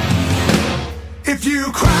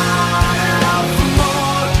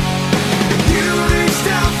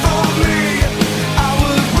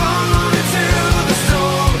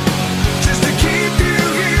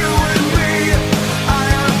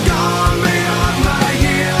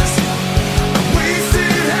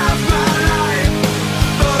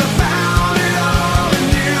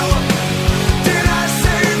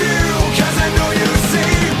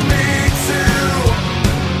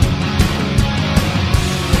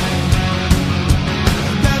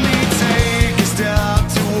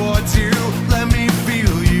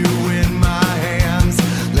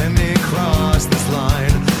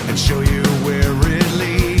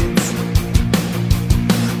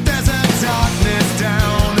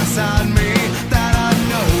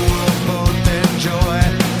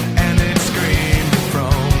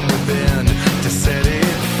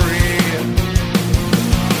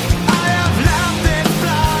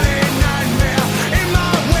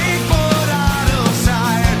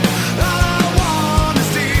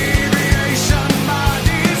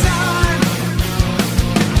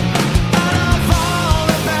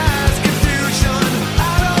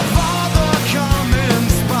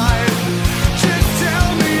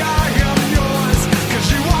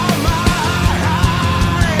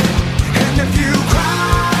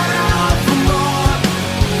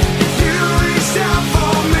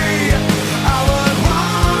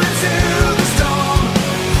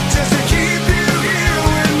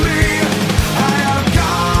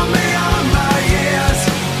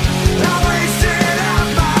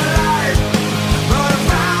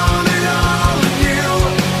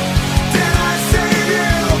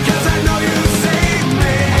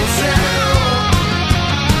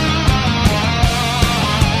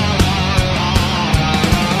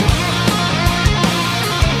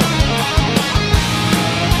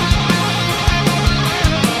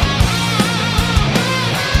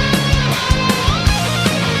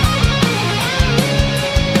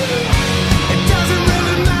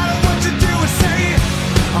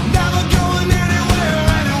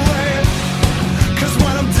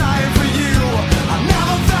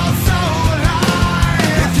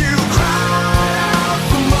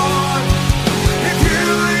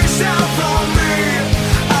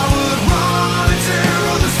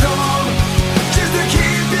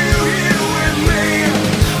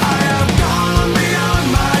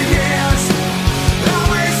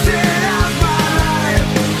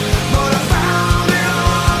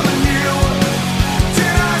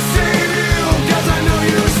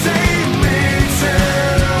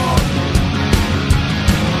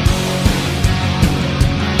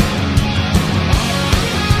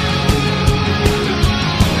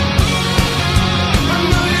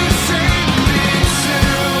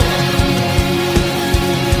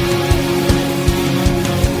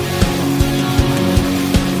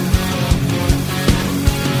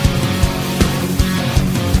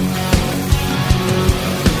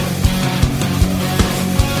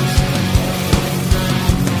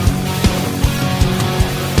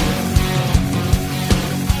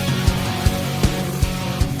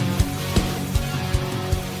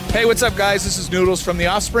Hey, what's up, guys? This is Noodles from The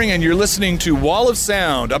Offspring, and you're listening to Wall of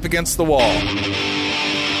Sound, Up Against the Wall.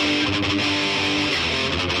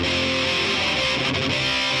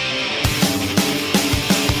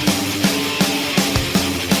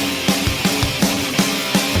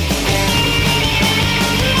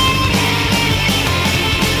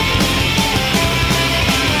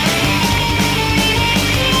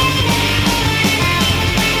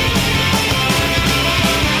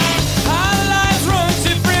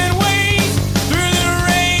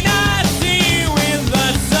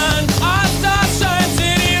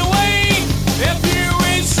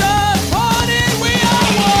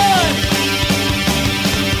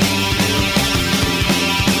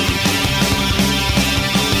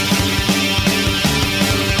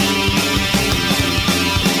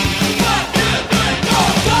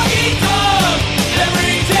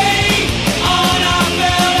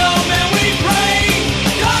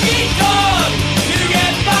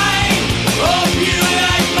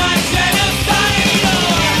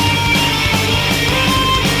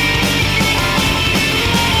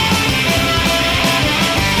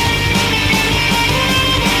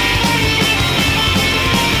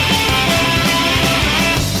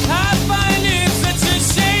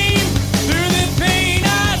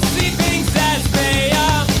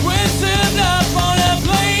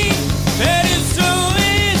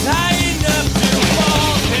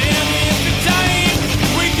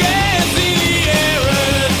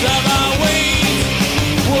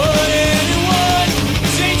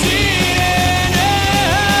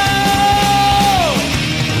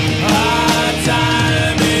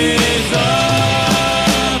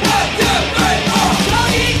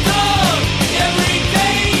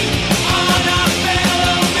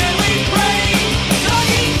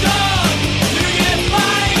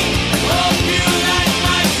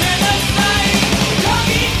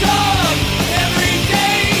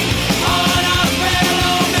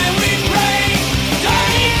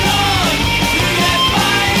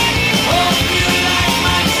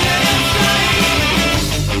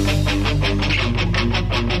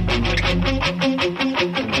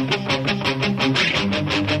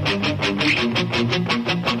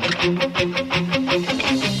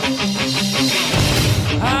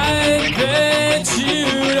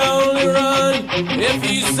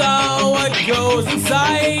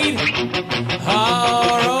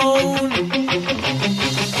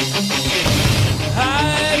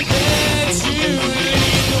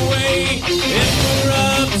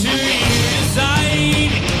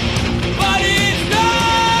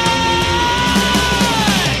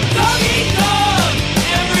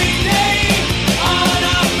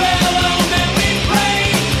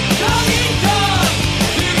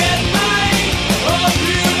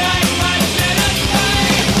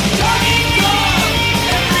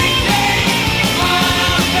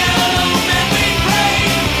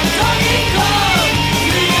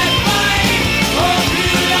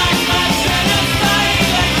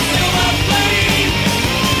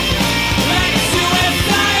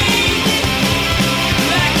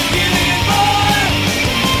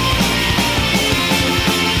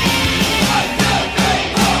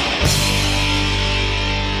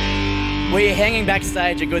 We're hanging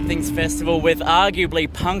backstage at Good Things Festival with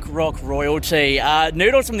arguably punk rock royalty.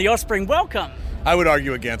 Noodles from The Offspring, welcome. I would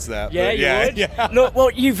argue against that. Yeah, you would? Yeah. Look, well,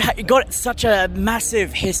 you've got such a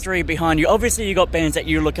massive history behind you. Obviously, you've got bands that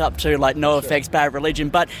you look up to, like NoFX, Bad Religion,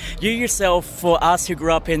 but you yourself, for us who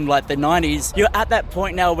grew up in, like, the 90s, you're at that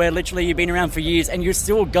point now where literally you've been around for years and you're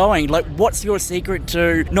still going. Like, what's your secret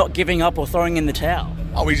to not giving up or throwing in the towel?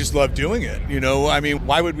 Oh, we just love doing it, you know? I mean,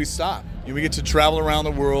 why would we stop? We get to travel around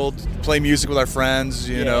the world, play music with our friends,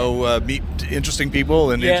 you know, meet interesting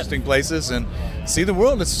people in interesting places and see the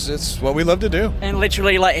world. It's what we love to do. And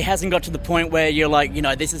literally, like, it hasn't got to the point where you're like, you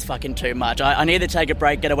know, this is fucking too much. I need to take a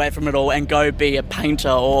break, get away from it all and go be a painter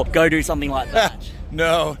or go do something like that.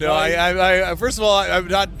 No. I first of all, I'm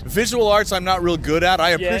not visual arts. I'm not real good at.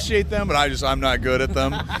 I appreciate them, but I'm not good at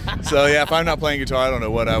them. So yeah, if I'm not playing guitar, I don't know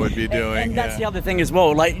what I would be doing. And that's the other thing as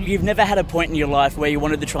well. Like, you've never had a point in your life where you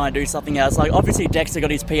wanted to try and do something else. Like, obviously Dexter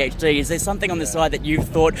got his PhD. Is there something on the side that you've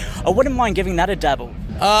thought, I wouldn't mind giving that a dabble?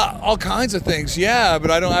 All kinds of things, yeah. But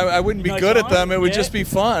I wouldn't be good at them. It would just be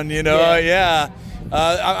fun, you know.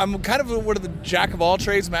 I'm kind of what are the jack of all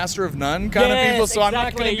trades, master of none kind of people. So I'm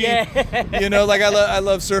not going to be, like I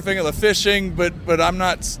love surfing, I love fishing, but I'm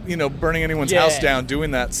not, burning anyone's house down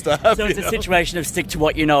doing that stuff. So it's a situation of stick to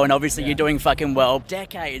what you know, and obviously you're doing fucking well.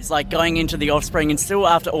 Decades, like going into The Offspring, and still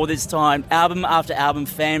after all this time, album after album,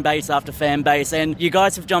 fan base after fan base, and you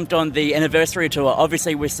guys have jumped on the anniversary tour.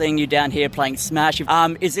 Obviously, we're seeing you down here playing Smash.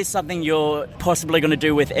 Is this something you're possibly going to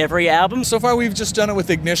do with every album? So far, we've just done it with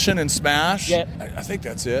Ignition and Smash. Yep. I think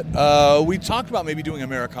that's it. We talked about maybe doing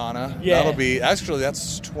Americana. Yeah. That'll be,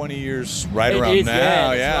 that's 20 years around is,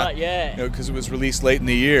 now. Yeah. Right, yeah. Because it was released late in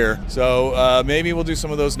the year. So maybe we'll do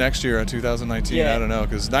some of those next year in 2019. Yeah. I don't know,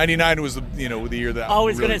 because 99 was the year that I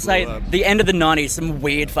was really going to say, the end of the 90s, some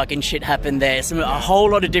weird fucking shit happened there. A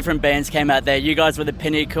whole lot of different bands came out there. You guys were the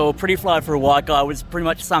pinnacle. Pretty Fly for a White Guy was pretty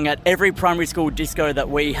much sung at every primary school disco that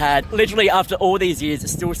we had. Literally, after all these years,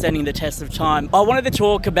 it's still standing the test of time. I wanted to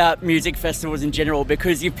talk about music festivals in general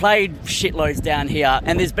because you've played shitloads down here,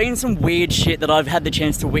 and there's been some weird shit that I've had the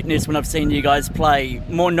chance to witness when I've seen you guys play.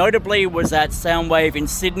 More notably was at Soundwave in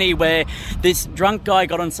Sydney, where this drunk guy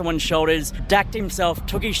got on someone's shoulders, dacked himself,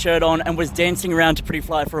 took his shirt on, and was dancing around to Pretty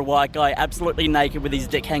Fly for a White Guy, absolutely naked with his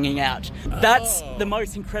dick hanging out. That's the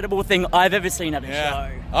most incredible thing I've ever seen at a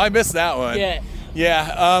show. I missed that one. Yeah.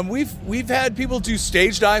 Yeah, we've had people do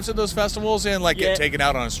stage dives at those festivals and get taken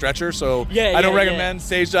out on a stretcher. So I don't recommend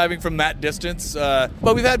stage diving from that distance. But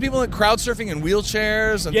we've had people crowd surfing in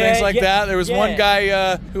wheelchairs and things like that. There was one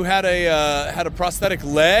guy who had a prosthetic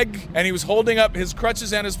leg, and he was holding up his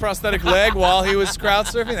crutches and his prosthetic leg while he was crowd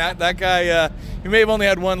surfing. That guy, he may have only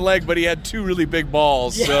had one leg, but he had two really big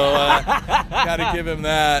balls. So got to give him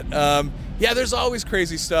that. Yeah, there's always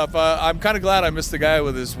crazy stuff. I'm kind of glad I missed the guy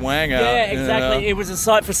with his wang out. Yeah, exactly. It was a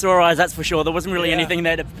sight for sore eyes, that's for sure. There wasn't really anything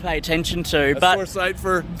there to pay attention to. A sore sight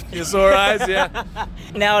for your sore eyes, yeah.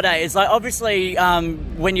 Nowadays, obviously,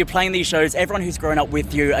 when you're playing these shows, everyone who's grown up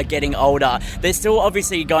with you are getting older. They're still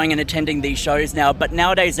obviously going and attending these shows now, but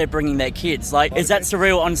nowadays they're bringing their kids. Is that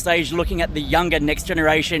surreal on stage, looking at the younger next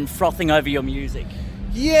generation frothing over your music?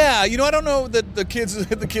 Yeah, I don't know that the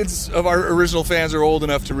kids of our original fans are old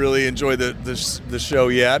enough to really enjoy the show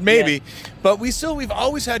yet. Maybe, but we've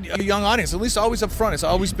always had a young audience. At least always up front. It's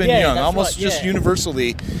always been young, almost just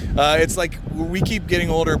universally. It's like we keep getting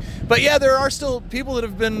older, but there are still people that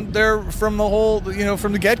have been there from the whole,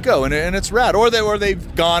 from the get go, and it's rad. Or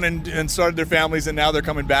they've gone and started their families, and now they're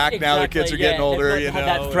coming back. Exactly, now their kids are getting older. They've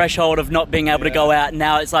that threshold of not being able to go out.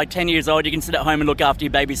 Now it's like 10 years old. You can sit at home and look after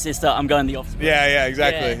your baby sister. I'm going to The Offspring. Yeah, exactly.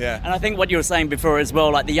 Yeah. And I think what you were saying before as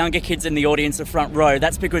well, the younger kids in the audience, the front row,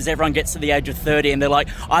 that's because everyone gets to the age of 30 and they're like,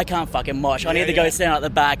 I can't fucking mosh. I need to go stand at the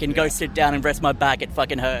back and go sit down and rest my back. It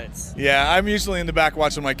fucking hurts. Yeah, I'm usually in the back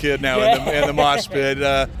watching my kid now in the mosh pit.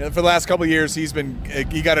 For the last couple of years, he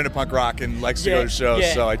got into punk rock and likes to go to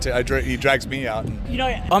shows, so he drags me out.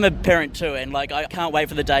 I'm a parent too, and I can't wait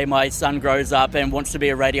for the day my son grows up and wants to be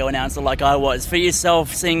a radio announcer like I was. For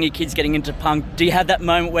yourself, seeing your kids getting into punk, do you have that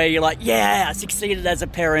moment where you're like, yeah, I succeeded as a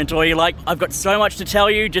parent? Or you're like, I've got so much to tell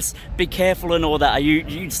you, just be careful and all that? Are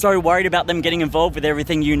you so worried about them getting involved with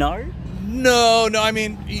everything you know? No. I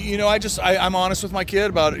mean, I'm honest with my kid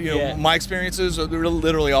about my experiences,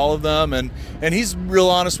 literally all of them, and he's real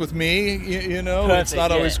honest with me. Perfect, it's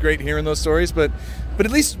not always great hearing those stories, but at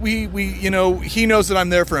least we he knows that I'm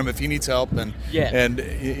there for him if he needs help, and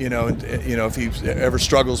if he ever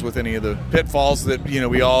struggles with any of the pitfalls that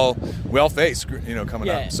we all face coming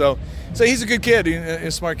up. So he's a good kid,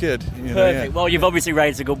 a smart kid. Perfect. Well, you've obviously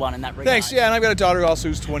raised a good one in that regard. Thanks. Yeah, and I've got a daughter also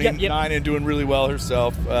who's 29 and doing really well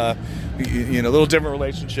herself. A little different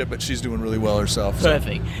relationship, but she's doing really well herself.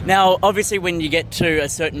 Perfect. So. Now, obviously, when you get to a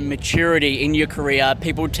certain maturity in your career,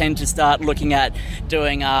 people tend to start looking at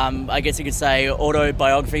doing, I guess you could say,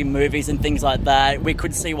 autobiography movies and things like that. We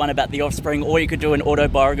could see one about The Offspring, or you could do an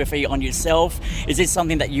autobiography on yourself. Is this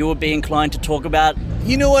something that you would be inclined to talk about?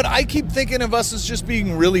 You know what? I keep thinking of us as just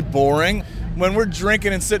being really boring. When we're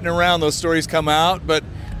drinking and sitting around, those stories come out, but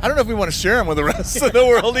I don't know if we want to share them with the rest of the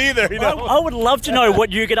world either. I would love to know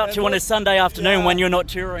what you get up to on a Sunday afternoon when you're not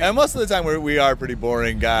touring. And most of the time we are pretty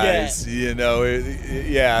boring guys,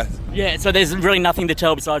 Yeah, so there's really nothing to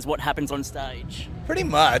tell besides what happens on stage. Pretty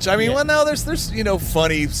much. I mean, well, no, there's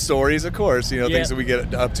funny stories, of course, things that we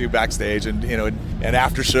get up to backstage and and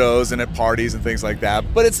after shows and at parties and things like that.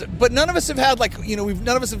 But none of us have had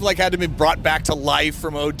none of us have had to be brought back to life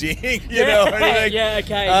from ODing, or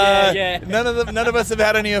anything. None of us have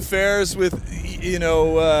had any affairs with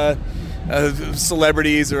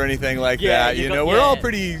celebrities or anything like that. We're all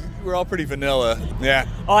pretty we're all pretty vanilla. Yeah.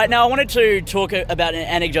 All right, now I wanted to talk about an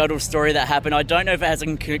anecdotal story that happened. I don't know if it has a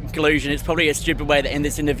conclusion. It's probably a stupid way to end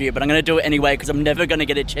this interview, but I'm going to do it anyway because I'm never going to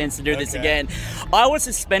get a chance to do this again. I was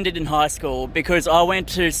suspended in high school because I went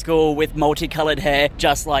to school with multicolored hair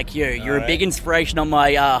just like you. You're a big inspiration on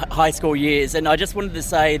my high school years, and I just wanted to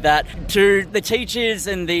say that to the teachers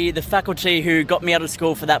and the faculty who got me out of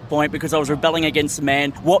school for that point because I was rebelling against the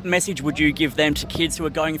man, what message would you give them to kids who are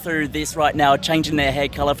going through this right now, changing their hair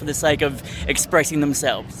colour for the sake of expressing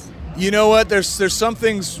themselves? You know what? There's some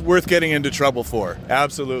things worth getting into trouble for.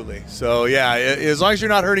 Absolutely. So yeah, as long as you're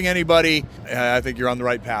not hurting anybody, I think you're on the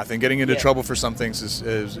right path. And getting into trouble for some things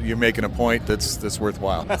is you're making a point that's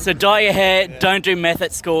worthwhile. So dye your hair, don't do meth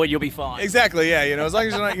at school, you'll be fine. Exactly. Yeah. You know, as long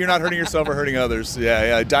as you're not hurting yourself or hurting others.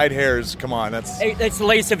 Yeah. Dyed hairs. Come on. That's the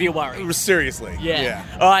least of your worries. Seriously. Yeah.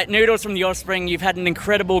 All right, Noodles from The Offspring. You've had an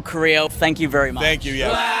incredible career. Thank you very much. Thank you.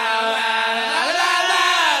 Yeah.